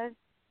good.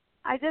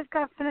 I just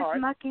got finished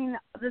mucking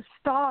the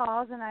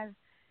stalls, and I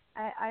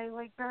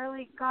like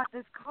barely got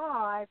this call.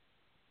 I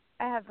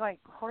have like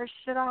horse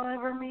shit all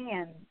over me,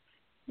 and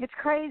it's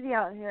crazy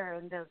out here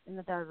in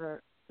the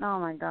desert. Oh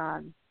my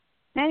God.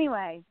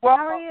 Anyway,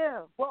 how are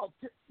you? Well,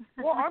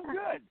 I'm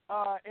good,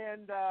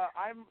 and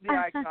I'm the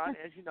icon,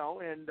 as you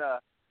know, and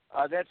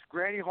that's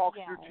Granny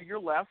Hulkster to your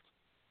left.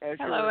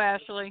 Hello,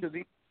 Ashley. As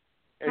you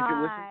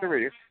listen to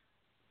radio.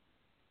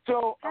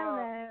 So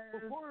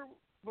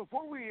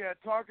before we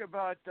talk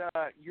about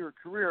your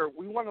career,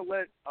 we want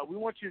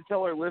you to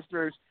tell our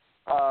listeners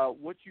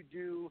what you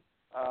do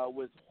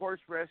with horse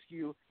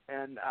rescue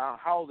and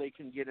how they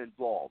can get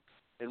involved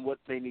and what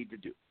they need to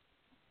do.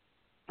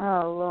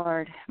 Oh,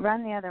 Lord.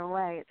 Run the other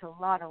way. It's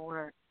a lot of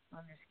work.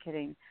 I'm just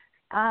kidding.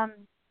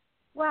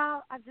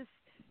 Well,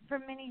 for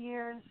many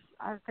years,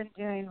 I've been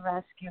doing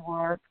rescue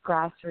work,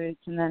 grassroots,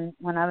 and then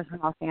when I was in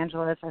Los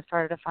Angeles, I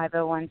started a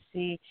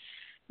 501c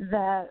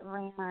that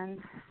ran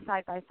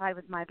side by side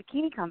with my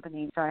bikini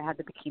company. So I had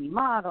the bikini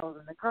models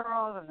and the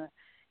girls and the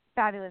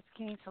fabulous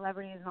bikini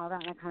celebrities and all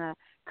that, and I kind of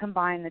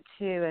combined the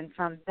two, and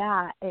from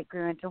that, it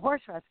grew into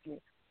horse rescue.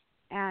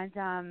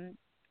 And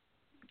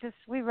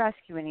we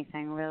rescue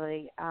anything,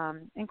 really,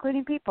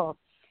 including people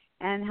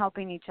and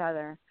helping each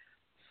other.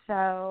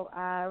 So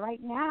right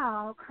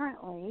now,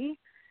 currently,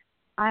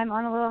 I'm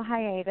on a little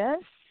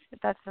hiatus, if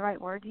that's the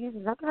right word to use.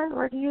 Is that the right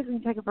word to use when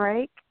you take a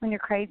break? When you're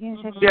crazy and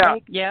you take a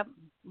break? Yep.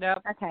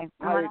 Okay,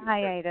 I'm on a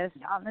hiatus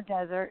out in the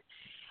desert.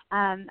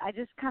 I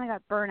just kind of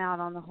got burnt out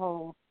on the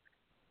whole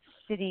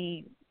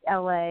city,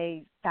 LA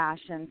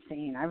fashion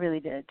scene. I really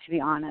did, to be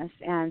honest.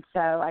 And so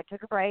I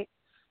took a break,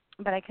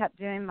 but I kept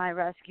doing my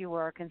rescue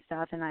work and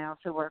stuff, and I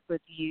also work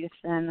with youth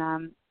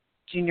and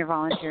junior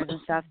volunteers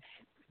and stuff.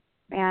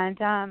 And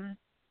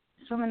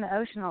swim in the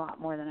ocean a lot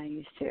more than I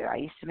used to. I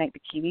used to make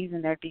bikinis,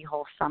 and there'd be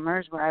whole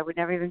summers where I would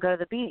never even go to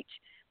the beach.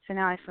 So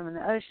now I swim in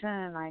the ocean,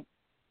 and I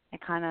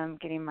kind of am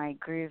getting my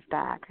groove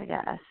back, I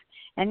guess.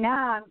 And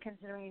now I'm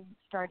considering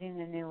starting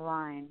a new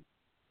line.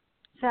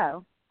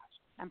 So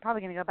I'm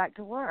probably going to go back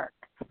to work.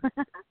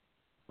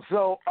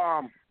 So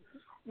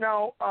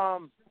now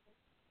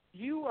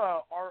you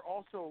are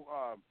also,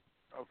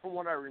 from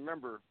what I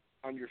remember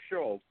on your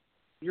show,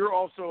 you're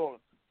also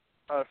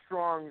a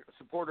strong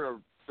supporter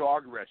of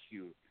dog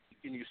rescue,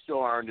 and you still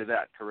are into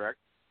that, correct?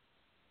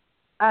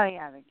 Oh,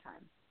 yeah, big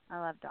time. I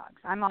love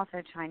dogs. I'm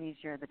also Chinese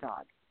Year of the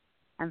Dog.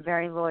 I'm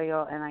very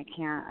loyal, and I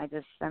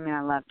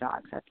love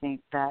dogs. I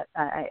think that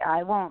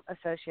I won't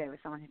associate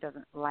with someone who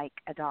doesn't like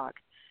a dog.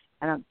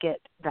 I don't get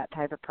that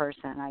type of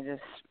person. I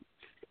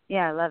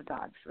love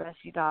dogs,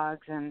 rescue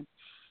dogs, and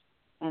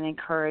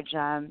encourage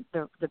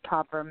the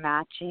proper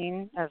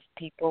matching of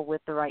people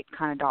with the right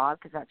kind of dog,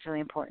 because that's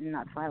really important.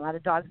 That's why a lot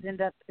of dogs end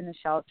up in the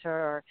shelter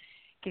or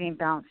getting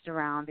bounced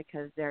around,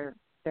 because they're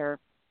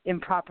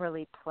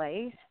improperly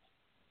placed.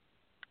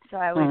 So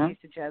I always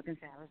used to joke and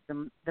say I was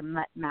the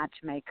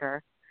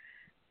matchmaker,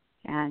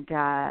 and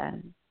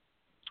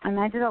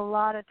I did a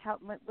lot of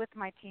with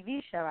my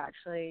TV show,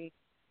 actually,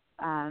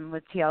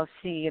 with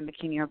TLC and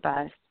Bikini or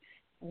Bust.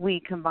 We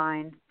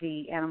combined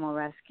the animal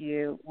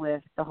rescue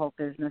with the whole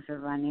business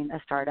of running a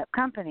startup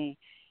company,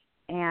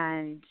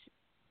 and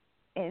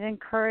it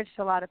encouraged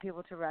a lot of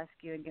people to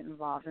rescue and get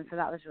involved, and so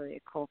that was really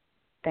a cool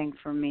thing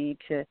for me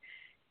to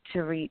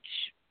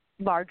reach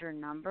larger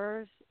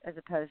numbers as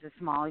opposed to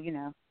small,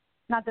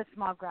 not that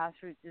small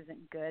grassroots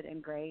isn't good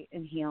and great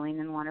and healing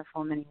and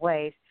wonderful in many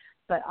ways,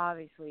 but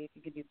obviously if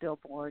you could do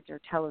billboards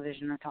or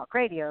television or talk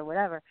radio or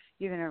whatever,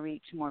 you're going to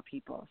reach more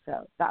people.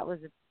 So that's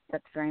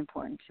very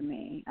important to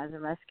me as a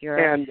rescuer,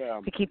 and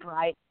to keep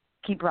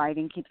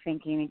writing, keep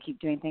thinking, and keep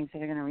doing things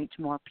that are going to reach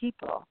more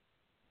people.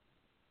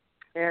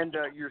 And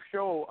your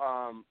show,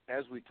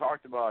 as we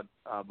talked about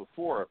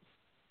before,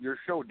 your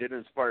show did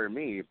inspire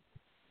me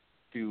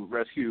to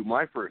rescue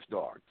my first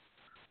dog,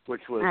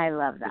 which was I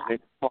love that.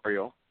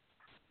 Mario,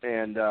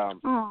 and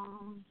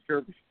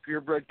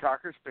purebred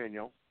Cocker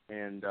Spaniel,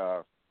 and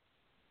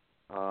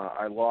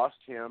I lost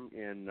him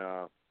in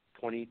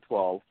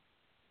 2012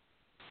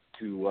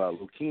 to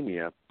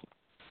leukemia,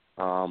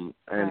 and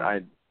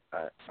I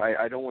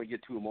don't want to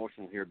get too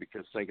emotional here,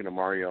 because thinking of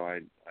Mario,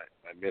 I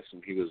miss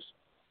him.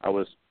 I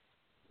was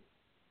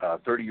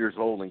 30 years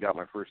old and got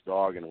my first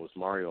dog, and it was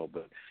Mario,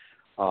 but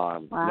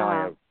now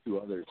I have two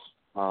others.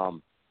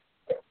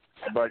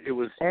 But it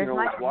was,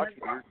 watching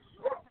you.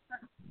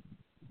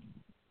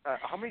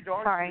 How many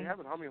dogs do you have,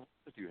 and how many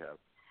horses do you have?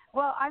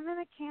 Well, I'm in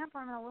a camper.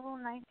 I'm in a little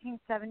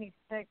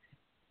 1976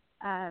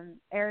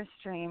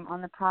 Airstream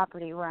on the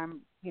property where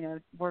I'm,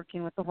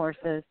 working with the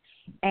horses.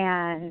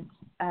 And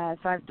so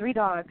I have 3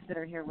 dogs that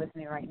are here with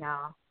me right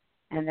now,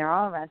 and they're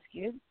all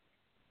rescued.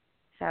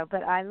 So,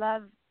 but I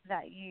love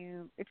that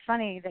it's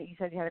funny that you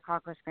said you had a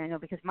Cocker Spaniel,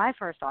 because my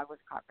first dog was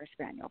a Cocker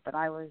Spaniel, but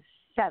I was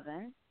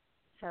 7.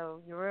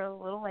 So you were a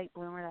little late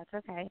bloomer.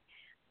 That's okay.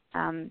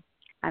 I'm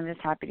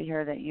just happy to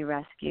hear that you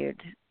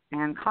rescued.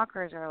 And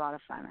Cockers are a lot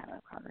of fun. I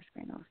love Cocker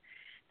Spaniels.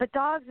 But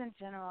dogs in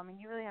general,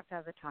 you really have to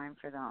have the time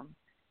for them.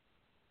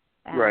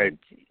 And, right.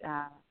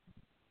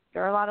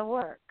 They're a lot of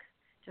work,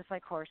 just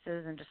like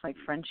horses and just like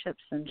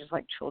friendships and just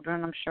like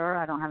children, I'm sure.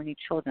 I don't have any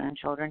human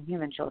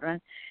children.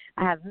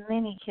 I have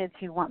many kids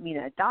who want me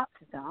to adopt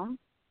them,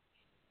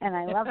 and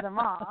I love them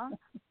all.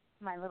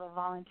 My little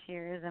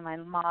volunteers and my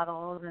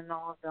models and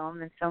all of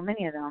them, and so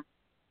many of them.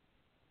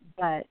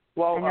 But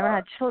I never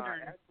had children.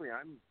 Actually,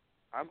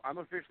 I'm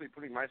officially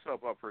putting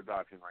myself up for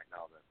adoption right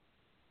now.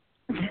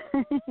 Then.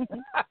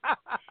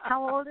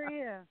 How old are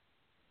you?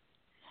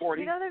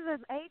 40. There's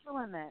an age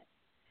limit.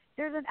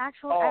 There's an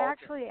actual. I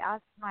actually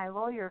asked my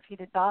lawyer if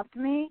he'd adopt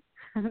me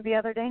the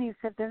other day, and he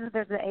said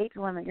there's an age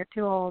limit. You're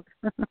too old.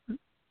 Well,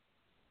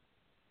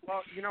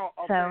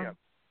 I'll tell you.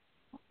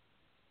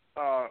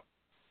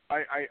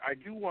 I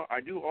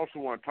do also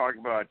want to talk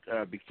about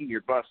Bikini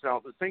or Bust.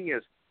 Now the thing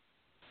is,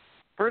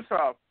 first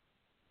off,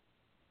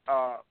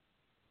 how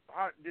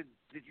did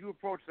you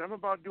approach them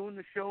about doing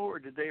the show, or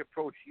did they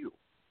approach you?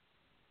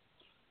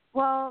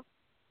 Well,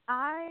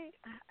 I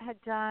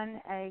had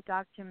done a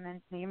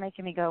documentary. You're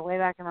making me go way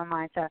back in my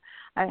mind. So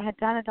I had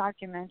done a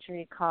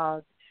documentary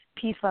called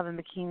Peace, Love, and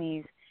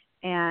Bikinis,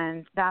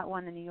 and that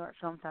won the New York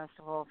Film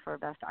Festival for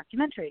Best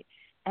Documentary.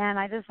 And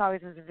I just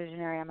always was a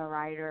visionary. I'm a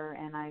writer,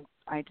 and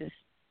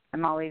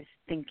I'm always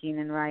thinking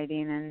and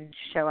writing and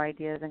show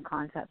ideas and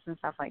concepts and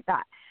stuff like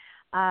that.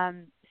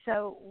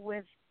 So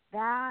with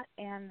that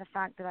and the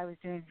fact that I was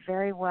doing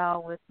very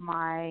well with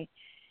my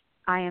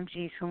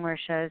IMG swimwear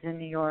shows in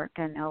New York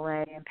and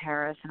LA and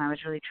Paris, and I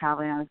was really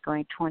traveling. I was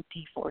going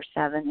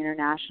 24/7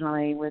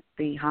 internationally with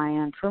the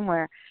high-end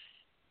swimwear.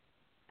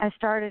 I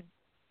started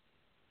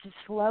to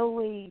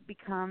slowly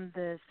become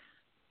this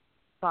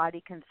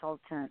body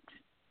consultant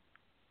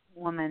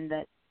woman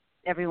that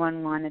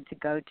everyone wanted to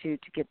go to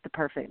get the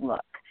perfect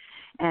look.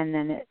 And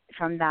then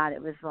from that,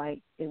 it was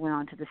like it went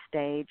on to the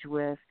stage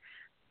with,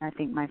 I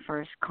think my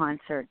first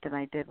concert that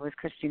I did was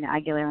Christina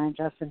Aguilera and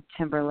Justin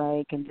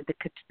Timberlake, and did the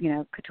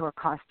couture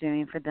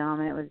costuming for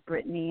them, and it was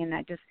Britney, and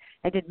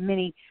I did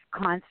many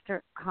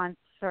concert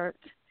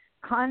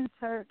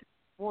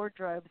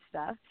wardrobe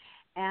stuff,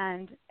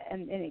 and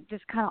it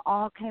just kind of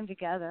all came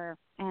together,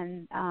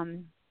 and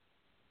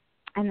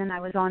then I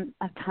was on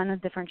a ton of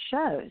different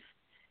shows.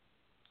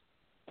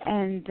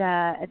 And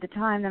at the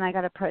time, then I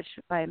got approached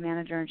by a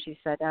manager, and she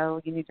said, "Oh,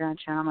 you need your own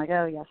show." I'm like,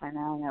 "Oh, yes, I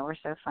know. We're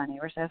so funny.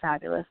 We're so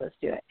fabulous. Let's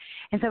do it."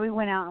 And so we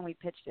went out and we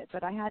pitched it.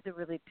 But I had to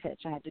really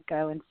pitch. I had to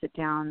go and sit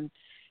down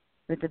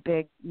with the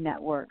big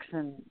networks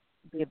and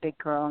be a big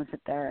girl and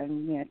sit there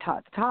and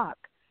talk.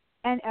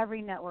 And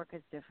every network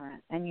is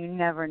different, and you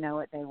never know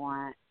what they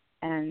want.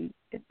 And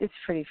it's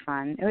pretty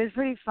fun. It was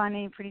pretty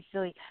funny, pretty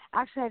silly.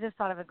 Actually, I just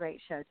thought of a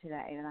great show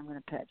today that I'm going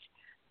to pitch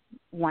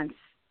once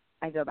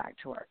I go back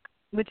to work,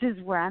 which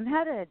is where I'm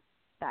headed,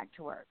 back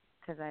to work,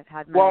 because I've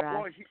had my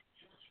rest.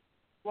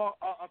 Well,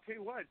 I'll tell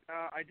you what.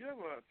 I do have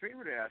a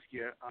favor to ask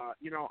you.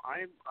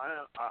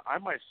 I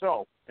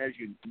myself, as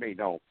you may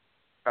know,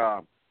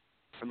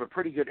 I'm a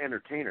pretty good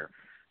entertainer.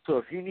 So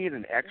if you need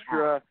an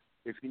extra,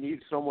 if you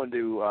need someone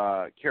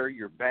to carry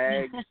your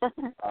bags,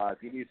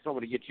 if you need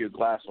someone to get you a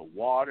glass of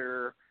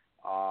water,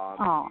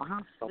 how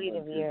sweet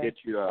of you. Get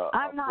you a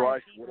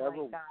brush,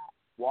 whatever, like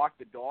walk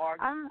the dog,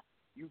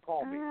 you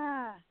call me.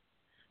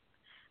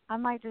 I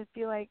might just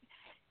be like,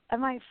 I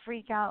might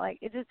freak out. Like,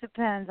 it just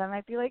depends. I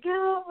might be like,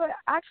 but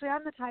actually,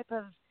 I'm the type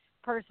of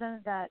person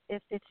that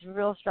if it's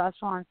real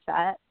stressful on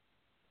set,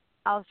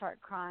 I'll start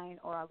crying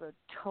or I'll go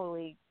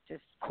totally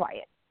just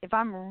quiet. If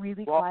I'm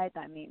really quiet,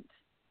 that means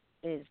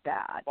it is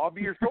bad. I'll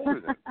be your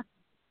shoulder then.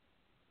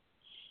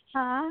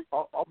 Huh?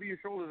 I'll be your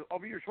shoulder. I'll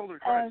be your shoulder.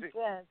 Oh,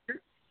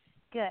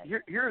 good.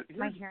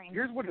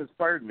 Here's what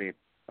inspired me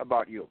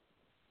about you,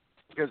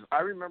 because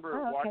I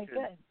remember watching.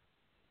 Good.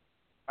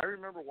 I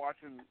remember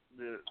watching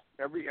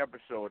every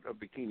episode of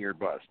Bikini or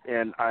Bust,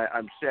 and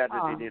I'm sad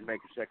that they didn't make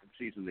a second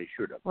season. They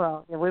should have.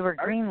 Well, we were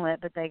greenlit,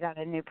 but they got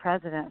a new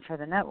president for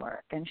the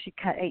network, and she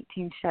cut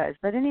 18 shows.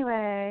 But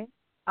anyway,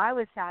 I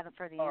was sad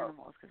for the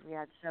animals because we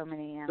had so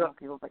many animal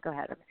people. But go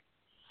ahead.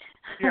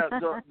 Yeah,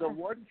 the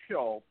one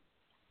show.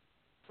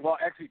 Well,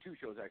 actually, two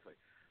shows. Actually,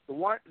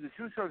 the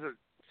two shows that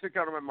stick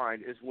out in my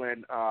mind is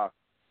when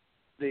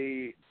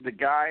the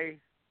guy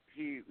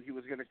he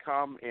was going to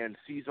come and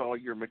seize all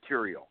your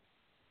material.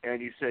 And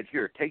you said,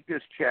 "Here, take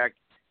this check,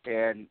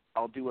 and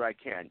I'll do what I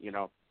can."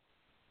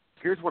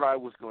 Here's what I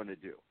was going to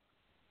do.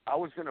 I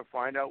was going to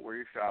find out where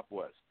your shop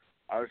was.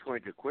 I was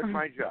going to quit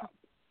my job.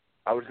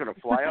 I was going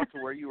to fly out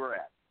to where you were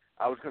at.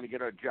 I was going to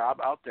get a job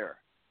out there,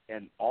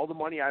 and all the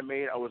money I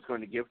made, I was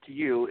going to give to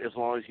you as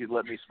long as you'd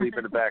let me sleep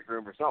in the back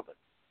room or something.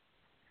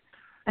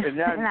 And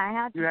then and I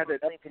had to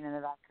sleeping in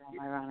the back room,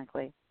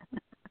 ironically.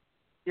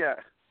 Yeah,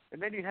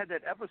 and then you had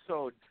that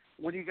episode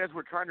when you guys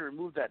were trying to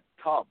remove that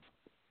tub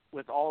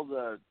with all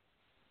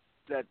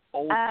that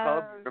old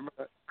tub. Remember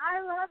that?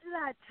 I loved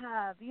that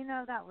tub.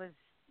 That was,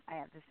 I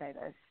have to say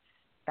this,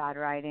 bad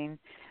writing.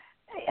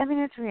 I mean,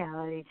 it's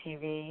reality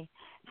TV.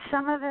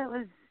 Some of it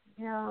was,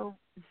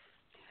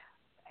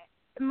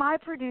 my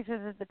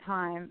producers at the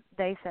time,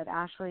 they said,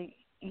 "Ashley,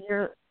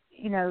 they're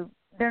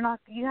not,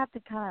 you have to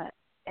kind of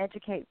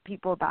educate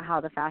people about how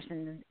the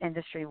fashion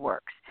industry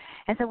works."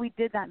 And so we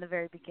did that in the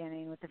very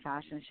beginning with the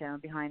fashion show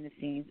and behind the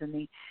scenes and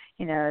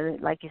the,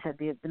 like you said,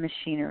 the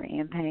machinery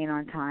and paying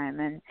on time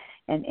and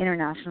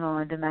international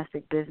and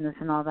domestic business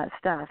and all that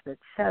stuff that's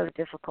so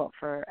difficult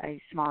for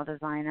a small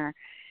designer.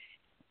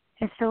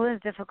 It still is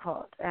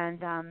difficult and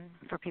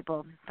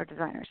for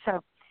designers.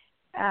 So,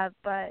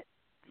 but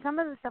some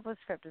of the stuff was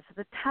scripted. So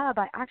the tub,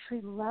 I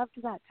actually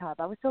loved that tub.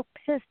 I was so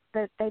pissed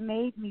that they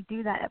made me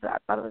do that. I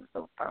thought it was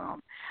so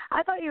dumb.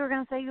 I thought you were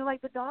going to say you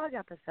liked the dog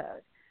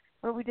episode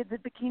where we did the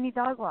bikini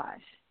dog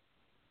wash.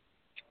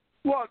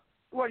 Well,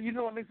 let me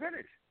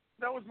finish.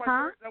 That was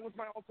my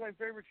all-time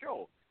favorite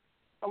show.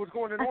 I was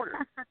going in order,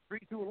 3,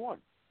 2, and 1.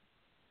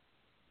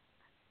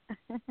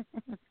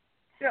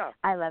 Yeah.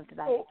 I loved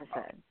that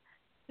episode.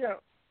 Yeah.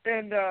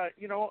 And,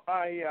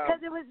 because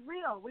it was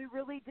real. We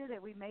really did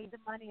it. We made the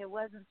money. It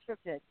wasn't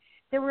scripted.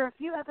 There were a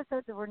few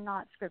episodes that were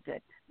not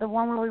scripted. The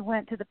one where we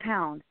went to the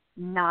pound,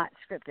 not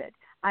scripted.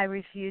 I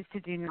refused to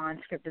do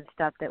non-scripted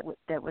stuff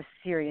that was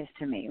serious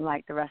to me,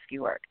 like the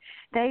rescue work.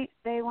 They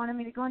wanted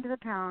me to go into the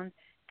pound,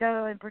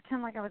 go and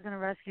pretend like I was going to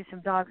rescue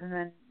some dogs,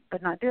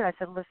 but not do it. I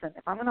said, listen,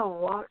 if I'm going to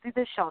walk through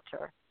this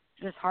shelter,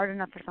 it's just hard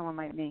enough for someone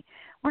like me,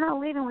 we're not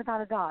leaving without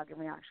a dog. And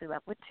we actually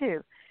left with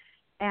 2.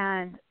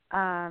 And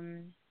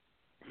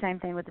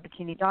same thing with the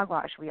Bikini Dog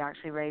Wash. We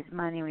actually raised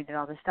money. We did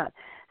all this stuff.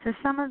 So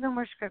some of them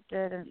were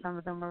scripted and some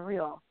of them were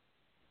real.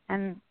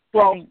 And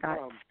I think that's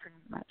pretty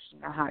much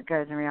how it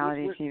goes in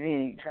reality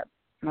TV, except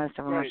most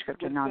of them are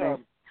scripted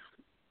nowadays.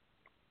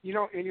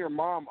 And your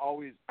mom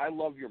always, I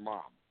love your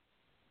mom.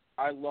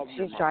 I love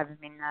your mom. She's driving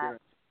me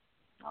nuts.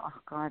 Oh,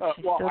 God,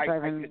 she's still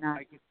driving me nuts.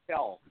 I can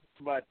tell.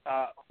 But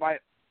my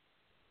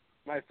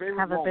favorite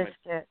Have moment. A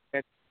biscuit.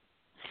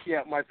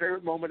 My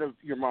favorite moment of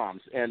your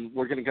mom's, and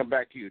we're going to come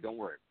back to you, don't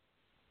worry.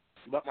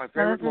 But my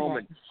favorite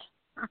moment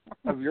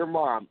of your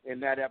mom in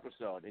that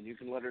episode, and you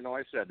can let her know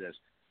I said this,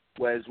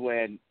 was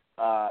when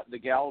the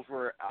gals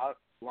were out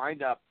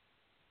lined up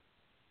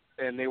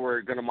and they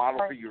were going to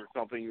model for you or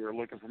something. You were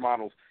looking for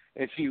models,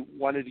 and she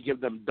wanted to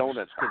give them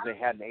donuts because they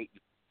hadn't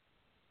eaten.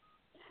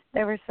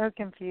 They were so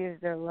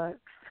confused, their looks.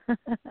 I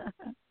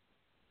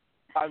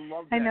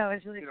love that. I know, it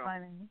was really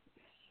funny.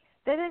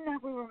 They didn't know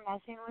if we were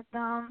messing with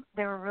them.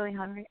 They were really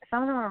hungry.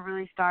 Some of them were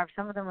really starved.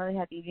 Some of them really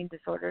had eating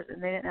disorders,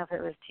 and they didn't know if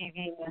it was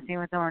TV messing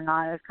with them or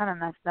not. It was kind of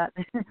messed up,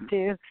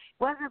 too. It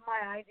wasn't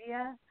my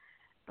idea,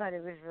 but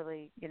it was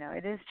really,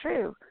 it is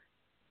true.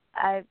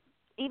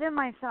 Even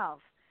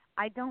myself,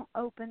 I don't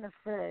open the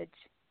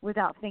fridge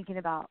without thinking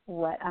about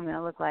what I'm going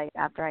to look like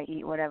after I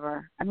eat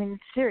whatever. I mean,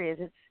 it's serious.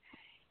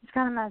 It's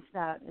kind of messed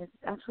up.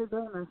 It's actually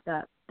really messed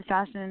up. The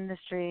fashion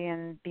industry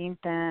and being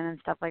thin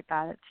and stuff like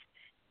that,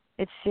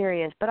 it's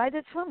serious. But I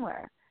did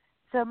swimwear.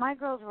 So my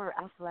girls were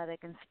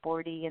athletic and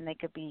sporty, and they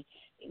could be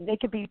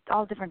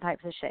all different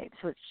types of shapes,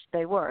 which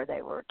they were.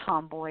 They were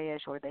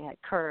tomboyish or they had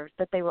curves,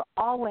 but they were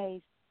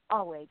always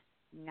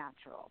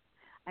natural.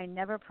 I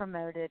never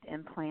promoted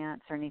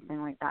implants or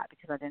anything like that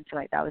because I didn't feel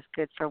like that was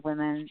good for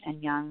women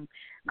and young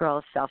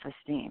girls'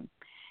 self-esteem,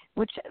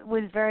 which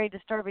was very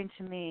disturbing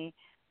to me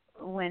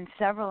when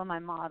several of my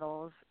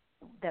models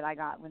that I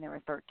got when they were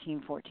 13,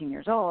 14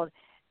 years old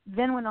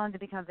then went on to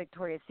become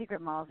Victoria's Secret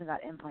models and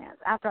got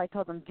implants. After I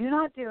told them, do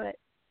not do it,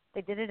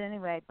 they did it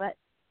anyway, but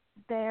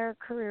their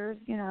careers,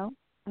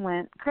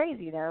 went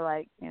crazy. They're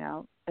like,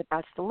 but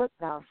that's the look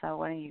now, so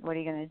what are you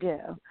going to do?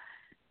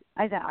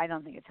 I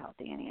don't think it's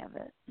healthy, any of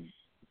it.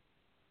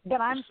 But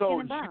I'm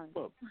skin and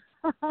bones.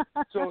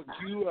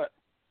 You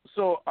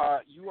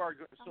are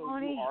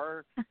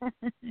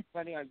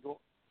planning on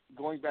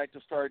going back to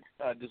start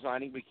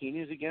designing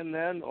bikinis again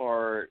then,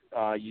 or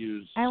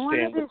you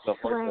stand with the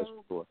horse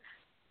store?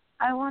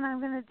 I'm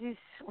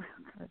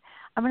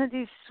gonna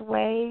do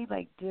suede,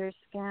 like deer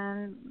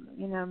skin,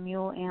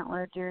 mule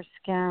antler deer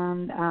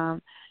skin,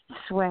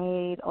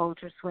 suede,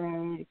 ultra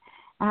suede.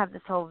 I have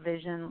this whole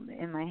vision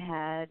in my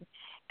head,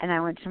 and I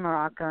went to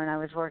Morocco and I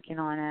was working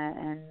on it,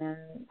 and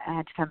then I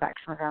had to come back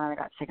to my grandmother. I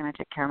got sick, and I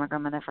took care of my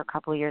grandmother for a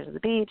couple of years at the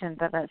beach, and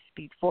that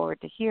speed forward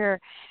to here.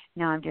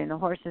 Now I'm doing the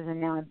horses, and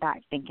now I'm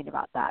back thinking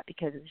about that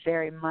because it's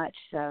very much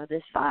so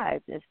this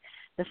vibe,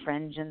 the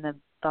fringe and the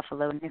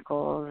buffalo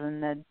nickels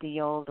and the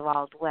old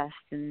Wild West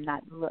and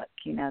that look,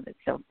 that's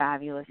so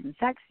fabulous and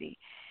sexy.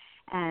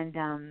 And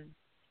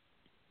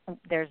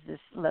there's this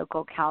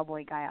local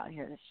cowboy guy out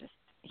here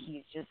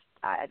he's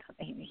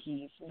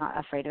not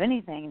afraid of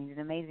anything. He's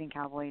an amazing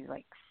cowboy. He's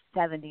like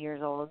 70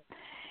 years old,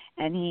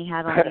 and he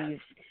had on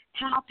these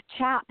top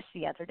chaps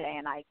the other day,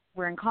 and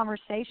we're in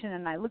conversation,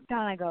 and I look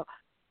down and I go,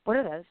 what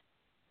are those?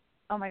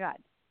 Oh my God,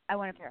 I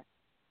want a pair,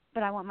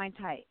 but I want mine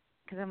tight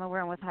because I'm going to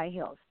wear them with high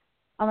heels.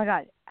 Oh my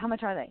God, how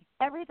much are they?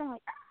 Everything,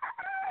 like,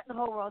 the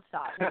whole world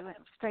stopped. We went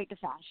straight to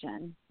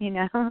fashion,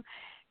 So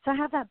I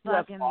have that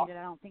bug in me that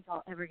I don't think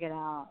I'll ever get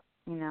out,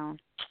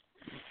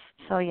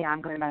 So yeah,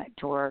 I'm going back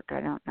to work.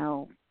 I don't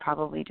know,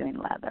 probably doing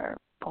leather,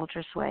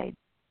 ultra suede,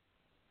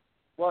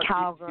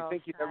 cowgirl do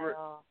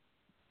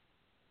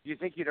you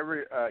think you'd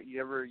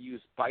ever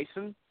use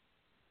bison?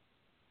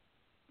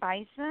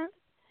 Bison?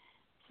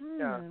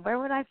 Yeah. Where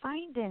would I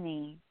find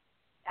any?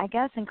 I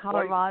guess in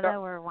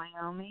Colorado or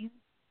Wyoming.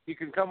 You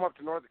can come up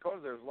to North Dakota.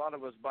 There's a lot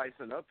of us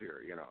bison up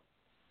here,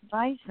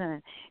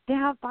 Bison. They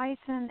have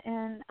bison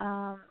in,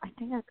 I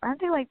think,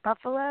 aren't they like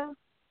buffalo?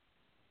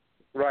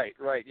 Right,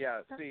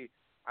 yeah. See,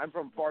 I'm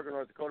from Fargo,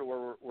 North Dakota,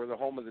 where we're the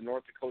home of the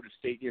North Dakota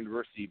State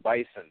University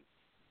Bison.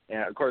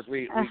 And, of course,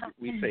 we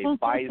say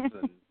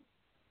bison,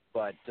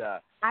 but...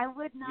 I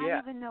would not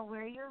even know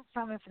where you're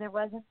from if there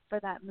wasn't for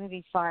that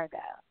movie Fargo.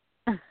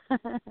 I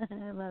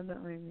love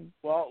that movie.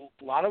 Well,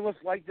 a lot of us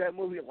liked that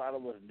movie, a lot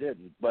of us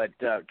didn't, but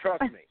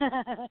trust me.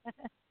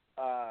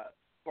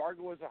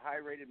 Fargo was a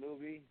high-rated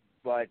movie,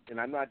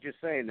 and I'm not just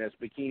saying this,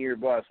 Bikini or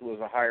Bust was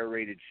a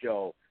higher-rated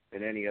show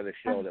than any other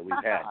show that we've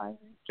had.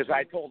 Because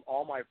I told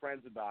all my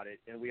friends about it,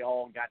 and we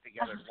all got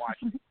together and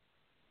watched it.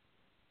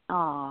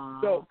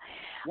 Aww. So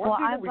one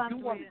thing that we I'd do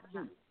love want to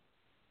to do.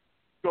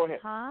 Go ahead.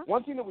 Huh?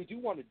 One thing that we do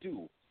want to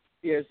do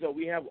is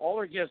we have all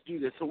our guests do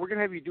this. So we're going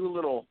to have you do a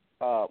little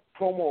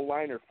promo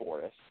liner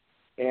for us.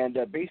 And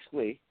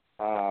basically,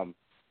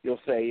 you'll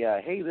say,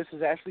 hey, this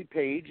is Ashley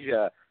Page.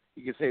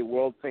 You can say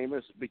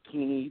world-famous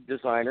bikini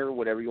designer,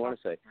 whatever you want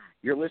to say.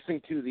 You're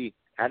listening to the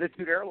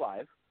Attitude Era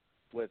Live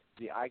with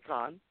the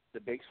Icon, the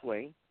Big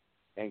Swing,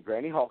 and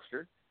Granny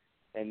Hulkster.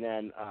 And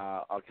then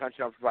I'll count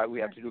you down for 5. We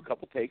have to do a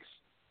couple takes.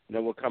 And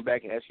then we'll come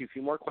back and ask you a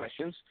few more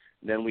questions.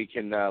 And then we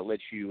can let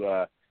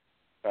you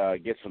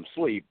get some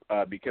sleep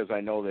because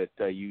I know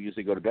that you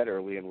usually go to bed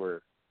early and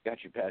we're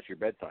got you past your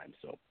bedtime.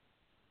 So.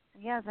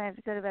 Yes, I have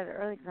to go to bed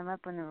early because I'm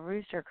up when the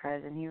rooster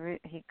crows, and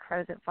he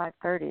crows at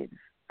 5:30.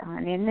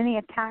 And then he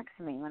attacks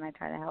me when I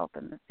try to help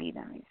him to feed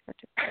him. He's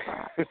such a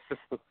crap.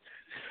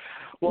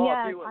 Well,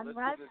 yes, I'm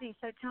rusty,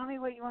 so tell me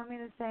what you want me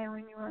to say and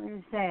when you want me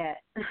to say it.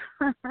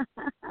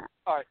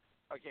 All right.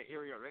 Okay,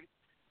 here we go. Ready?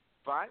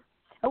 5?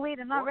 Oh, wait,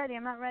 I'm not ready.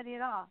 I'm not ready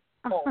at all.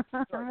 Oh,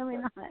 sorry, I'm really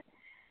not.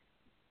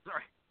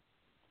 Sorry.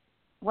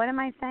 What am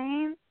I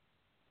saying?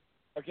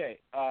 Okay,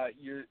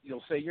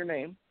 you'll say your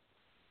name.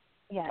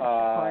 Yes,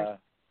 of course.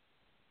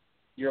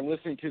 You're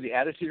listening to the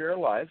Attitude Era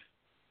Live.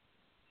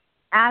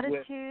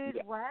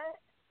 Attitude what?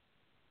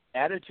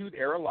 Attitude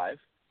Era Live.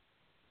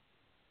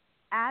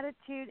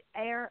 Attitude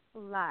Era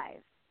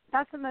Live.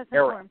 That's the most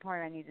Era. important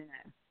part I need to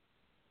know.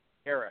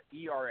 Era,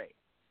 E-R-A.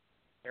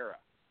 Era.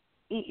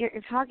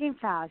 You're talking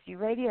fast. You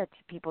radio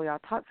people, y'all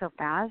talk so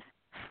fast.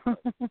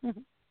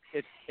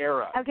 It's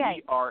Era. Okay.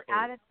 E-R-A.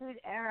 Attitude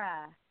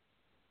Era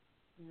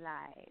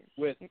Live.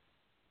 With yes.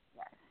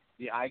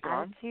 the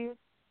Icon. Attitude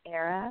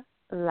Era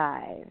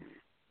Live.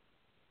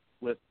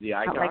 With the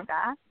Icon. Not like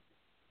that?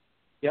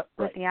 Yep.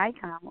 With right. the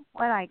Icon.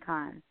 What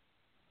icon?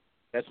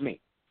 That's me.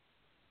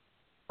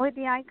 With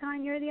the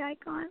Icon? You're the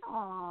Icon?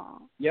 Aw.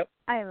 Yep.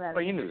 I love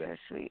you. Knew You're that.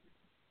 so sweet.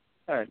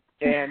 All right.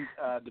 And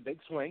the Big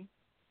Swing.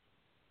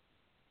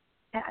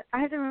 I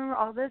have to remember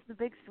all this, the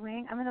Big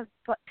Swing. I'm in a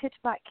pitch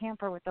black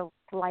camper with a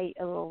light,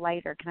 a little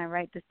lighter. Can I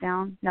write this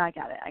down? No, I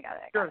got it.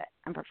 Sure.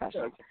 I'm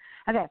professional. Sure.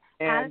 Okay.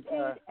 And,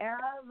 Attitude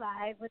Era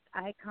Live with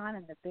Icon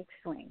and the Big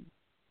Swing.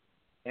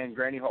 And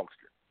Granny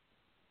Hulkster.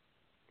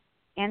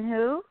 And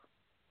who?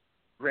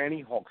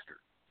 Granny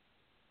Hulkster.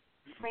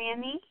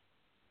 Franny?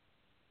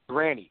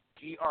 Granny.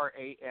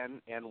 Granny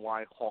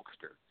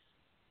Hulkster.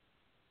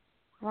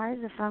 Why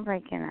is the phone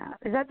breaking up?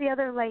 Is that the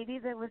other lady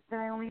that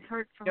I only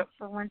heard from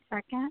for 1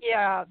 second?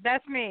 Yeah,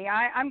 that's me.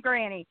 I'm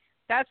Granny.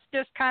 That's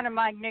just kind of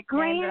my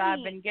nickname that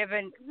I've been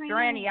given.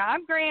 Granny.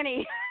 I'm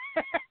Granny.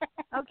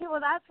 Okay,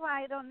 well, that's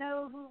why I don't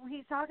know who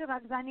he's talking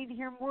about because I need to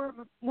hear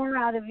more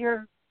out of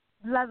your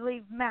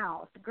lovely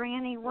mouth.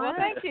 Granny what? Well,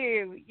 thank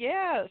you.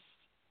 Yes.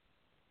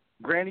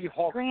 Granny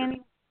Hulkster.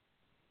 Granny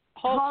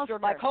Hulkster,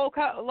 like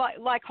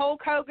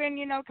Hulk Hogan,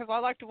 you know, because I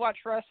like to watch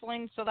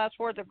wrestling, so that's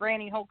where the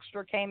Granny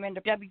Hulkster came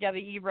into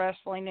WWE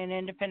wrestling and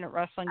independent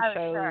wrestling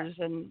shows,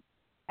 sure.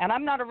 and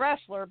I'm not a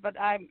wrestler, but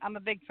I'm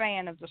a big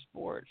fan of the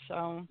sport.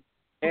 So.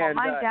 And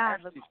my dad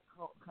Ashley, was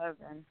Hulk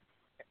Hogan.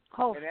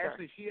 Hulkster. And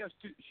actually,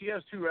 she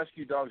has 2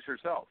 rescue dogs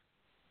herself.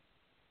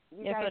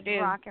 Yes, I do.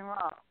 Rock and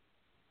roll.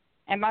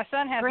 And my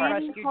son has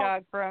Granny a rescue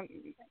dog from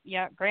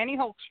Granny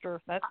Hulkster.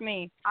 That's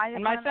me.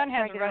 And my son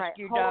has a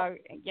rescue dog.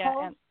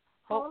 And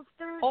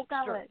Holster?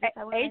 Hulkster. Hulkster.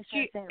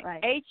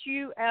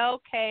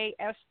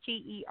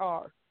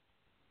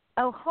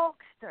 Oh,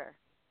 Hulkster.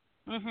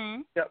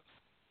 Mhm. Yep.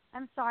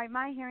 I'm sorry,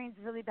 my hearing's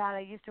really bad. I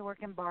used to work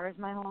in bars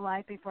my whole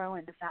life before I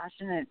went into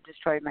fashion, and it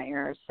destroyed my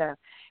ears. So,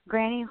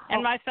 Granny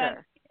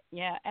Hulkster.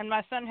 And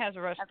my son has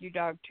a rescue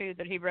dog too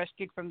that he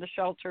rescued from the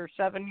shelter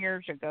 7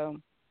 years ago.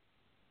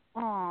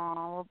 Oh,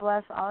 well,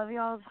 bless all of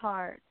y'all's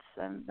hearts.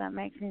 That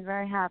makes me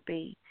very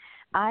happy.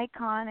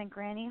 Icon and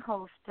Granny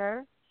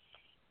Holster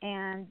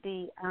and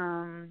the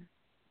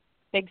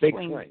Big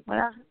Swing. What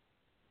else?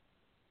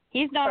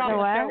 He's not on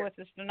the show with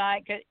us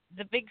tonight.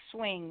 The Big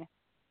Swing.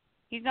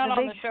 He's not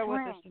on the show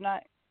with us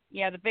tonight.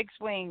 Yeah, the Big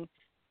Swing.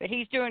 But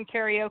he's doing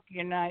karaoke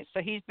tonight,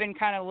 so he's been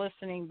kind of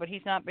listening, but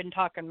he's not been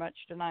talking much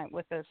tonight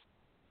with us.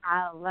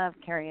 I love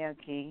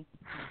karaoke.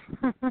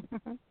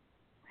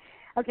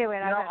 Okay,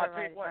 wait. I'll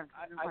tell you what.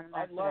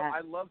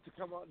 I'd love to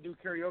come out and do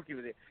karaoke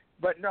with you.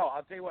 But no,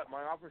 I'll tell you what.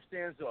 My offer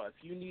stands though. If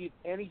you need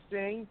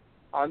anything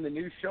on the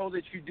new show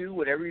that you do,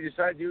 whatever you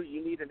decide to do,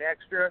 you need an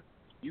extra,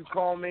 you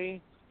call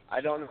me. I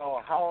don't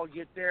know how I'll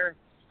get there,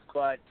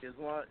 but as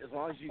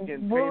long as you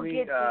can pay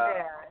me.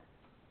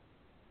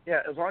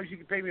 Yeah, as long as you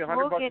can pay me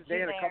 $100 a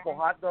day and a couple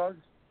hot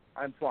dogs,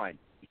 I'm fine.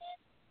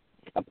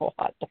 Couple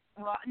hot dogs.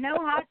 Well, no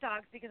hot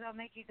dogs because I'll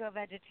make you go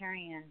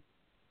vegetarian.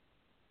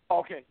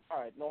 Okay. All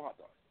right. No hot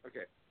dogs.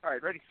 Okay. All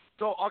right. Ready?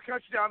 So I'll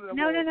count you down to the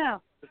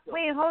No.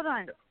 Wait, hold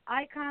on.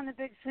 Icon, the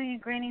Big Swing,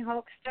 Granny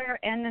Hulkster,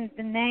 and then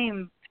the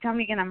name. Tell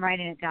me again. I'm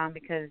writing it down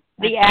because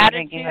the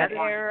Attitude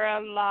Era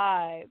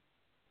Live.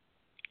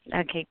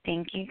 Okay.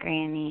 Thank you,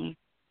 Granny.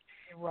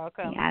 You're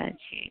welcome. The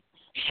Attitude.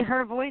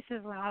 Her voice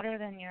is louder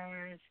than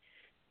yours.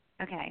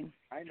 Okay.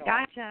 I know.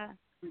 Gotcha.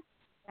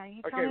 Now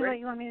you tell me ready? what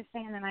you want me to say,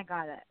 and then I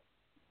got it.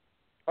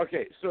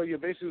 Okay, so you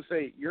basically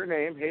say your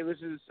name. Hey, this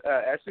is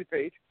Ashley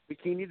Page,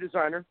 bikini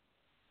designer.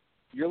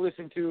 You're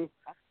listening to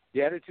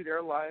the Attitude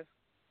Era Live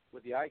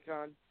with the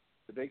Icon,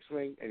 the Big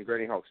Swing, and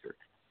Granny Hulkster.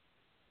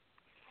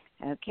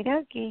 Okie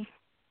dokie.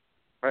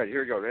 All right,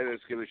 here we go. Ready?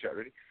 Let's give it a shot.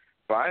 Ready?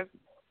 5,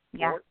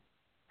 Yeah. 4,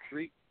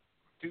 3,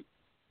 2,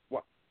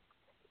 1.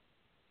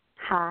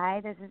 Hi,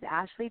 this is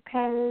Ashley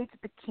Page,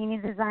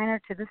 bikini designer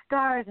to the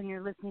stars, and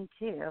you're listening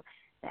to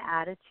the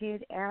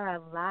Attitude Era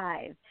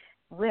Live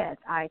with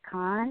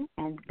Icon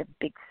and the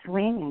Big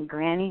Swing and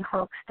Granny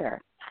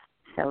Hulkster.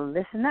 So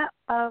listen up,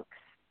 folks.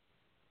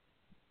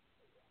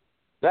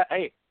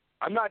 Hey,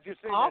 I'm not just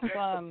saying awesome.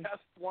 That's the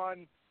best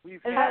one we've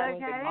Is had. that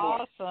okay?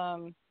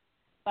 Awesome.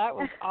 That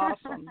was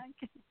awesome.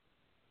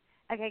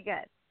 Okay,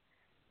 good.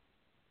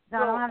 So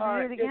I don't have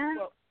to do it again?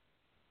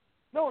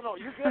 No,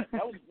 you're good.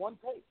 That was one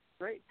take.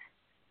 Great.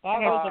 That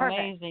okay, was perfect.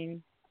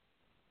 amazing.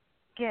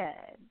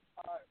 Good.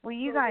 Well,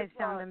 you guys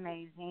sound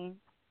amazing.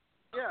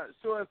 Yeah,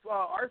 so if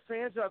our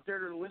fans out there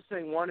that are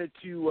listening wanted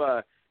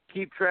to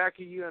keep track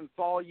of you and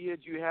follow you,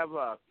 do you have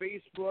a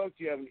Facebook?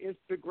 Do you have an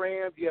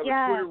Instagram? Do you have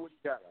a Twitter? What do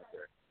you got out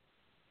there?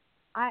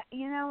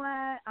 You know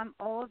what? I'm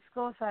old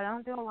school, so I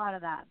don't do a lot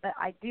of that. But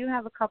I do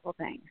have a couple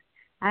things.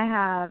 I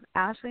have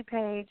Ashley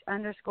Page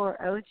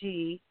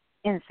 _OG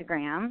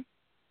Instagram.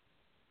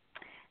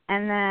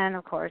 And then,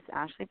 of course,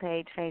 Ashley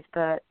Page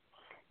Facebook.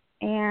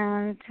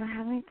 And do I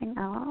have anything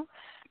else?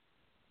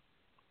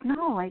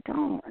 No, I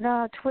don't.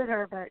 No,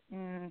 Twitter, but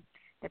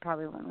they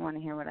probably wouldn't want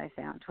to hear what I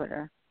say on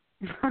Twitter.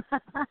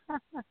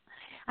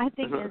 I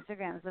think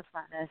Instagram's the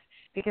funnest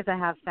because I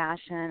have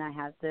fashion, I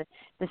have the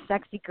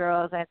sexy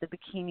girls, I have the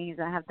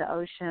bikinis, I have the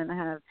ocean, I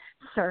have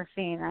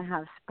surfing, I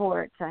have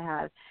sports, I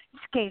have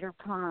skater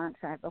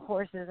punks, I have the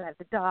horses, I have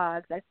the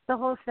dogs. It's the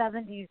whole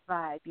 70s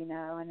vibe, you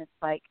know, and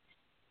it's like,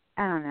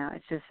 I don't know,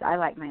 it's just, I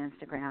like my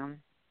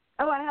Instagram.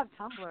 Oh, I have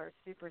Tumblr,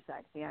 super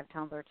sexy. I have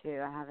Tumblr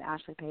too. I have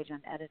Ashley Page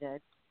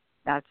Unedited.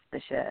 That's the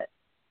shit.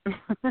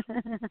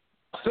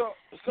 So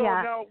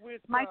yeah. Now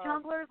with my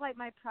Tumblr is like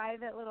my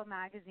private little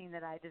magazine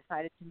that I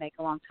decided to make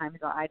a long time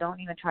ago. I don't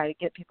even try to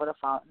get people to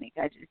follow me.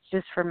 It's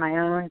just for my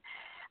own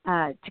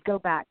to go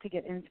back to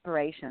get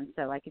inspiration.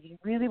 So like if you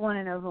really want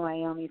to know who I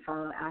am, you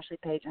follow Ashley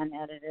Page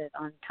Unedited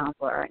on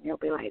Tumblr, and you'll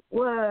be like,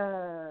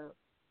 whoa.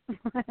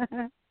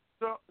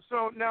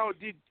 So now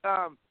did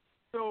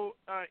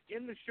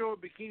in the show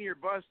Bikini or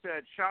Bust,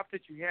 that shop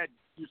that you had,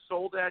 you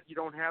sold that? You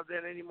don't have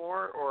that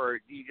anymore, or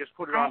do you just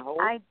put it on hold?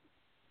 I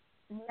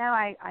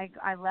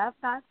left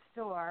that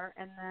store,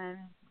 and then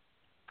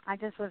I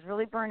just was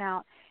really burnt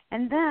out.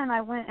 And then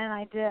I went and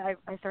I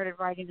started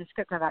writing a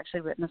script. I've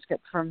actually written a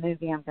script for a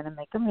movie. I'm going to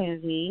make a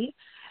movie.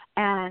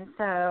 And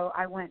so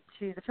I went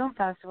to the film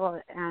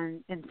festival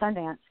in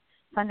Sundance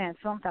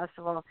Film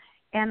Festival,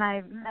 and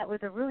I met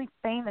with a really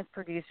famous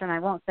producer, and I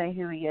won't say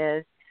who he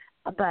is,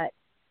 but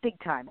big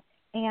time.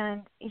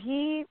 And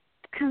he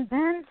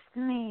convinced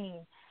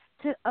me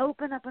to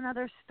open up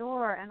another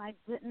store, and I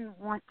didn't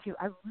want to.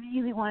 I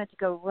really wanted to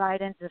go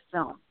right into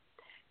film,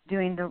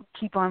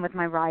 keep on with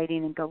my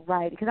writing and go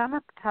right, because I'm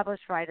a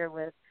published writer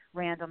with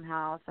Random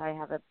House. I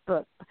have a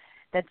book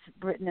that's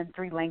written in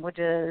 3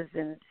 languages,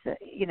 and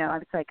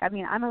it's like,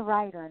 I'm a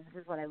writer, and this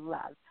is what I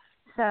love.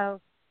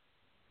 So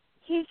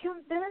he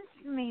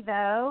convinced me,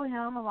 though,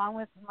 him along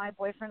with my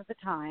boyfriend at the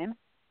time,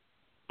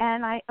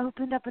 and I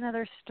opened up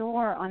another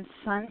store on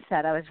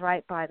Sunset. I was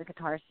right by the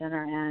Guitar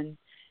Center and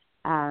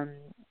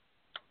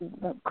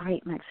the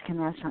great Mexican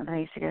restaurant that I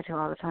used to go to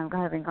all the time.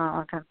 God, I've been gone a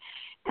long time.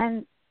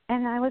 And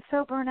I was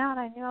so burnt out.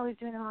 I knew I was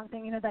doing the wrong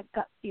thing. You know, that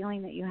gut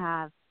feeling that you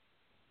have,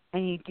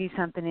 and you do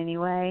something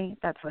anyway.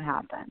 That's what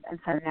happened. And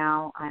so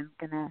now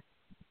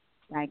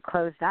I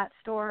closed that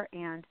store,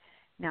 and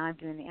now I'm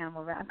doing the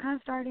animal. I'm kind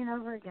of starting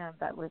over again,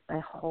 but with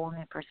a whole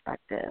new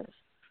perspective.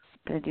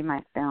 I'm going to do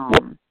my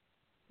film.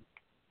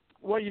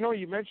 Well,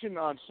 you mentioned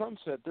on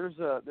Sunset, there's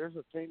a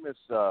famous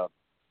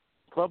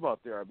club out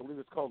there. I believe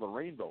it's called the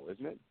Rainbow,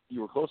 isn't it?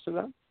 You were close to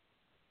that?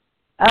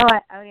 Oh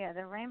yeah,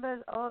 the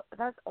Rainbow's old.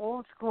 That's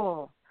old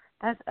school.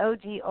 That's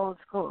OG old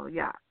school.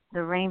 Yeah,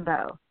 the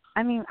Rainbow.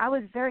 I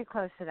was very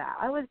close to that.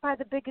 I was by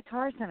the big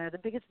Guitar Center, the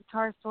biggest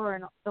guitar store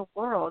in the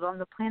world, on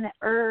the planet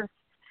Earth.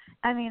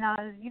 I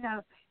was, you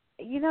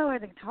know where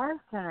the Guitar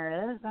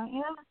Center is, don't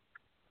you?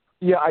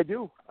 Yeah, I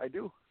do.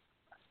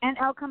 And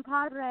El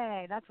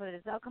Compadre, that's what it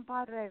is, El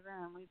Compadre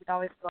room. We would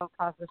always go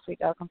across the street,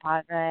 El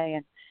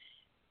Compadre,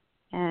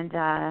 and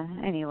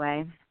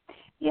anyway.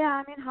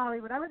 Yeah, I'm in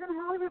Hollywood. I was in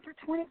Hollywood for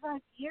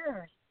 25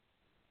 years.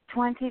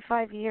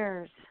 25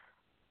 years.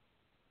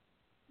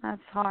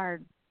 That's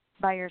hard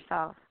by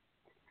yourself.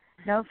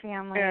 No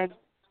family. And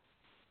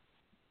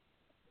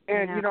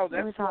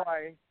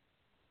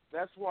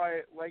that's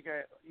why, like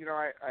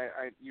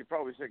you're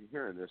probably sick of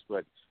hearing this,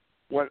 but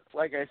when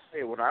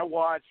I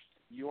watched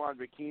you on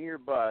Bikini or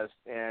Bust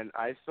and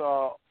I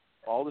saw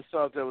all the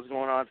stuff that was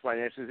going on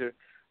financially,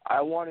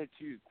 I wanted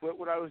to quit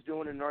what I was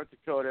doing in North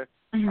Dakota.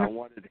 Mm-hmm. I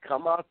wanted to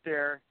come out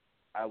there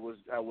I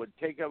would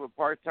take up a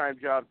part-time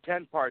job,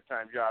 10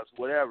 part-time jobs,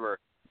 whatever,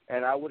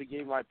 and I would have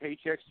gave my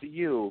paychecks to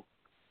you,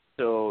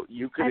 so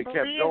you could have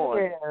kept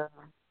going.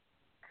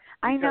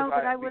 I know,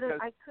 but I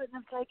couldn't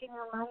have taken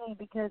your money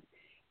because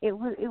it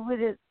would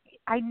have.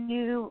 I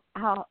knew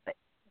how.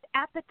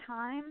 At the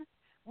time,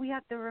 we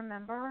have to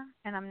remember,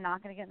 and I'm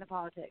not going to get into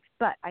politics,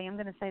 but I am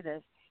going to say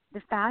this: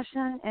 the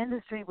fashion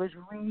industry was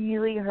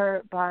really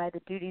hurt by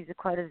the duties, the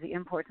quotas, the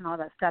imports, and all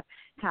that stuff,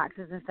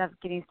 taxes and stuff,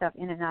 getting stuff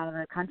in and out of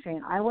the country.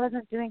 And I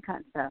wasn't doing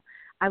cut stuff.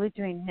 I was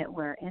doing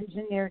knitwear,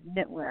 engineered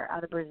knitwear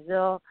out of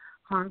Brazil,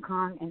 Hong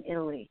Kong, and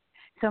Italy.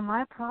 So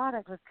my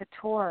product was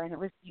couture, and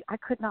I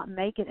could not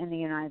make it in the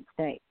United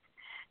States.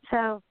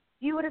 So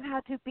you would have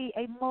had to be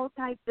a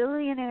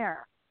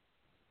multi-billionaire.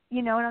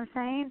 You know what I'm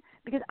saying?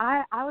 Because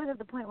I was at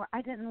the point where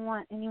I didn't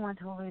want anyone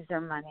to lose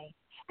their money.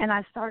 And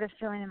I started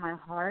feeling in my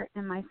heart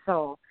and my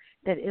soul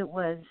that it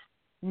was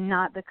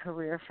not the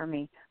career for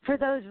me. For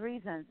those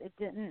reasons, it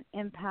didn't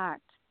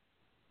impact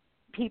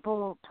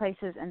people,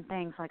 places, and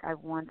things like I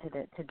wanted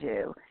it to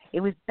do.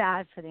 It was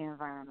bad for the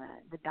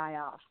environment, the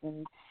die-offs,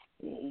 and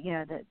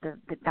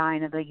the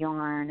dying of the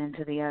yarn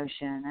into the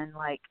ocean, and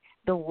like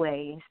the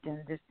waste,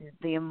 and just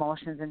the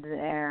emulsions into the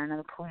air, and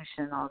the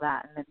pollution, and all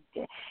that. And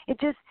it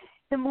just,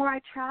 the more I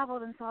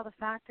traveled and saw the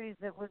factories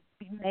that would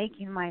be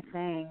making my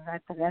things,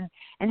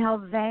 and how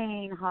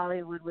vain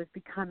Hollywood was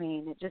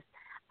becoming,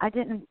 I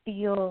didn't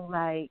feel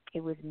like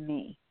it was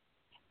me,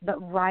 but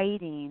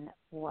writing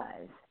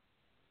was.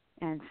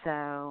 And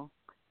so,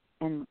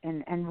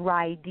 and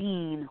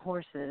riding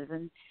horses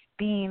and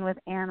being with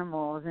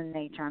animals and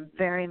nature. I'm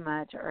very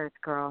much earth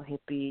girl,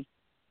 hippie.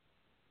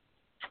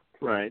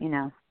 Right.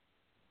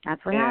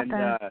 That's what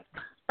happened.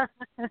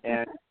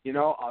 And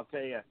I'll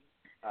tell you,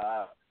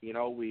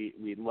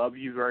 we love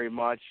you very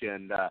much,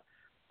 and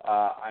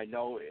I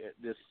know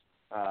this.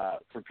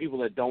 For people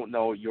that don't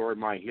know your and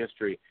my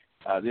history,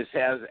 this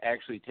has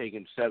actually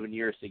taken 7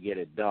 years to get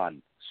it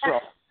done. So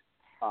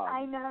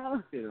I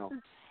know.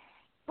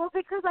 Well,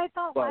 because I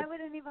thought, why would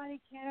anybody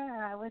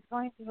care? I was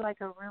going through like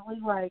a really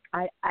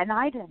I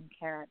didn't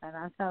care.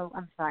 And so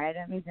I'm sorry, I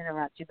didn't mean to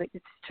interrupt you, but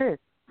it's true.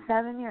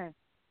 7 years.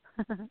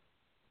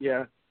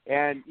 Yeah,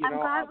 and I'm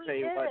glad I'll tell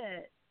you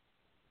what.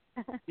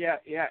 Yeah,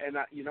 and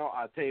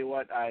I'll tell you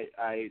what.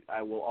 I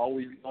will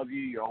always love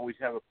you. You always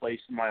have a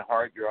place in my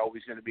heart. You're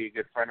always going to be a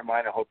good friend of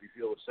mine. I hope you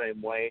feel the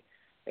same way.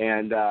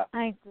 And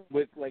I do.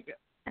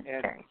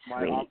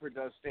 My offer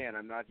does stand.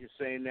 I'm not just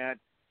saying that.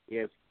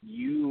 If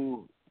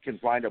you can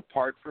find a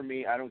part for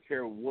me, I don't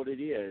care what it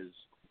is.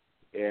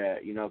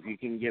 If you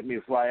can get me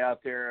to fly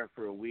out there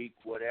for a week,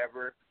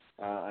 whatever,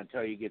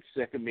 until you get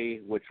sick of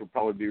me, which will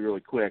probably be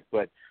really quick.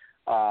 But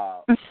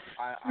I'm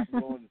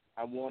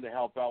willing to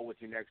help out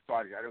with your next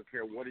project. I don't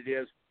care what it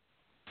is.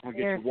 I'll get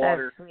you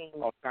water.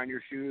 I'll sign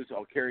your shoes.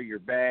 I'll carry your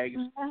bags.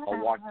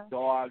 I'll walk the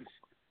dogs.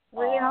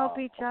 We help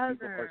each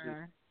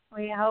other.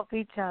 We help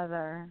each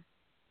other.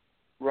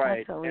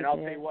 Right, and I'll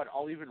tell you what.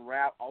 I'll even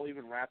wrap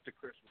the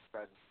Christmas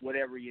presents,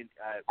 whatever you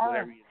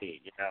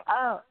need.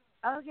 Oh,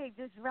 okay.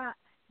 Just wrap.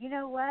 You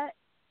know what?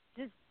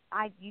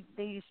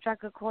 You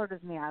struck a chord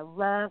with me. I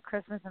love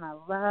Christmas and I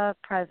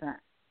love presents.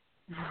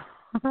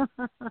 I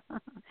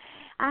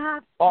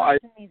have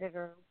to meet a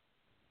girl.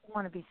 I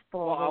want to be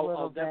spoiled a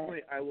little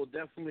bit. I will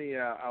definitely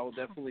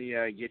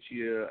get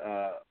you.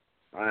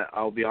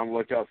 I'll be on the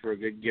lookout for a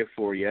good gift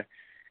for you,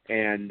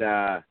 and.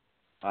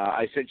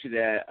 I sent you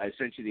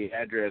the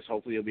address.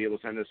 Hopefully, you'll be able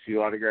to send us a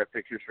few autograph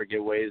pictures for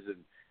giveaways,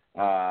 and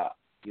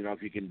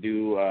if you can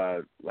do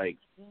an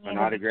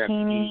autograph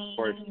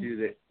for us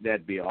too,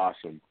 that'd be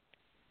awesome.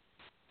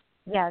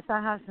 Yes,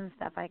 I have some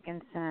stuff I can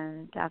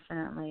send.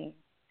 Definitely.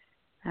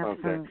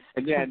 Okay.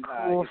 And then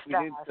cool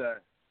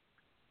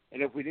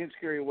if we didn't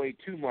scare you away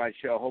too much,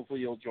 hopefully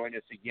you'll join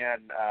us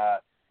again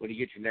when you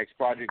get your next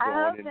project going.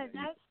 I hope that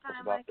next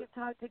time I can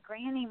talk to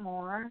Granny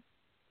more.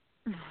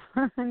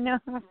 No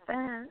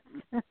offense.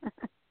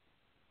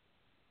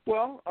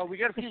 Well, we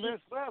got a few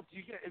minutes left.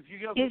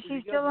 Is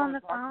she still on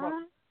the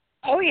phone?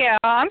 Oh yeah,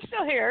 I'm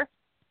still here.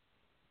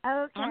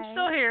 Okay. I'm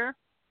still here.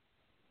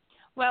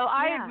 Well,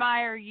 I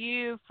admire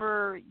you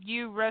for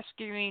you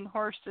rescuing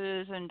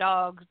horses and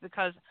dogs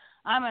because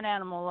I'm an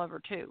animal lover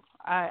too.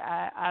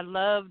 I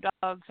love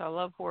dogs. I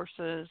love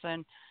horses,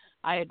 and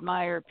I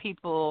admire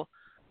people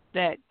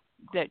that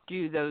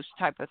do those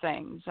type of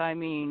things. I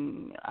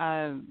mean,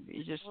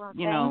 just, Thank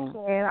you.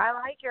 I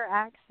like your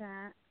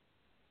accent.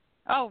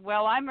 Oh,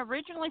 well, I'm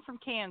originally from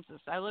Kansas.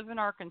 I live in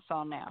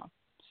Arkansas now.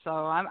 So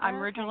I'm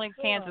originally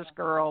a Kansas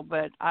girl,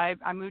 but I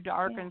moved to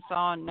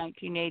Arkansas in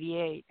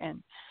 1988.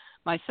 And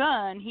my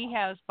son, he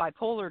has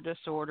bipolar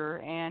disorder,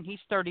 and he's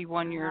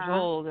 31 years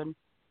old, and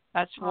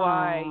that's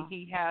why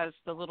he has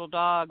the little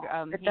dog.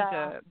 He's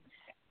a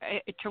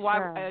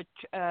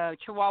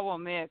Chihuahua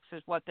mix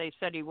is what they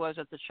said he was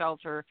at the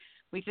shelter.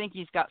 We think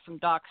he's got some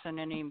dachshund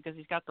in him because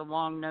he's got the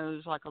long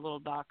nose like a little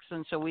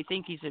dachshund. So we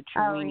think he's a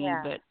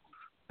Chihuahua,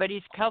 but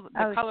he's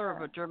the color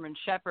of a German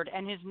Shepherd,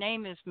 and his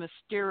name is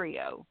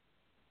Mysterio.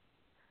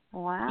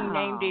 Wow!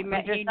 He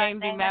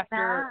named him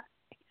after.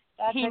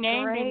 he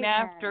named him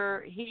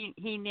after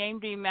he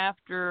named him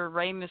after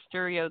Rey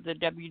Mysterio, the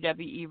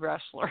WWE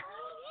wrestler.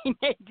 He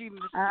named him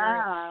Mysterio.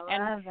 Oh,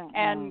 I love that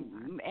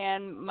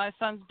and my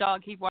son's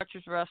dog, he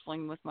watches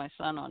wrestling with my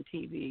son on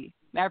TV.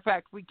 Matter of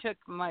fact, we took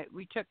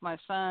my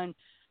son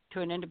to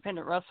an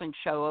independent wrestling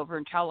show over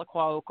in Tahlequah,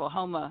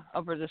 Oklahoma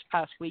over this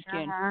past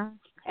weekend.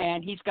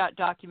 And he's got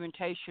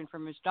documentation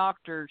from his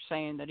doctor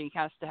saying that he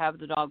has to have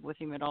the dog with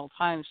him at all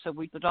times. So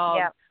we took the dog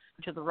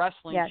to the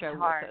wrestling show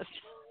with us.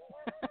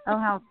 Oh,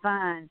 how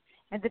fun.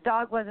 And the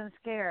dog wasn't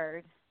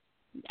scared.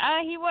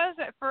 He was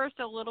at first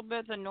a little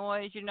bit, the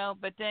noise,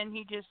 but then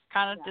he just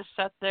kind of just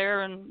sat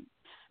there and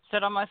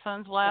sat on my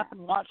son's lap and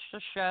watched the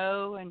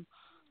show, and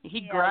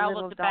he'd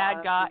growl at the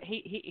bad guy.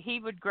 He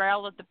would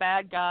growl at the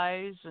bad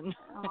guys, and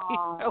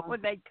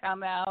when they'd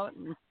come out.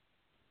 And,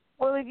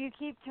 well, if you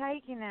keep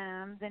taking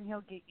him, then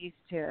he'll get used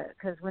to it.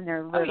 Because when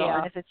they're little,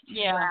 and if it's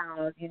too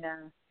loud,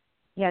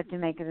 you have to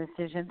make a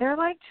decision. They're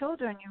like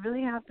children. You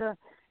really have to.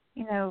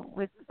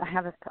 I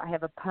have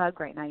a pug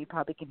right now. You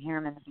probably can hear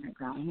him in the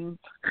background.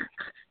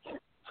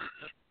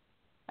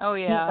 Oh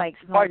yeah. He's like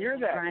I hear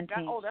that.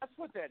 That's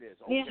what that is.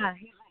 Okay. Yeah.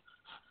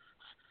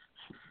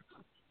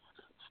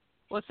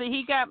 Well, see,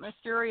 he got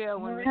Mysterio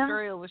when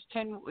Mysterio was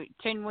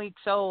 10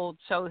 weeks old,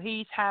 so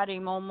he's had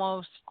him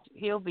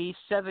he'll be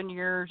 7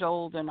 years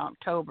old in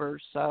October,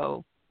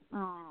 so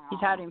he's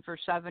had him for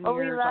 7 years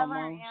we love almost.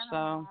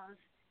 Our animals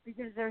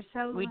because they're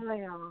so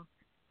loyal.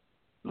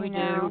 We do.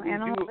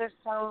 Animals are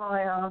so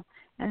loyal,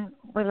 and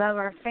we love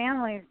our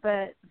families,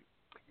 but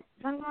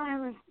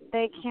sometimes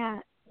they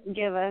can't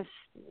give us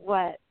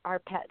what our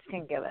pets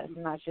can give us,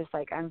 and that's just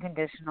like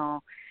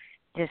unconditional,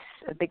 just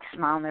a big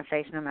smile on their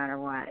face no matter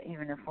what,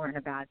 even if we're in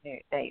a bad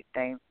mood. They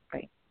I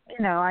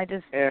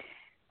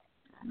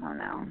don't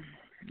know.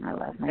 I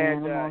love my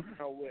animals.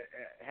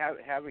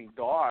 Having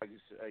dogs,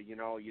 you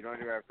don't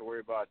even have to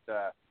worry about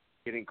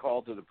getting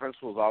called to the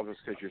principal's office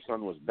because your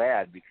son was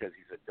bad because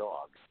he's a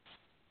dog.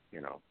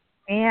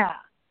 Yeah.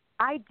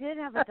 I did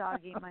have a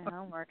dog eat my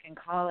homework in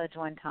college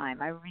one time.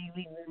 I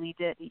really, really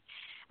did.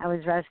 I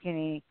was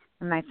rescuing him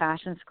in my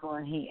fashion school,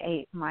 and he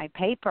ate my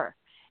paper.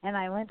 And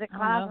I went to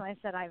class, and I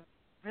said, I'm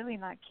really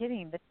not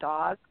kidding.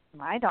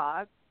 My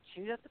dog,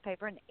 chewed up the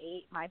paper and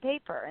ate my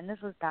paper. And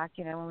this was back,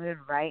 when we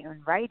would write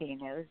and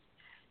writing.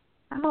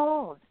 I'm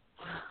old.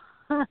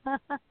 So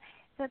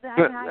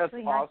I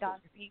actually had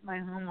dogs eat my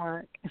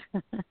homework.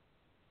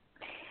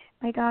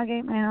 My dog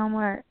ate my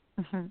homework.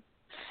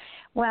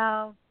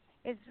 Well,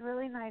 it's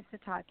really nice to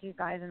talk to you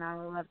guys, and I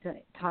would love to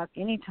talk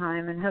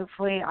anytime, and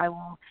hopefully I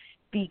will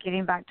be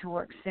getting back to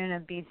work soon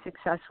and be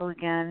successful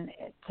again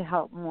to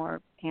help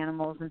more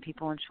animals and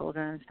people and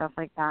children and stuff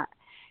like that.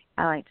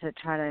 I like to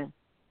try to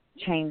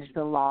change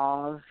the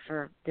laws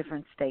for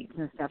different states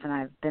and stuff, and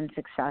I've been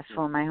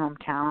successful in my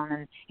hometown,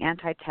 and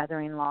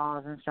anti-tethering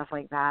laws and stuff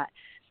like that.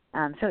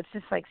 So it's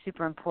just like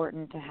super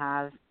important to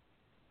have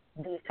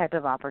these type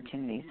of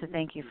opportunities. So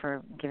thank you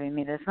for giving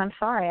me this. I'm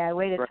sorry I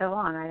waited so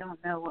long. I don't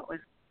know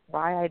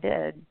why I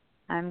did.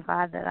 I'm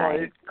glad that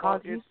I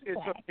called you. It's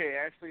okay.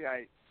 Actually,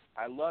 I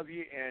love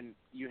you, and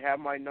you have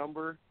my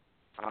number.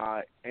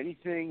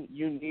 Anything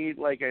you need,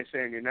 like I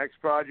say, in your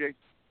next project,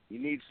 you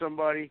need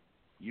somebody,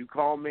 you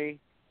call me.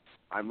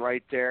 I'm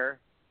right there.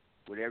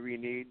 Whatever you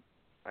need,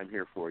 I'm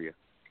here for you.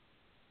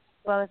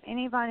 Well, if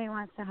anybody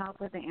wants to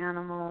help with the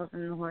animals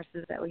and the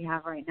horses that we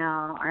have right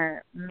now,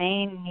 our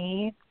main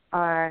needs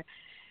are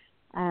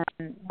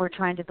we're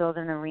trying to build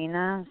an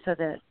arena so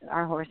that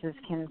our horses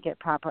can get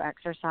proper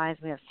exercise.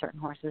 We have certain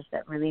horses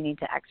that really need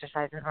to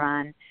exercise and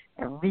run.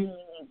 They're really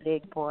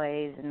big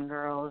boys and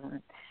girls,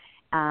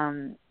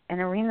 and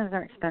arenas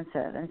are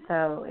expensive. And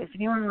so if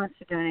anyone wants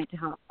to donate to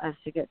help us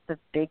to get the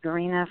big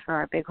arena for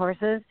our big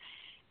horses,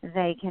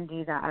 they can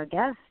do that, I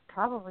guess,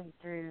 probably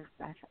through,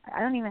 I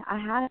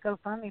had a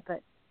GoFundMe,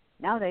 but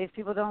nowadays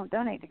people don't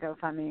donate to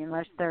GoFundMe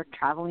unless they're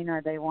traveling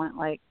or they want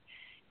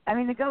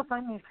the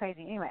GoFundMe is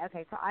crazy. Anyway,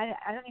 okay, so I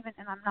don't even,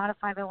 and I'm not a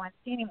 501c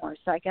anymore,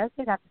 so I guess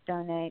they'd have to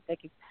donate. They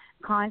could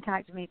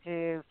contact me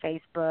through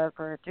Facebook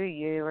or through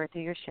you or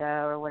through your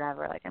show or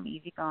whatever. I'm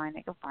easygoing.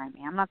 They can find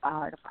me. I'm not that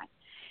hard to find.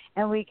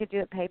 And we could do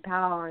it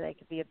PayPal, or they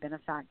could be a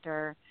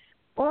benefactor.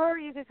 Or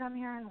you could come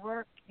here and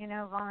work,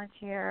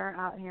 volunteer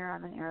out here.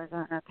 I'm in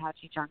Arizona,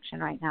 Apache Junction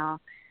right now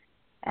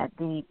at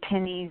the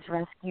Penny's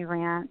Rescue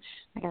Ranch.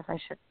 I guess I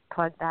should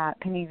plug that,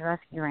 Penny's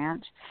Rescue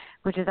Ranch,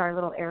 which is our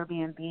little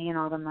Airbnb, and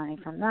all the money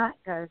from that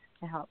goes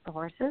to help the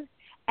horses.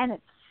 And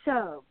it's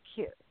so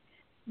cute.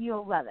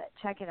 You'll love it.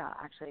 Check it out,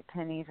 actually.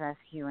 Penny's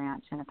Rescue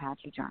Ranch in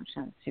Apache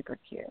Junction. It's super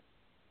cute.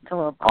 It's a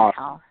little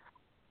house.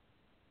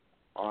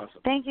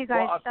 Awesome. Thank you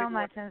guys so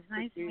much. It was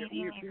nice meeting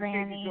you,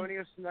 Granny. You joining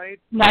us tonight.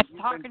 Nice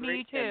talking to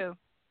you, too.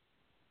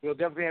 We'll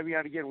definitely have you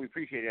on again. We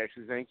appreciate it,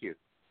 actually. Thank you.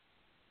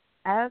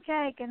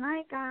 Okay. Good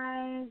night,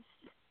 guys.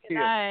 Good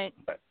night.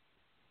 Bye.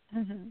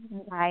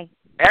 Bye.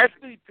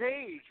 Ashley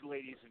Page,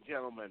 ladies and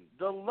gentlemen.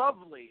 The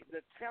lovely,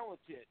 the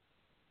talented,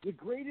 the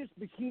greatest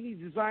bikini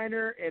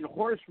designer and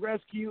horse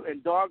rescue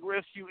and dog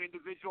rescue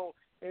individual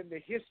in the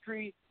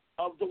history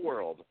of the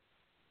world.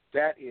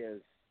 That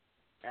is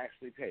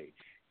Ashley Page.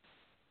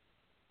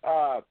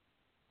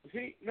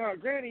 See, no,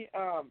 Granny,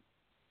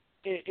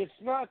 it's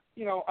not.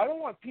 I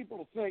don't want people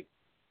to think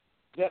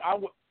that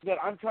that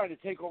I'm trying to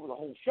take over the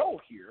whole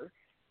show here.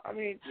 I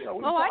mean, we I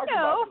talk know.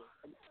 about.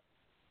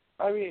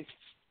 I mean,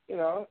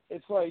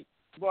 it's like,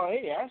 well,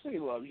 hey, Ashley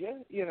loves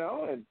you,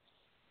 and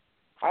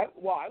I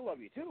love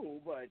you too,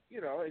 but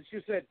it's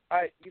just that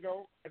I'm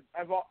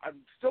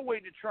still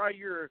waiting to try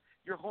your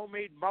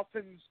homemade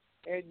muffins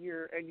and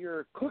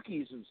your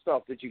cookies and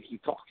stuff that you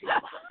keep talking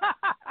about.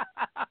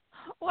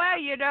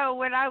 Well,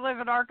 when I live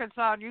in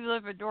Arkansas and you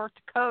live in North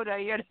Dakota,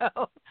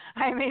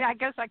 I mean, I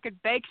guess I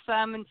could bake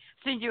some and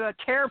send you a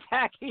care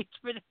package,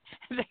 but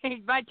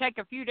it might take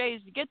a few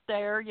days to get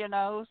there,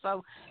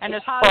 so, and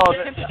as hot as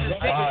the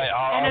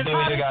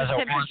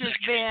temperature's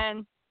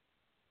been.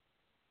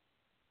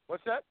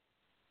 What's that?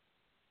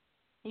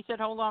 He said,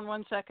 hold on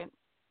 1 second.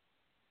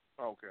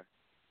 Oh, okay.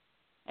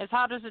 As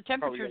hot as the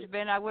temperature's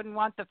been, I wouldn't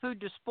want the food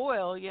to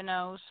spoil,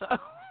 so.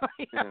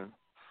 Yeah.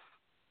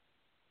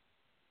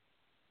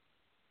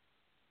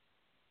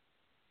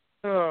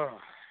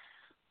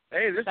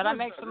 Hey, it was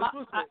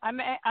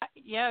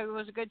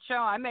a good show.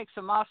 I make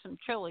some awesome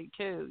chili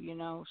too,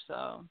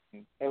 so.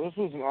 Hey, this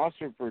was an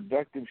awesome,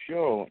 productive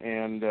show,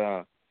 and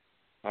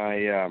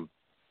I've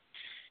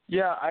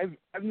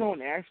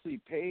known Ashley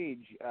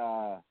Page.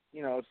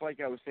 It's like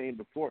I was saying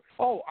before.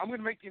 Oh, I'm going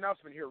to make the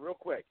announcement here real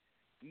quick.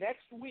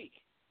 Next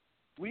week,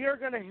 we are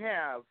going to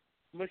have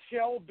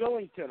Michelle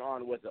Billington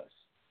on with us.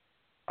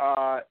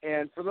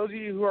 And for those of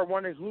you who are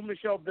wondering who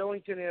Michelle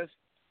Billington is,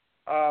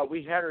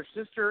 we had her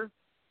sister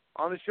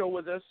on the show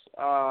with us.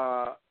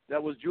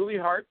 That was Julie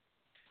Hart,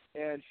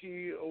 and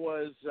she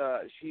was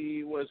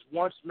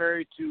once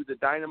married to the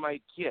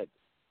Dynamite Kid,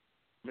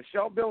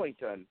 Michelle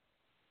Billington,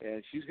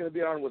 and she's going to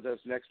be on with us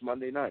next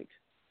Monday night.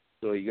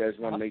 So you guys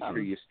want to make sure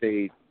you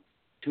stay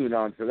tuned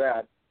on for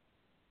that.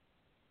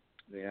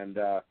 And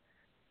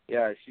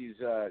she's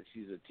a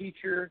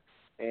teacher,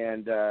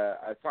 and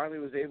I finally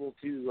was able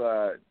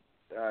to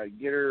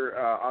get her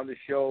on the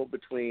show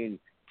between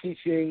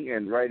teaching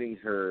and writing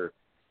her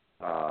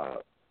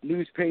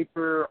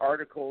newspaper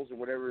articles or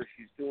whatever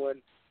she's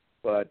doing.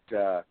 But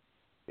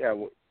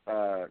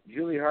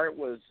Julie Hart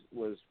was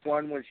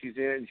fun when she's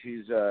in.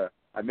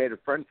 I made a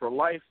friend for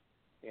life,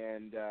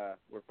 and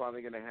we're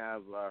finally going to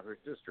have her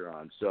sister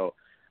on. So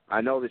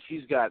I know that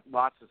she's got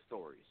lots of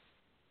stories,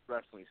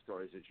 wrestling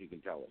stories that she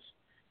can tell us,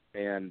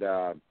 and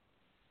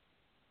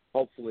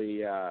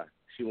hopefully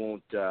she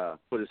won't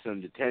put us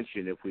in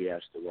detention if we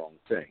ask the wrong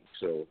thing.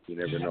 So you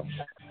never know.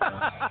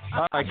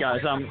 All right,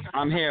 guys,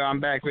 I'm here. I'm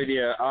back with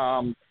you.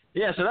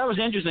 So that was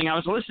interesting. I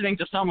was listening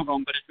to some of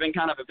them, but it's been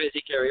kind of a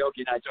busy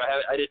karaoke night, so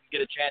I didn't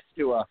get a chance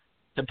to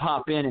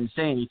pop in and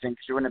say anything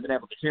because you wouldn't have been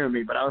able to hear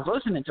me. But I was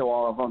listening to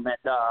all of them, and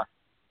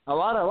a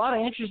lot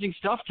of interesting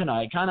stuff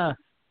tonight. Kind of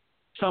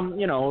some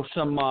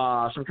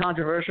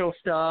controversial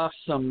stuff,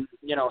 some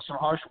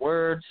harsh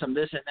words, some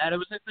this and that. It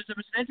was an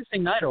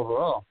interesting night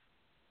overall.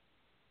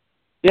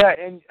 Yeah,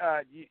 and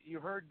you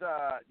heard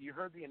the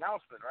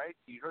announcement, right?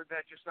 You heard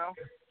that just now?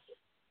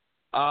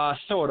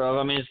 Sort of.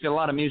 I mean, it's got a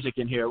lot of music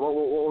in here. What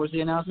was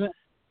the announcement?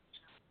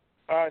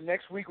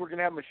 Next week we're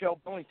gonna have Michelle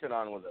Billington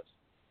on with us.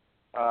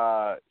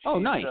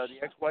 She's, nice.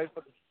 The ex-wife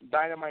of the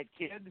Dynamite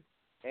Kid,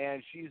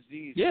 and she's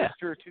the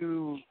sister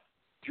to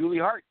Julie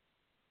Hart.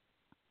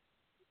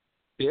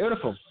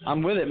 Beautiful.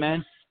 I'm with it,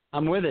 man.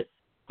 I'm with it.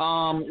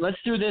 Let's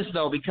do this,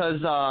 though,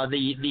 because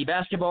the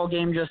basketball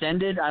game just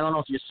ended. I don't know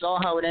if you saw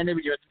how it ended.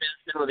 You're in the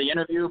middle of the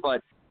interview,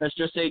 but let's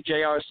just say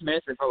J.R.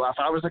 Smith, if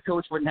I was a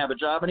coach, wouldn't have a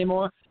job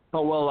anymore.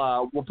 But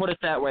we'll put it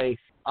that way.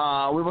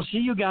 We will see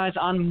you guys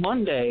on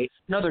Monday.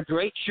 Another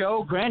great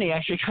show. Granny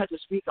actually got to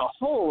speak a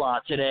whole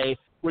lot today,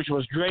 which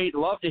was great.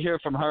 Love to hear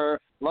from her.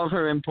 Love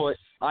her input.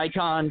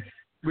 Icon,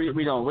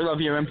 we don't. We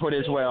love your input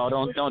as well.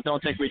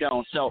 Don't think we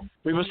don't. So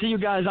we will see you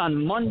guys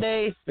on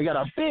Monday. We got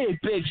a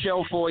big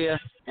show for you,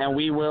 and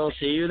we will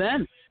see you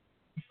then.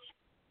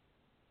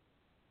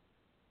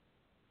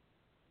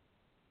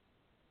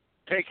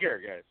 Take care,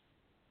 guys.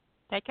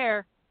 Take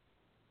care.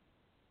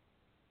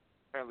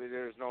 Apparently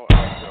there's no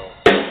outro.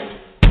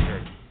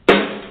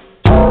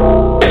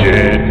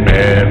 Dead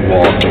man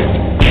walking.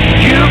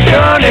 You've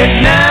done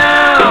it now.